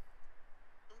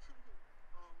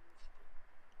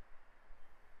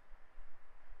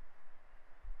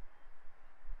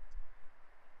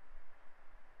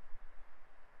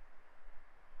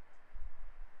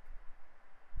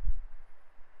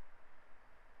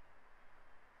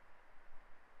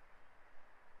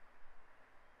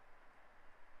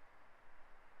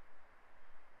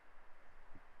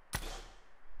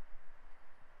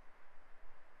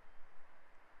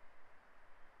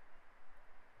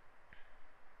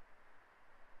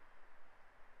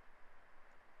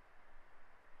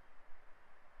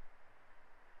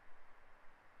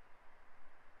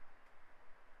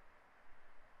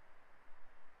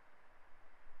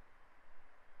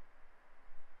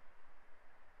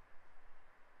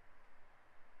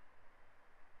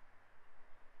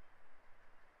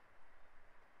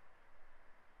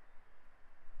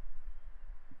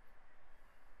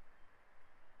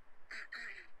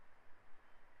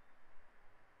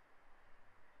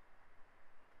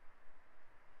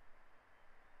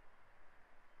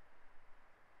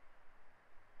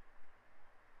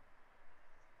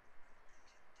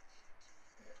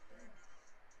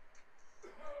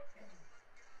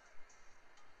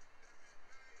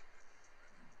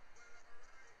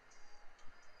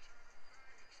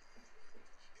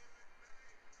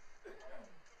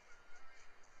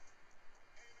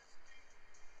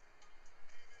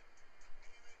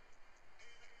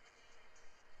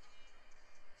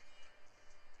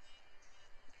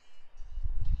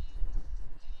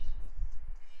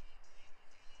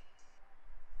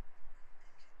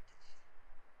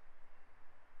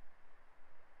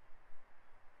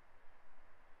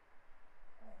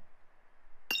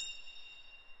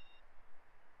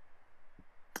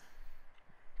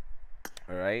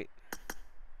 Alright.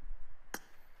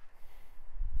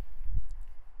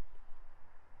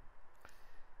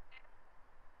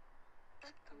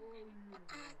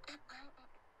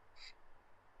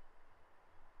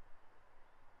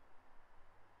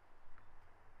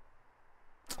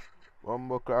 One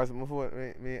more class, my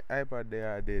phone, my iPad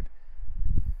there are dead.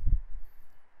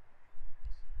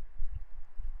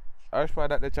 I wish for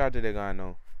that the charger they gone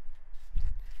now.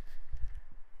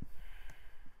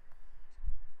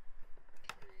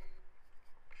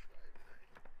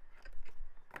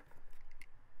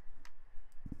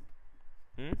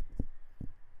 Hmm?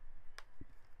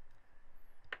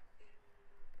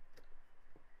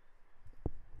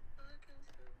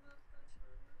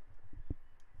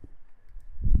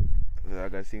 So I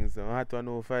gotta sing some Hot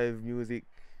 105 music.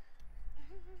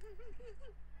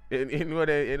 In what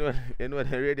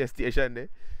the radio station there?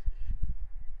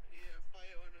 Yeah,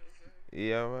 fire one of them.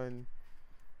 Yeah man.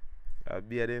 I'll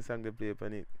be a then song they play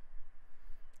upon it.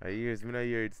 I years, me not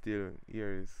hear it still.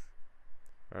 Years.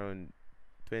 Around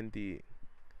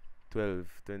 2012,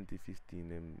 2015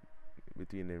 them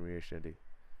between them years day.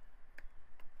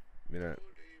 Me not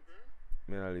Old day, bro.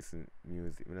 me not listen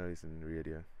music, me not listen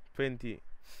radio. 20 You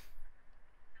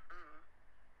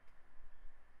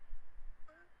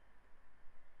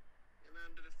know,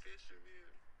 under the fish review.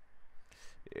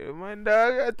 yeah, man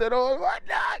dog, I tell all man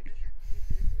dog.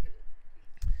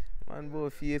 Man boy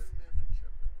face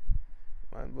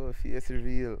man boy face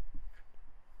reveal.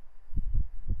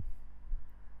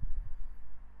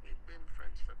 We've been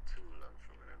friends for too long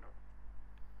for me to know.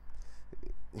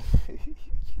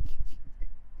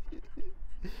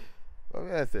 What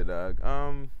me I say dog?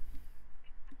 Hey,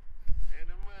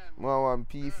 the man. More one Don't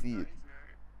PC. ignorant.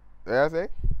 What I say? Don't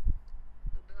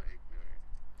ignorant.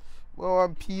 More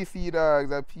one PC dogs,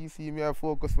 that PC me a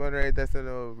focus man right that's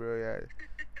now bro yeah.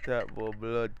 Talk about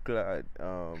blood clot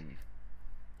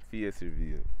face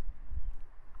reveal.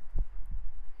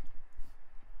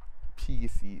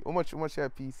 PC. How much your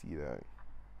PC dog?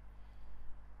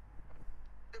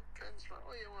 Depends on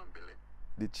what you want, Billy.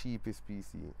 The cheapest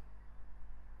PC.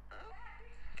 Huh?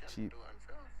 Can Cheap. do one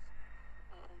for us.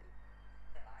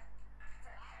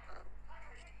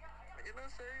 You know,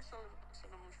 say some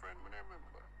of my friend, when I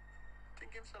remember. I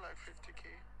think him sell like 50K.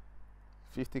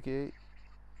 50k.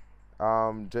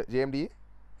 JMD?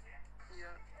 Yeah.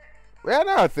 Where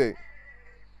now say?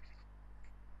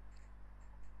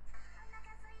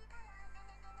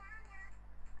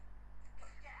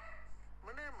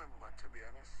 When I remember, to be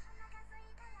honest.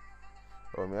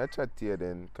 Oh me I chat to you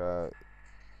then cause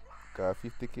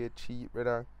 50k cheap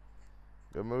brother.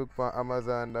 When I look on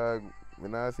Amazon dog, me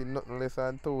not see nothing less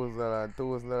than $1,000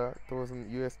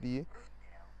 USD.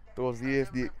 $1,000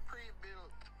 USD. Them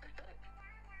pre-built.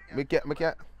 Me can't buy the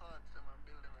parts and I'm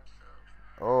building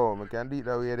myself. oh me can do it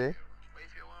that way there. But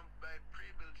if you want buy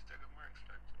pre-built, it's like a more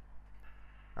expensive.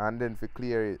 And then for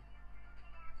clear it.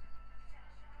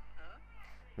 Huh?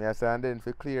 Me I say and then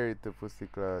for clear it to pussy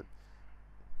cloud.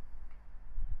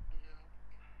 Yeah.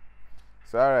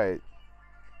 So alright.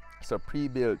 So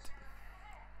pre-built.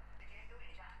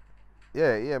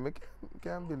 Yeah, yeah, me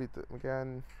can build it up. Me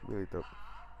can build it up. I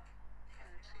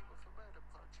see what for better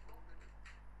parts moving it.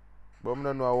 But I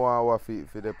don't know what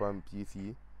for the on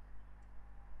PC.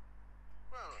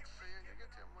 Well, so you can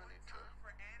get your money to.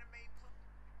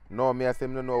 No, me I say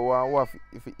me don't know what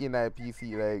if it in a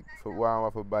PC like for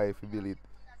what for buy if you build it.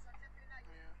 Yeah.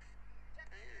 Can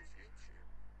use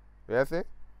YouTube. What you say?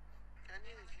 Can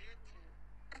use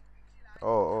YouTube. Oh,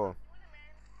 oh. Right, so.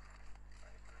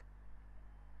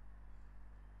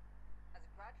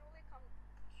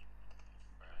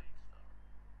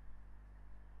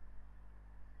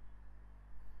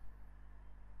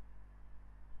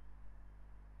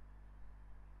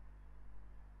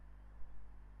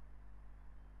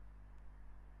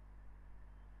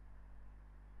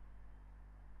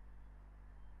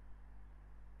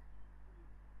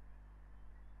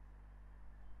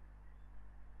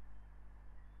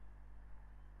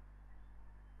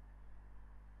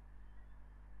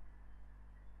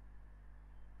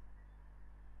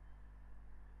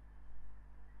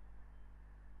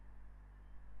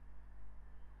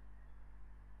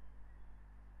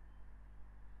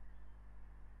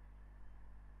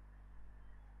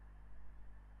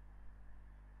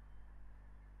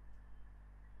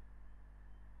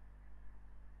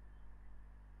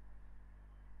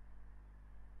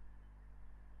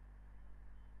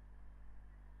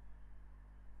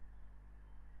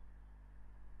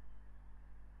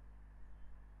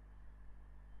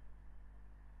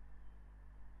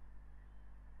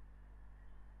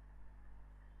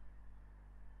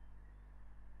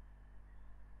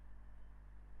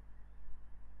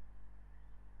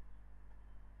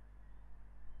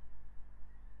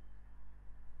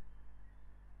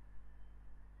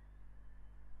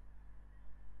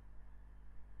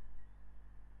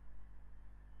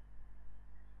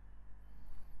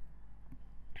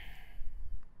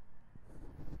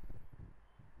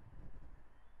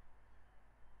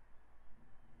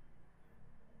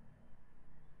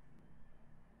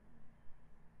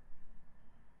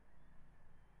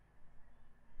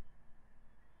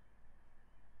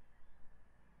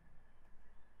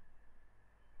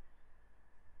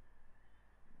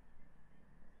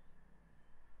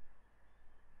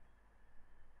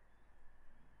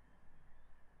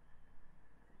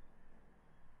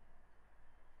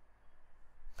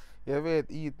 Yeah, wait,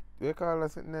 eat. We call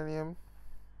that something name?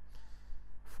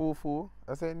 Fufu.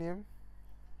 That's that name?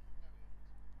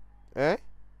 Eh?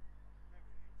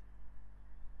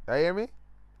 You hear me?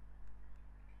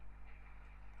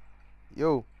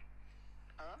 Yo,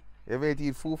 Huh? you ever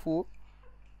eat fufu?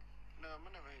 No, I'm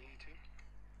never eating.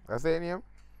 That's that name?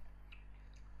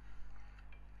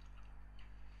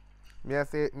 Me I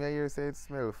hear say it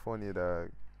smell funny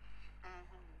dog.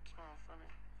 It's not funny.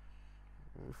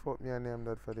 Fuck me a name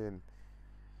that for then.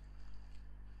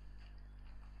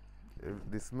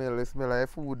 The smell like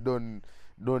food don't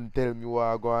tell me what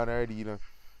I go on already, you know.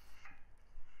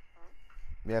 Huh?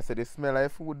 Me I say the smell like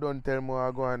food don't tell me what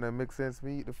I go on and make sense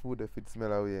me eat the food if it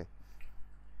smell away.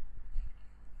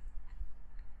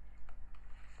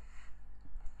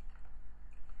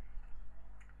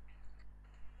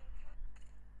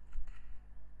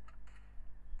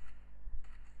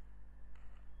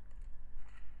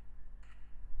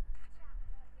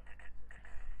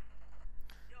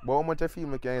 But how much I feel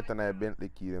me can get and I Bentley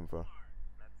key them for?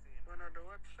 When I do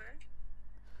what say?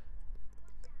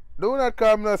 Do not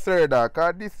call me no sir dog,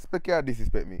 cause disrespect you or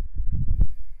disrespect me.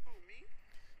 Who, me?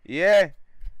 Yeah.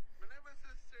 Whenever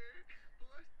say sir,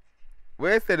 what?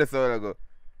 Where you say this all ago?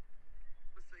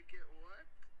 I say get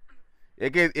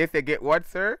what? You say get what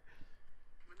sir?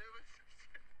 Whenever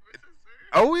say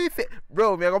sir. Oh we say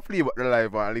bro me I go play about the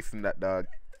live and listen that dog.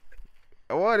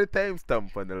 I want the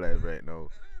timestamp on the live right now. I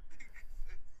don't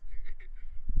think I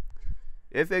said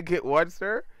sir. You say get what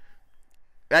sir?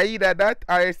 I either that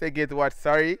or you say get what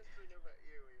sorry. Just whenever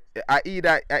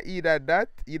areas. I either that,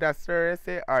 either sir you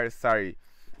say or sorry.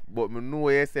 But me know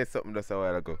you said something just a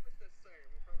while ago. Probably said sorry.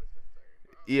 I probably said sorry.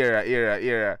 But I'll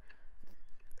Era.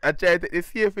 I try to the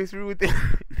safest route. never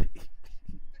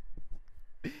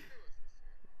say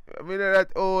sir. I mean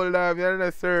that old you're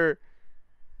not sir.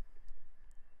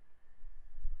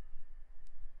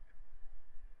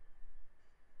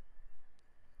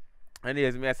 And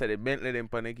yes, me I said the Bentley them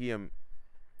pan the game.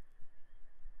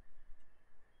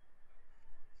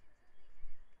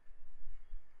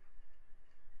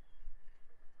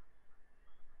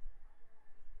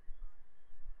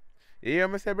 You hear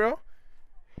me say bro? 1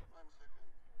 second.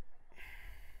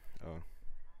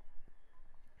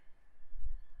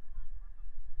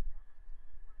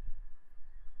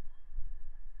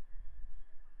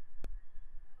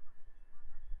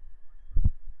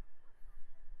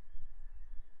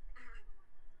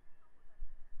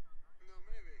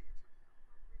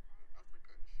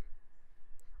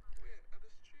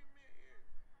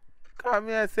 Come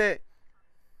here, say.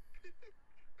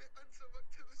 Answer back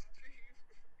to the stream.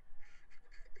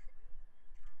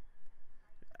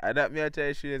 I that me I try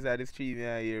to show you the stream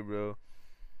here, bro.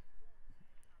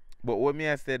 But what me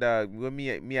I said, what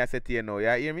me I said to you now, you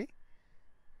hear me?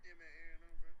 Yeah, man, yeah, no,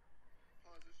 bro.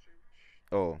 Pause the stream.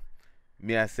 Oh,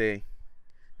 me I say,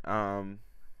 um,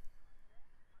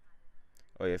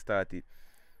 oh you started.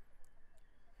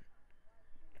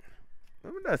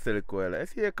 I'm not still cool. I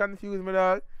see you confused me,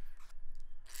 dog.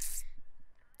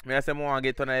 Me I say, I want to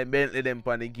get on a Bentley them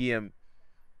on the game.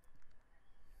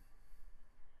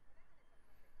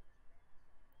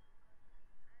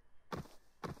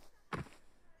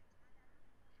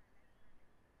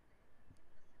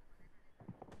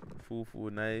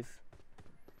 Fufu nice.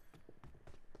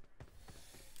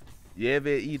 You ever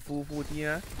eat fufu,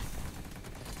 Tina?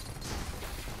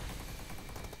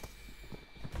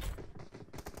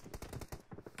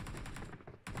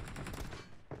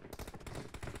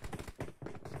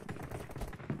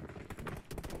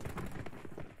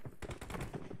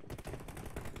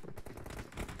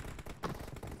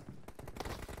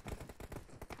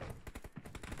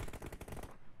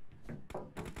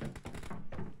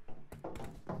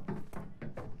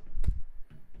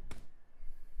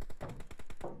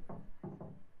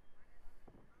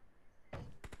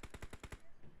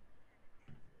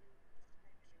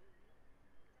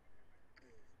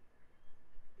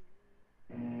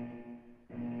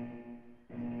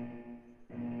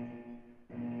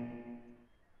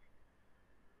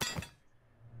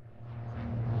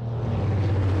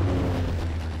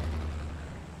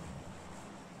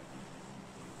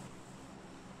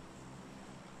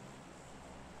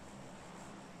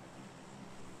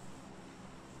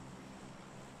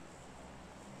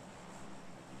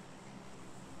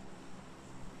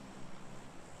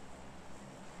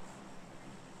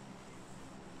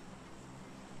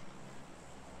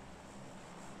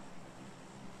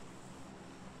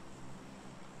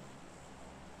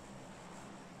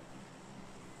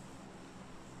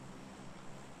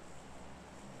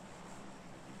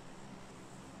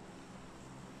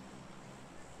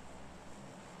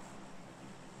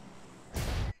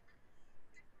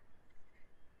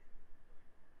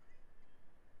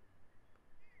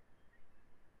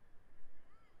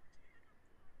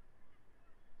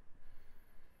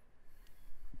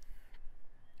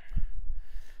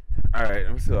 Alright,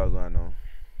 I'm still going now.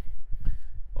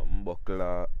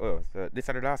 Buckler. Oh, so this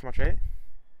is the last match, right?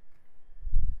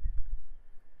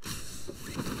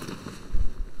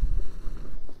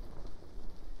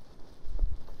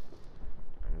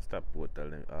 I'm gonna stop both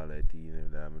all the team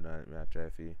that I'm not try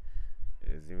to see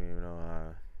me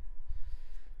now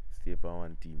stay up on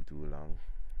one team too long.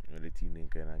 The team they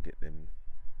kinda get them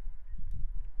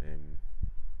right.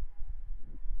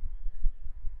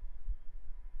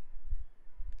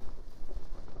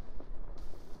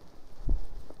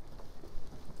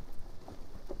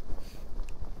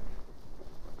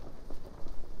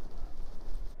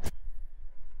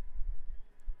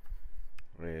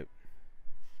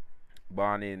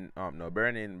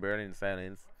 Burning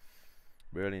silence.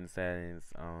 Burning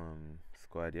silence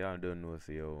squad, y'all don't know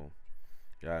so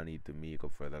y'all need to make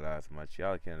up for the last match.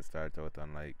 Y'all can start out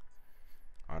on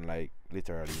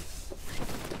literally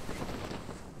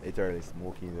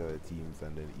smoking the other teams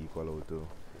and then equal out to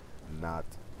not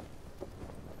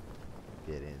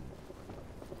getting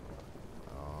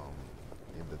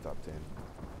in the top 10.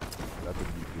 That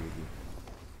would be crazy.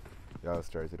 Y'all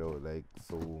started out like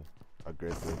so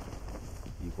aggressive,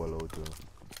 equal out to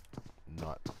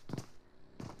not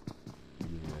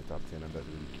being in the top 10, and that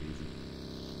would be crazy.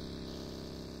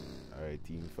 Alright,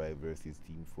 team 5 versus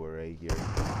team 4 right here.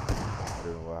 I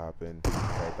don't know what happened.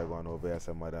 Fighter gone over here,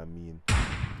 some other mean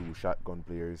 2 shotgun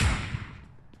players.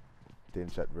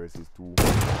 10 shot versus 2.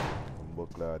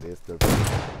 Buckler, the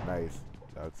S12K. Nice.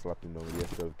 That's slapping down the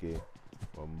S12K.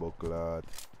 Buckler.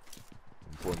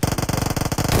 Punch.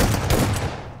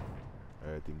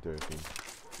 Alright, interesting.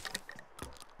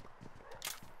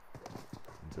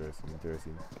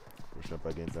 Interesting. Push up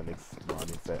against the next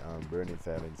burning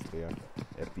silence player.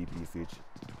 FPP switch.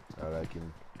 I like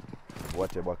him.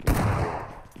 Watch your back in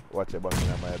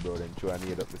my bro. Then throw a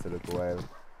nade up this a little while.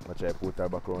 I try to put her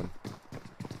back on.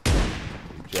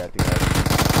 Try to think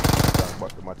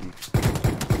back to Matty.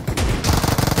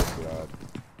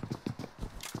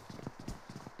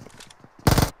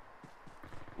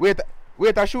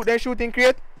 Wait, I shoot, then shooting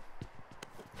crate.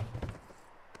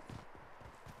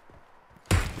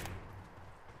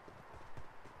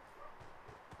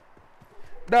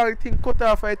 Dog, thing cut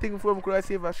off, I think from could I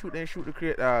see if I shoot, then shoot the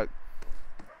crate, dog.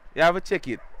 You have to check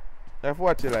it. You have to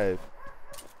watch it live.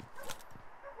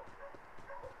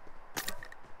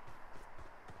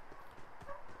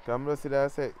 Come just see that I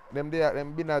say them there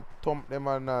them be not thump them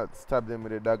and not stab them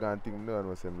with the dagger and thing. No one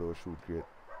was them little shoot crate.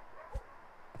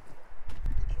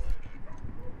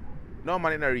 No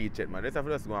man in a reach it, man. Let's have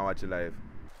to just go and watch it live.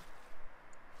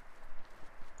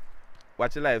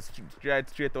 Watch it live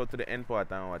straight out to the end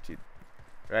part and watch it.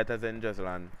 Right as in just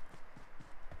land.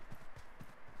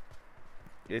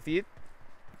 You see it?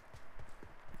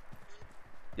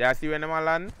 Yeah, see when them a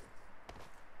land?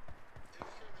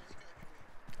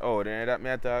 Oh, then that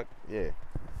me attack? Yeah.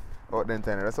 Oh, then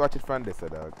time. Let's watch it from this,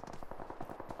 dog.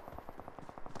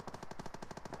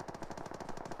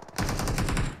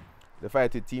 The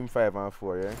fight with team 5 and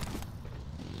 4, yeah?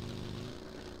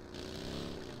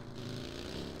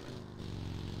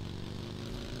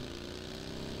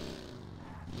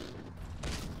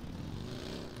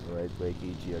 Right, by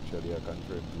KG actually I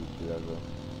confirm 2 players.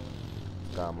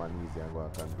 Calm and easy and go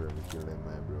and confirm and kill them,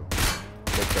 my bro.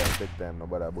 Take time,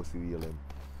 nobody bossy wheel him.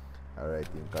 Alright,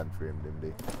 him confirm them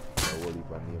there. A whole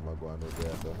heap of name are going out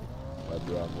there, so my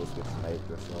bro almost get sniped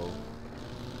just now.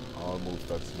 Almost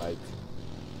got sniped.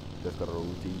 Just got a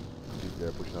routine.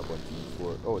 They're pushing up on team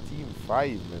 4. Oh, team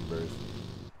 5 members.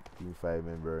 Team 5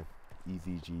 member.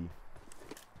 EZG.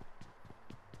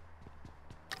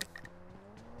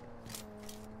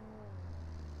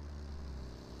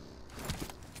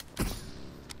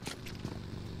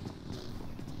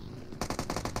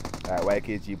 Alright,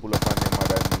 YKG pull up on them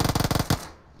other than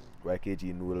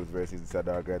YKG Noodles versus the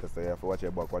dog right, so you have to watch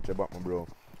your back, my bro.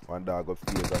 One dog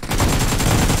upstairs.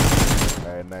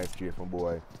 Alright, nice trade from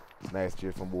boy. Nice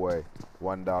trade from boy.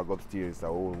 One dog upstairs,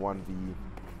 so 1v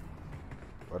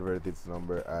whatever it is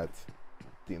number at.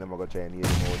 I think I'm gonna try and need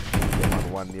him out.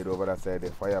 One need over that side, they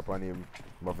fire upon him.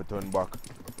 I'm have to turn back.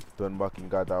 Turn back, he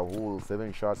got a whole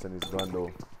 7 shots and he's gone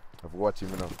though. I've watched him,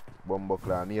 you know.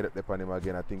 Bumbuckler, need it upon him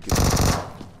again. I think it's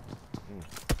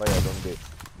fire down there.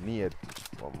 Need.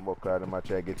 Bumbuckler, they might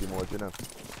try to get him out, you know.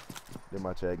 They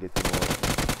might try to get him out.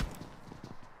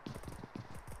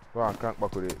 Go on, crank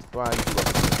back with it. Go on, easy back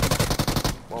with it.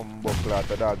 Bumbuckler,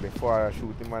 the dog, before I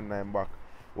shoot him and 9 back.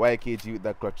 YKG with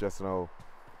that clutch just now.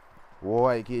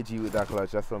 YKG with that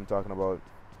clutch, that's what I'm talking about.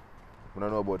 I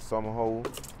don't know about somehow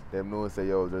them know say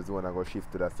yo there's one I go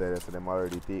shift to that side, so them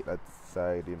already take that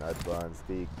side in advance,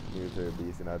 take military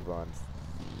base in advance.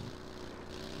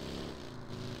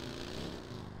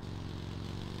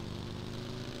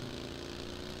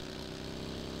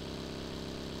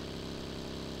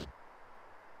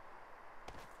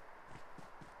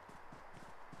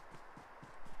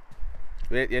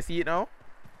 Wait, you see it now?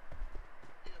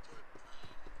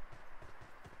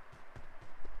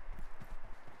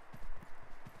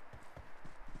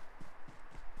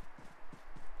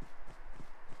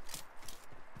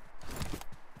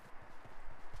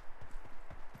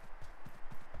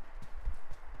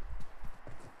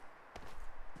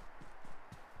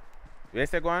 Where's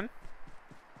the one?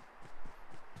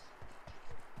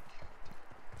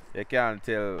 You can't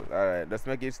tell. Alright, let's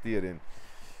make it steer in.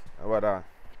 About that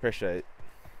pressure it.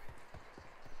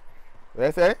 What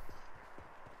you say?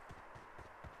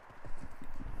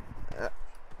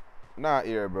 Not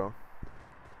here, bro.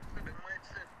 They might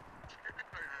send credit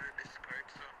card on the Discord,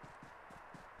 so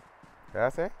What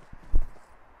you say?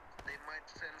 they might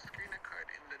send screen card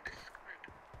in the Discord.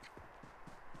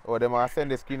 Oh, they might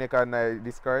send the screen card in the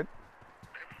Discord?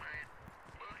 They might.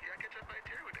 Well, yeah, get your right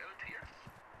here with LTS.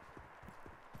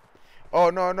 Oh,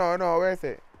 no. Where is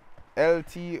it?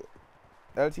 LT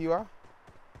what? LTS.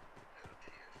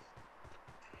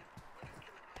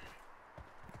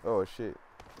 Oh, shit.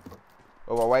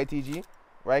 Over YTG?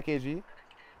 YKG?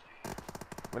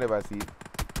 I never see it.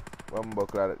 One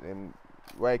buckler.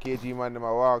 YKG man, them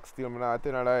a walk still, man, I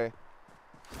tell a lie.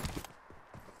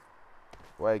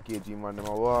 YKG man, them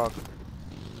a walk.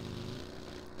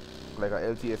 Like a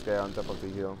LTS guy on top of the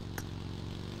hill.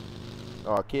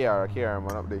 Oh, KR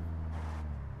man up there.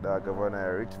 Dog of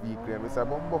a rich vehicle. Mr.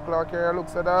 Bumbuckler KR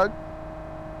looks a dog.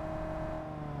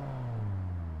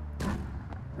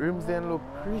 Rims then look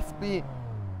crispy.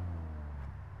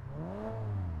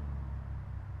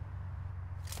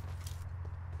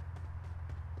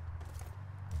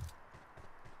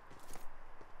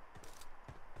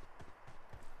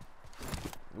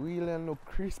 Wheel and look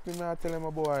crispy, man, I tell him, my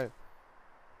boy.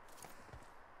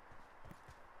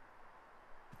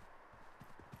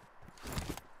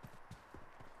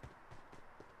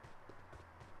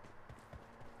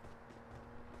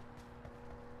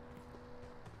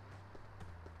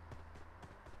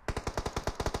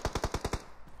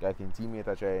 Like him teammate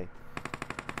I try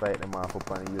fight them off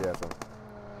up on the area so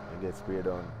and get sprayed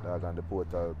down. Dog on the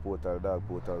portal go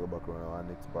back around our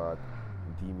next part.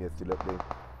 And teammate still up there.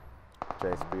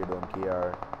 Try spray down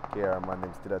KR. KR man,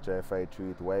 them still a try to fight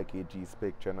through it. YKG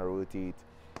Spec trying to rotate.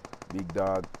 Big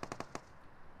Dog.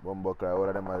 Bumbuckler, all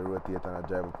of them are rotate and a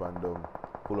drive up and down.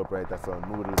 Pull up right at some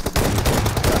noodles to the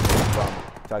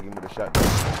tag him with the shotgun.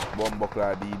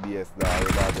 Bumbuckler DBS dog,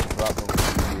 just drop them with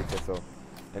the DBS. So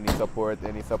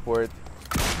any support.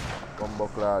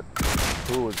 Bumbuckler,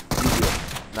 tools,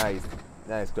 DBS.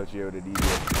 Nice touch here with the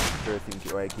DBS. First thing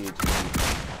YKG,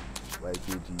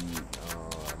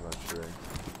 I'm not sure.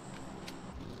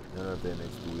 None of the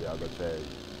next 2 I got tried.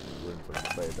 I'm going for the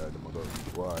fight out of my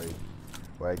god.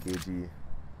 YKG.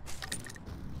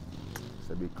 It's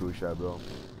a bit crucial, bro.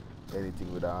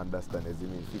 Anything with that understand is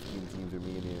 15 teams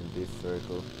remaining in this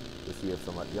circle. To see if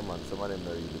some of them don't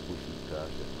really push it across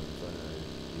it. Some of them really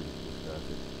push across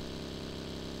it.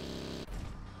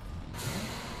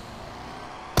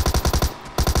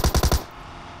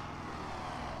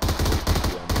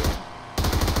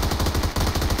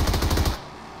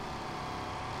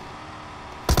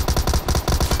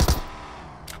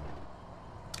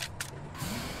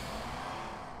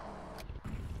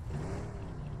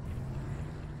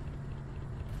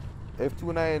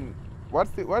 F29, what's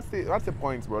the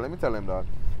points, bro? Let me tell him that.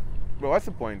 Bro, what's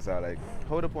the points are like?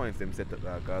 How the points them set up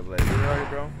that? Cause like, you know,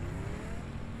 bro.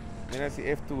 When I see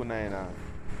F29,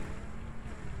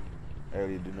 I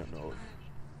really do not know.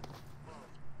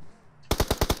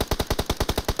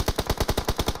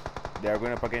 They are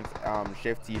going up against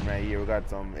Chef Team right here. We got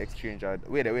some exchange.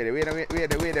 Wait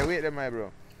them, my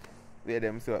bro. Wait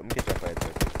them, so I'm catch a fight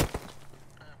first.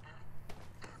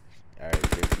 Alright,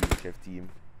 Chef Team.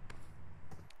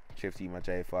 Chef Team I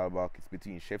try to fall back. It's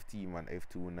between Chef Team and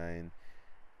F29.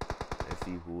 Let's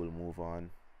see who will move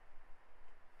on.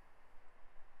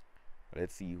 Really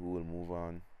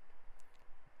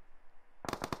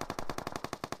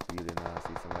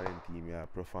nasty. Some of them team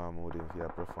perform how they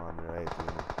perform right, you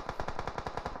know.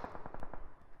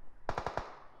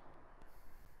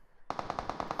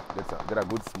 Get a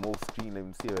good smoke screen. Let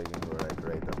me see if I can go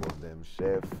right above them.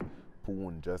 Chef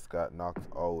Poon just got knocked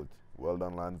out. Well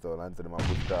done, Lanzo. Lanzo, them a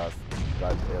good pass.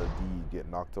 Got LD get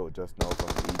knocked out just now from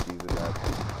the AJs with that.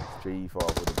 Strafe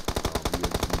off with the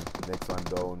BNC. Next one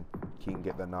down. King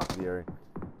get the knock there.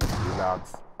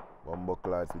 Relax.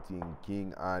 Bumbuckler between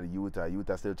King and Utah.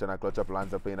 Utah still trying to clutch up.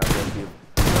 Lanza playing aggressive.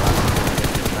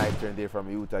 Nice turn there from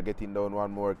Utah. Getting down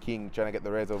one more. King trying to get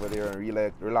the res over there and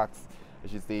relax. I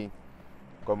should say.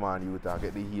 Come on, Utah.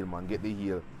 Get the heal, man. Get the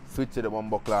heal. Switch to the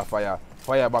Bumbuckler.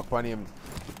 Fire back on him.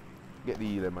 Get the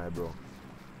healer, my bro.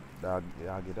 Dog,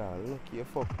 get that. Look, you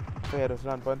fuck. Fire just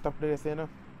land on top of this, you know.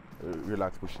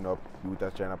 Relax, pushing up. Utah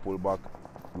trying to pull back.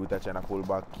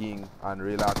 King and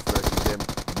relax versus them.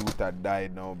 Utah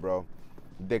died now, bro.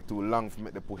 Take too long to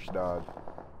make the push, dog.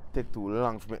 Take too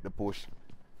long to make the push.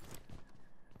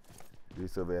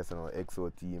 This over here, so now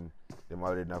EXO team. Them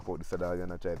already knock out the dog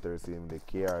and try to thirst him. The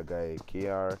KR guy,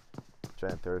 KR,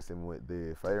 trying to thirst him with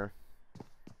the fire.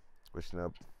 Pushing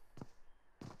up.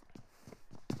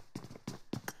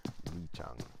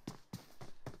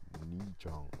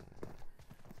 Nichang.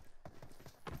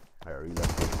 I really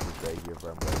like this right here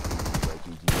from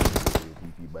YKG.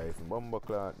 PP Bison.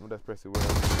 Bumbuckler. No, that's press it well.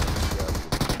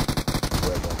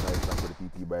 Well done. Nice one for the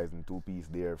PP Bison. 2-piece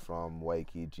there from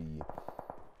YKG.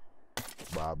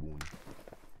 Baboon.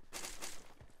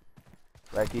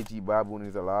 YKG Baboon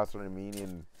is the last one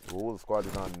remaining. The whole squad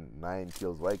is on 9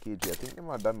 kills. YKG, I think they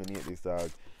might dominate this dog.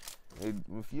 I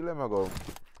feel them go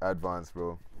advance,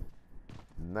 bro.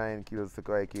 9 kills to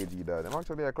YKG, dog. Them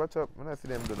actually a clutch up. When I see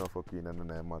them do no fucking and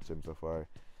then I match them so far.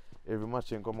 Every match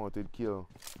them come out with kill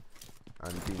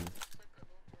and thing.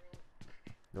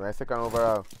 No, second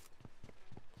overall.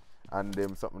 And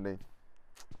them something there.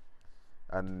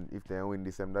 And if they win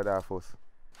this, them that are first.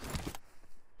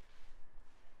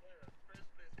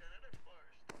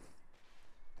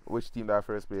 Which team that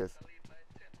first place?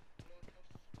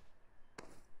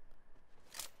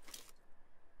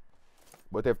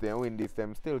 But if they win this,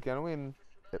 them still can win.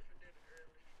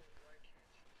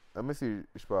 Let me see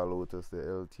which part Lotus, the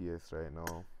LTS right now.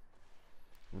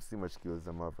 Let me see how much kills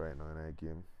them have right now in that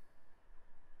game.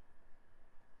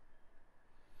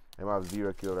 They have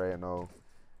 0 kill right now.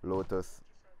 Lotus.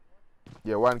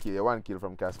 Yeah, 1 kill. Yeah, 1 kill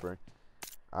from Casper.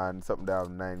 And something that have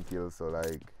 9 kills. So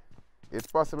like, it's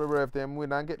possible, bro. If they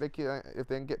win and get the kill, if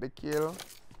they get the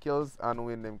kills and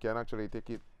win, them can actually take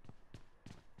it.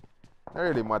 It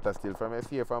really matter still. From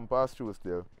SCF and pass through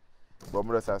still. But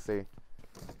I'm just I say.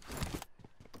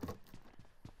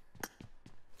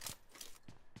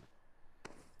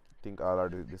 Think all are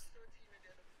this.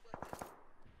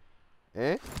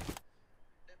 Eh?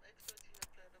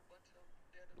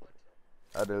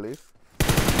 At the list?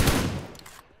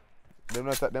 Them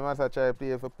must try to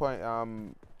play for point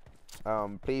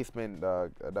placement,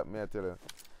 dog. That me I tell you.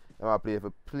 Them must play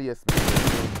for placement.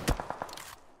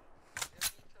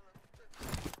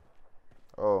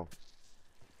 Oh.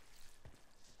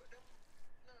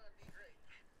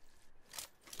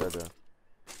 Better.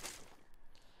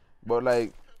 But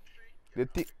like the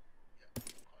thing.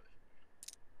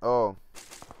 Oh.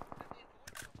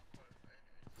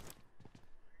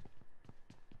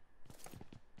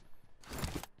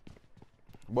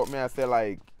 But me I say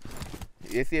like,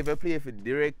 you see if they play for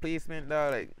direct placement,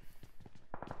 dog, like,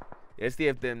 you see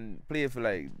if them play for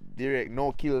like direct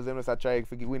no kills, them just try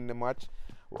to win the match,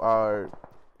 or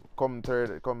come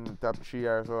third, come top 3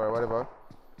 or so or whatever.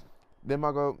 Them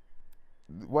I go.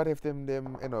 What if them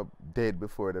end up dead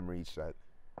before them reach that?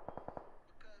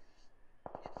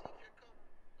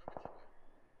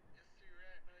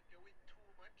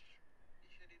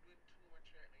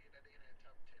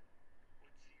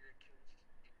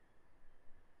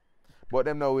 But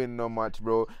them not win no match,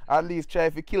 bro. At least try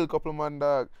if you kill a couple man,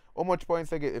 dog. How much points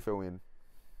they get if you win?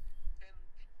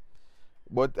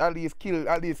 But at least kill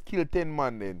 10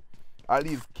 man then. At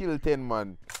least kill 10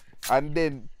 man. And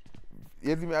then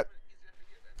you see me at,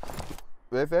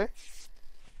 what you say?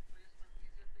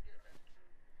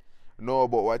 No,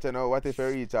 but watch you know, what if you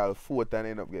reach all 4th and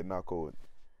end up getting knocked out?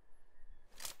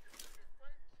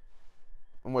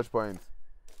 How much points?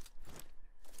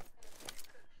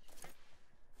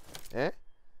 Eh?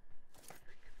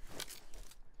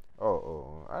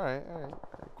 Oh, alright,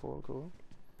 cool.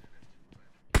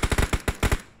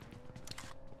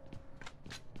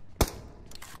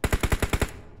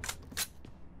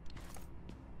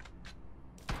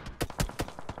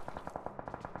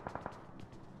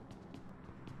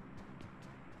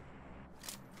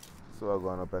 So I'm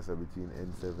going up as between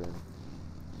N7.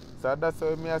 So that's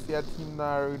why me I see a team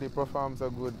now really perform so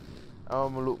good.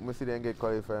 Look, me see them get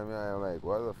qualified, me I'm like,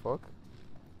 what the fuck?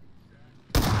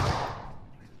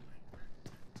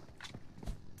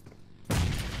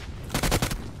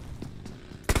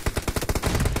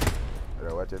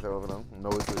 Watch yourself now. No,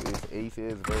 it's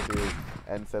Aces versus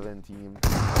N7 team.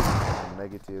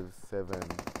 -7.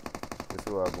 This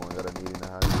is what I'm going. Gotta need in the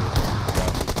hand.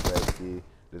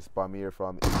 The spam here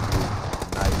from Aces.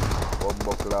 Nice.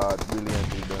 Umbuckler.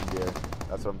 Brilliantly done there.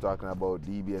 That's what I'm talking about.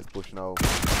 DBS push now.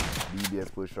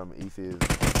 DBS push from Aces.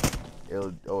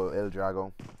 El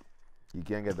Drago. You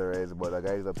can't get the res, but that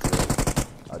guy's upstairs.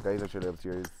 That guy's actually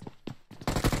upstairs.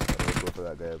 Let's go for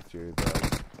that guy upstairs.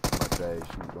 Guy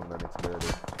shoot on the next barrel.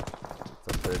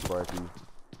 Some third party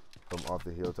from off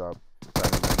the hilltop.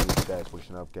 This guy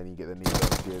pushing up. Can he get the knee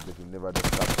downstairs? If he never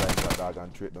just stop trying that dog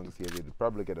and straight downstairs, he'll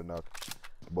probably get a knock.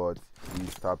 But he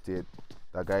stopped it.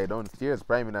 That guy downstairs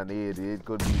priming a nade. It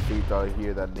could be fatal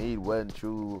here. That nade went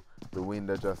through the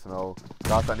window just now.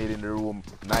 Lost a nade in the room.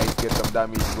 Nice, get some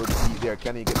damage. Good feet there.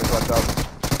 Can he get the clutch up?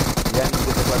 Can he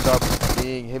get the clutch up?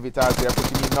 Being heavy task there,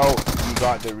 pushing in now. He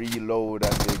got the reload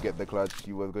and they get the clutch.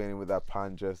 He was going in with that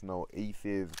pan just now.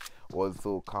 Aces was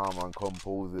so calm and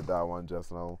composed with that one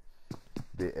just now.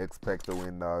 They expect to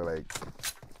win, dog. Like,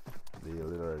 they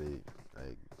literally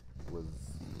like was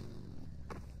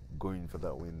going for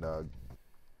that win, dog.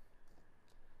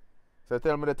 So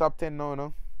tell me the top 10 now,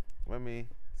 no? Let me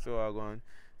so I go on.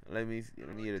 Let me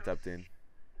hear the top 10.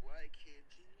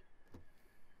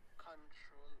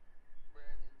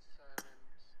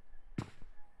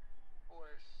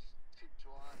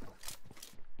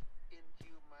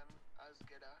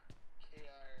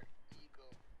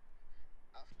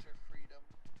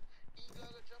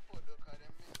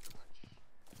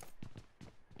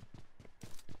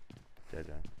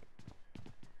 Jaja.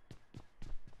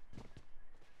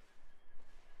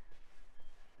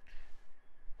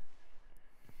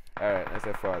 Alright, that's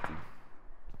a 40.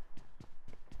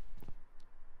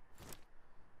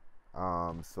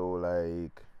 So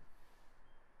like,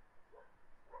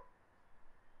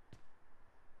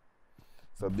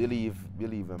 so believe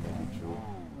I make it true.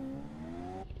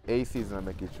 Aces I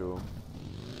make it true.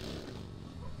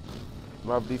 I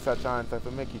have this a chance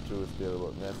to make it through still,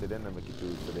 but me I say then I make it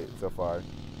through today so far.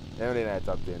 Every night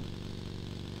top 10.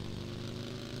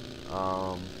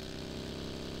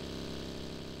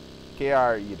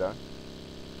 KR either.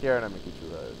 KR I make it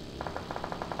through.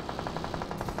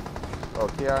 Oh,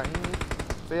 KR.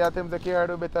 So you attempt the KR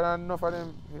do better than enough of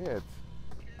them yet.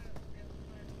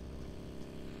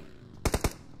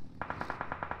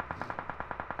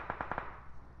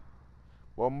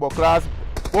 Bumbuckler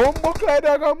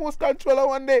dog almost controller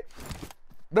one day.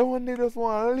 The one day just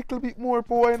want a little bit more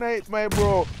power in it, my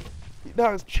bro. It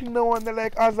does ching the one day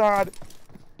like Hazard.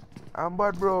 And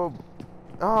bad bro.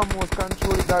 almost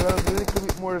control it, dog. A little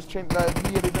bit more strength, like,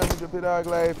 be the damage up the dog,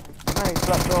 like, nice,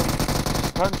 drop down.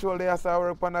 Control there, so I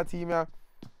work on that team, yeah.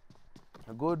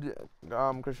 Good,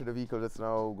 crash of the vehicle just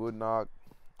now, good knock.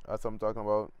 That's what I'm talking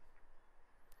about.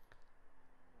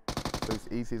 So it's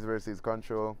aces versus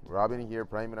control. Robin here,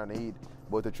 priming an 8.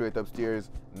 Both to throw it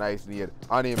upstairs. Nice need.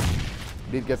 On him.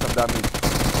 Did get some damage.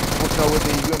 Push now with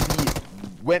the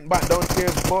UMP. Went back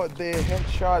downstairs, but the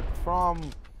headshot from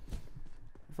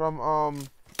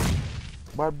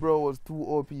Bad Bro was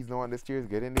 2 OPs now on the stairs.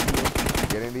 Get in the heel.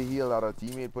 Get in the heel. Our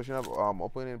teammate pushing up.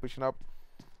 Opponent pushing up.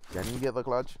 Can he get the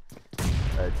clutch?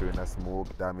 Alright, throwing a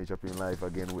smoke. Damage up in life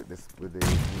again with this with the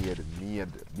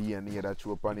need. Be a need that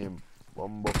throw upon him.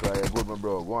 One buckler, yeah, good man,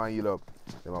 bro. Go and heal up.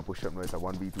 Then I push up now. It's a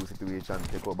 1v2 situation.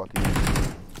 Take out back in.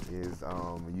 Is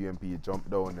UMP jump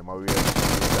down. Them are real.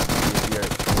 Here.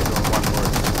 One more.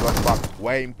 Clutch back.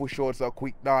 Why him push out so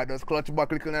quick, dog? Just clutch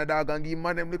back little na dog and give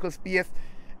man them little space.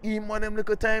 Give man them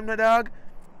little time, na dog.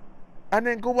 And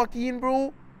then go back in,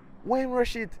 bro. Why him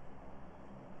rush it?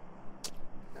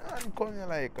 And come here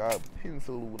like a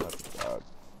pencil lunar, dog.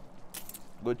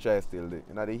 Good try still. You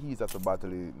know, the heat of the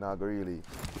battle is not really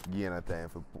gain a time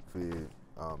for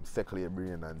circle your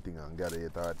brain and thing and gather your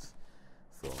thoughts.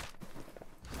 So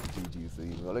GG. So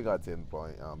you only got 10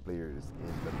 players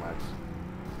in the match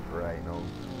right now.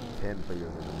 10 players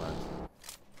in the match.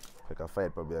 Like a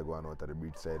fight probably going out of the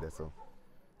breach side there. So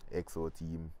XO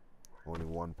team only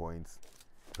 1 point.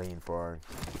 Playing for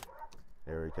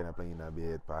they're kind of playing a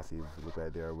bit passive. Look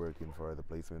like they're working for the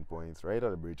placement points right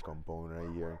at the bridge compound right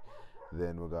here.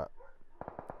 Then we got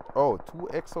 2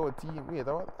 XO team. Wait,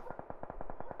 what?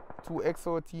 2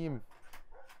 XO team.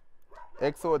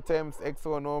 XO Temps,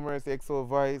 XO No Mercy, XO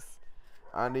Vice,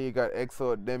 and then you got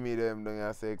XO Demi them down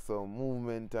here, say XO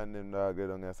Movement and them dog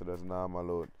down here, so that's normal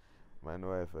load. My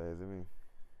Wi-Fi, is it me?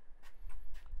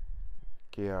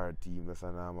 KR team, that's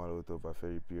a normal out over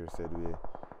Ferry Pier said way.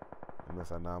 And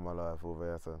that's a normal life over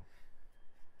here, so.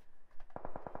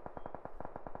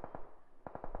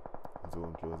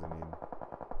 Zone closing in.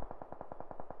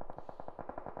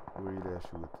 Who really a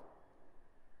shoot?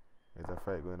 There's a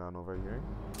fight going on over here.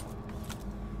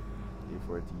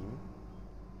 A14.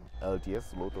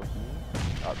 LTS, Lotus team.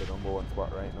 At the #1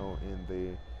 spot right now in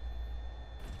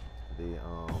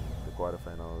the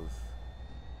quarterfinals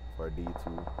for day 2.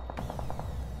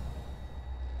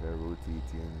 They're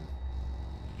rotating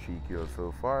 3 kills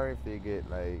so far. If they get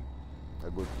like a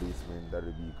good placement, that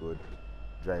would be good.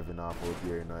 Driving off out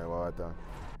here in the water.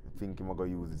 I think I'm gonna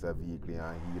use this as a vehicle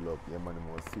and heal up. Yeah, man, I'm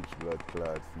gonna switch blood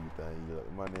clot feet and heal up.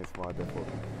 Man, it's smart as fuck.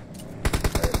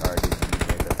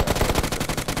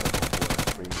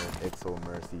 XO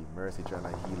Mercy trying to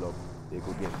heal up. They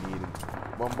could get needed.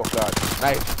 Bomba clot.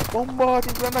 Nice. Bomba, I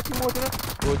think we're knocking him out, you know?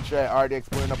 Good try. RDX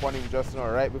pulling up on him just now,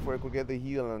 right before he could get the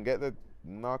heal and get the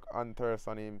knock on thirst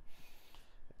on him.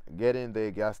 Get in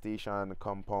the gas station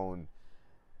compound.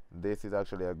 This is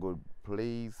actually a good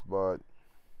place, but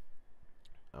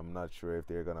I'm not sure if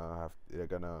they're gonna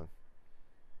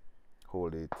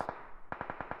hold it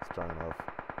strong enough.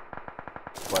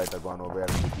 Fight are going over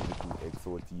between the 2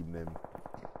 XO team them.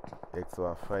 XO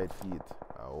are 5 feet.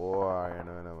 Oh, you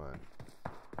know, man.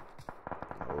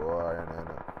 Oh, you know.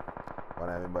 What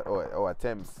I mean, but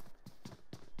attempts.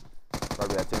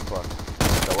 Probably a temper.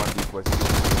 The one big was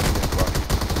temper.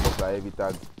 Heavy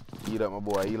tag. Heal up my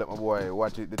boy,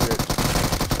 watch it, the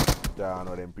church. Down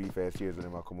on them pre-first years when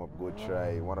them come up, good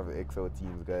try. One of the XO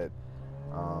teams got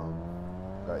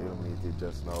eliminated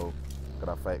just now.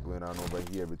 Got a fight going on over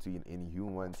here between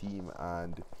Inhuman team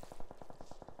and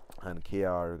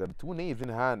KR. Got 2 nades in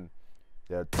hand.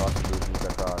 They're tossing those nades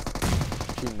across.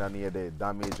 Chin down here, they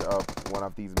damage up one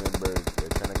of these members. They're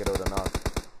trying to get out a knock.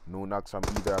 No knocks from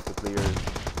either of the players.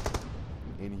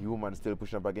 Inhuman still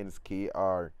pushing up against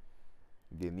KR.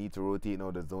 They need to rotate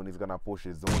now. The zone is gonna push.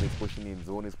 The zone is pushing in.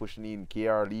 Zone is pushing in.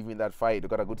 KR leaving that fight. They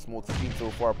got a good smoke screen so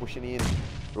far. Pushing in,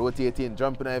 rotating,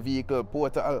 jumping a vehicle.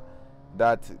 Portal.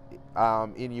 That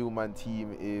Inhuman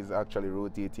team is actually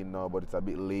rotating now, but it's a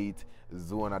bit late.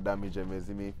 Zone of damage.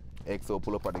 Mezimi. XO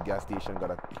pull up at the gas station.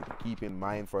 Gotta keep in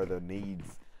mind for the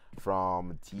nades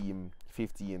from team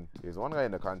 15. There's one guy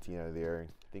in the container there.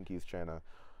 I think he's trying to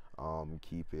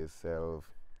keep himself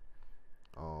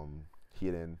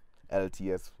hidden.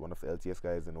 LTS, one of the LTS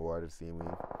guys in the water, same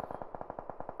way.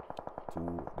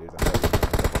 2, there's a guy.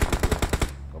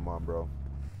 Come on, bro.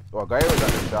 Oh, a guy was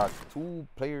at the shack. 2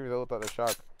 players out at the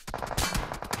shack.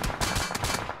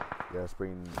 They're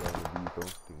spraying down the vehicle. I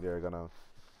think they're gonna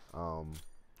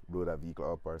blow that vehicle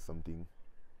up or something.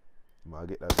 I'm gonna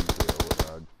get that vehicle out,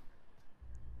 dog.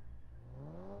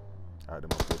 Alright, I'm a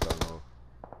portal now.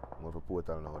 I'm going for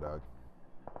portal now, dog.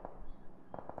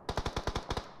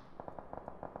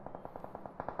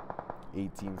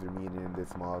 8 teams remaining in the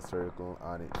small circle,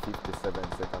 and it's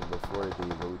 57 seconds before they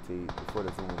rotate, before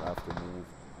the zone have to move,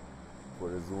 for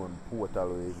the zone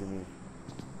portal, you see me?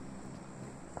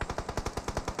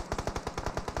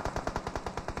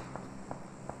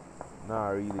 Nah,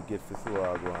 I really get to see what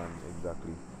I go on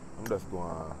exactly. I'm just going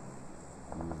to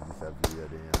use this video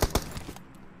there.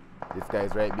 This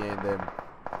guy's right behind them.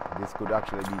 This could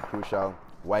actually be crucial.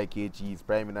 YKG is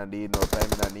priming and they know,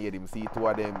 priming and need him. See two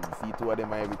of them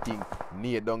and everything.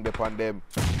 Need down upon them.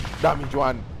 Damage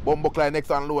one. Bumbleclaw next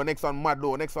one low, next one mad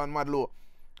low.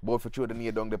 Both for sure the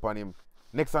need down upon him.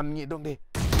 Next one need down there.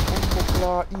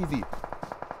 Bumbleclaw easy.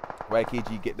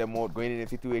 YKG get them out, going in a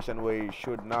situation where he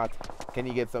should not. Can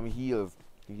he get some heals?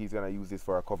 I think he's gonna use this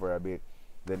for a cover a bit.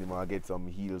 Then he might get some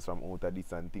heals from out of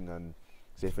this and thing, and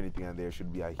so if anything, and there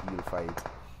should be a heal fight.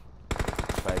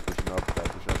 Pushing up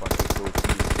on those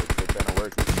teams. They're trying to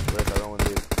work around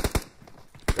this.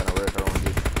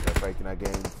 They're fighting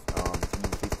against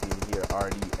team 15 here,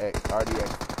 RDX.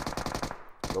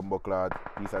 Bumbleclaw,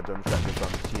 piece of jump shot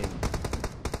from Ching.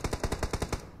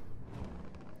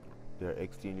 They're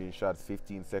exchanging shots,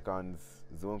 15 seconds.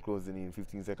 Zone closing in,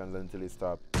 15 seconds until it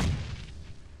stops.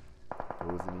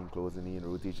 Closing in.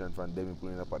 Rotation from Demi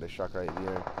pulling up at the shock right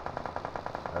there.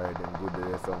 Alright, then good.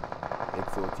 There's some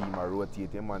XO team are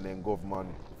rotating, and then Govman.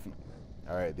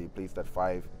 Alright, they placed at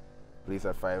 5. Placed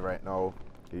at 5 right now.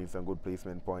 Getting some good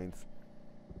placement points.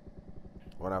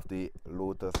 One of the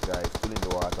Lotus guys still in the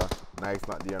water. Nice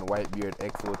knock there on Whitebeard.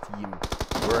 XO team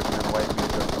working on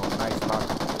Whitebeard just now. Nice knock.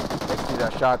 Exceed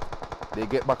a shot. They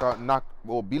get back out, knock.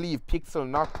 Oh, Believe Pixel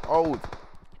knocked out.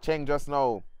 Cheng just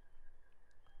now.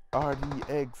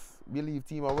 RDX. Believe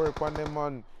team, I work on them,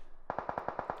 man.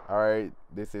 Alright,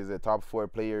 this is the top 4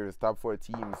 players, top 4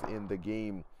 teams in the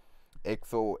game.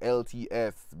 XO,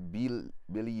 LTS,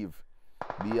 Believe,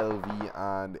 BLV,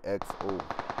 and XO.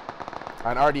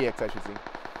 And RDX, I should say.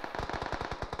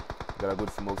 Got a good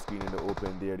smoke screen in the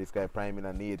open there. This guy priming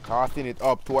a nade, casting it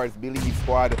up towards Believe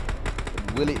squad.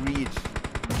 Will it reach?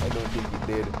 I don't think it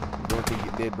did. Don't think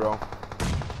it did, bro.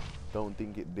 Don't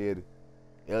think it did.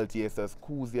 LTS has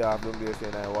Kuzia off down there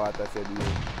saying I water said you.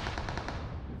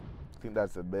 I think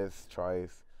that's the best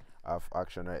choice of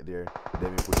action right there.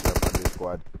 Then we push up on this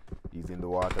squad. He's in the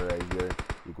water right here.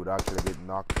 He could actually get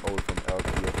knocked out from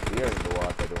LTS there in the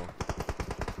water though.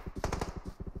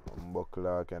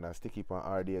 Bumbleclaw kind of sticky on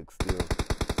RDX still.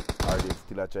 RDX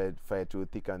still a try to fight through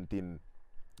thick and thin.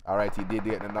 Alright, he did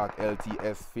get the knock.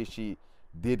 LTS Fishy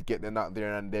did get the knock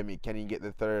there and Demi. Can he get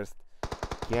the thirst?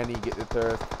 Can he get the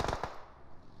thirst?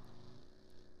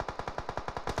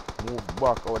 Move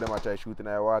back. Oh, them a try shooting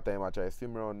at water. Him a try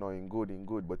swim around now. In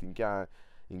good, but he can't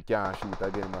shoot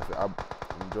again.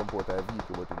 He jump out of a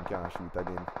vehicle, but he can't shoot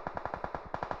again.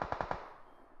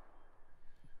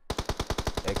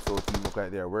 XO team look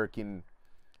like they're working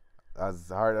as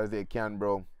hard as they can,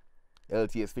 bro.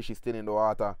 LTS Fishy still in the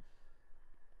water.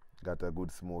 Got a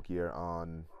good smoke here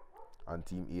on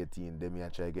team 18. Demi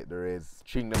a try to get the res.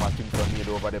 Ching them a ching some nade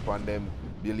over there on them.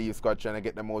 Believe squad trying to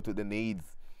get them out with the nades.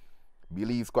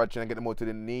 Believe squad trying to get them out to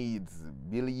the nades.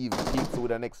 Believe keeps with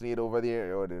the next nade over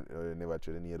there. Or they never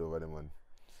try the nade over them, man.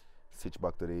 Switch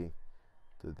back to the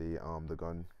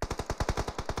gun.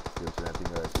 Still trying to think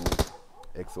there two.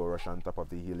 XO rush on top of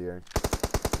the hill here.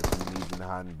 The two nades in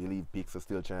hand. Believe Pixel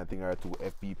still trying to think there two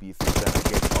FPP still trying to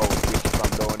get out. Fishy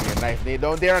come down here. Nice nade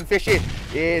down there and Fishy.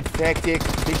 It's hectic.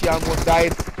 Fishy almost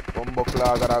died.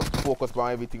 Bumbleclaw gotta focus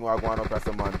on everything while going across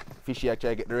the man. Fishy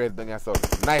actually get the rest down here, so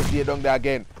nice day down there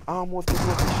again. Almost to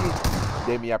go Fishy.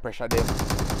 Demi a pressure them.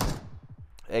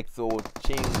 XO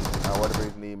Ching, whatever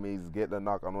his name is, get the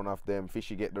knock on one of them.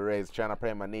 Fishy get the rest, trying to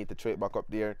prime a nade to trade back up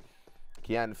there.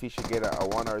 Can Fishy get a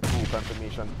 1 or 2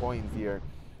 confirmation points here?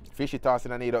 Fishy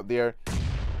tossing a nade up there.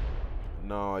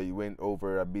 No, he went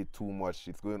over a bit too much.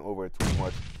 It's going over too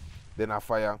much. Then a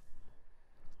fire.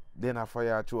 Then a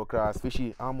fire through across.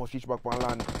 Fishy almost reach back on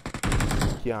land.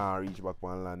 Can't reach back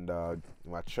on land, dog.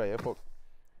 You might try it, fuck.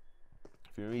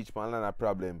 If you reach on land, a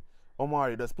problem.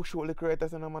 Omari just push out the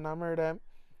creators and I'm gonna murder them.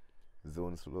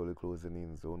 Zone slowly closing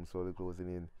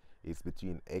in. It's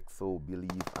between XO, Believe,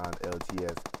 and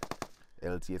LTS.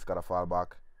 LTS gotta fall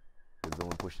back. The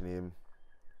zone pushing him.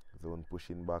 Zone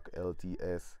pushing back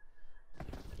LTS.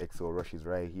 XO rush is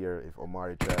right here. If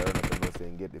Omari try to run up and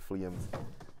saying get the flames.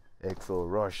 XO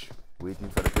rush, waiting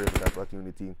for the perfect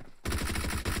opportunity.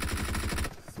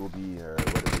 Subi, or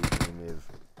whatever his name is,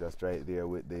 just right there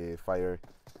with the fire.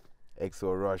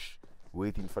 XO rush,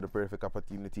 waiting for the perfect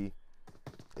opportunity.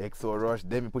 XO rush,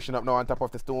 Demi pushing up now on top of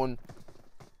the stone.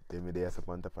 Demi there's up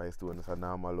on top of the stone. It's a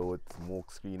normal load, smoke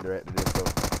screen right there. So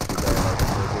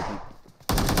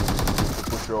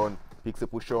push round. Picks a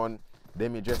push on.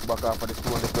 Demi just back off for the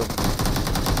stone little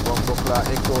one buckler.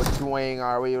 Exo Dwayne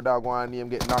or where you dog one name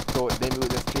get knocked out. Demi will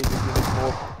just chase it in the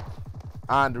smoke.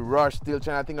 And Rush still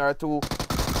trying to think or two.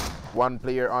 One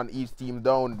player on each team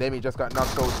down. Demi just got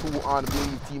knocked out. 2 on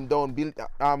Believe team down.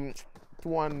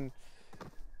 2 on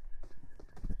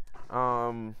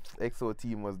EXO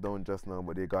team was down just now,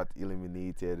 but they got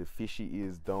eliminated. Fishy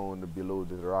is down below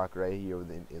the rock right here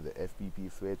in the FPP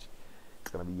switch.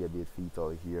 It's gonna be a bit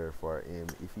fatal here for him.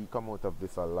 If he come out of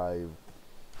this alive,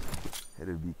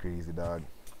 it'll be crazy, dog.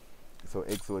 So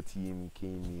EXO team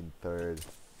came in third.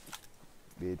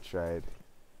 They tried,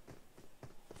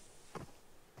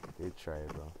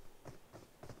 bro.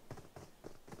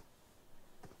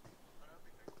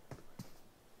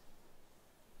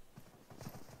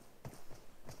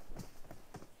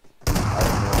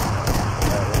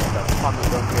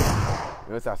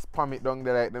 Just a spam it down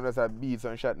there like them just a beat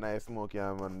some shot nice smoke,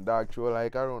 yeah, man. Dog throw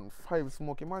like around 5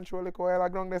 smoky man throw like a while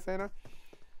ground this, you know.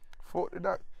 Fuck the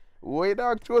dog. Why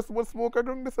dog throw some smoke a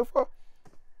ground this for?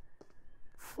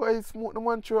 5 smoke the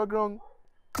man throw a ground.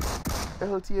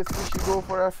 LTS Fishy go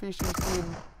for a fishy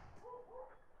sim.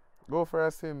 Go for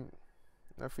a sim.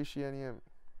 A fishy and him.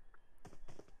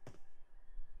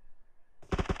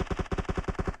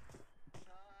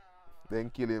 Then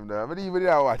kill him now. But even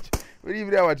there watch. But even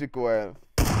there watch it go while.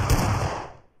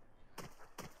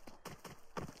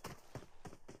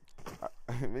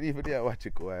 But even there watch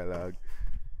it go while, dog.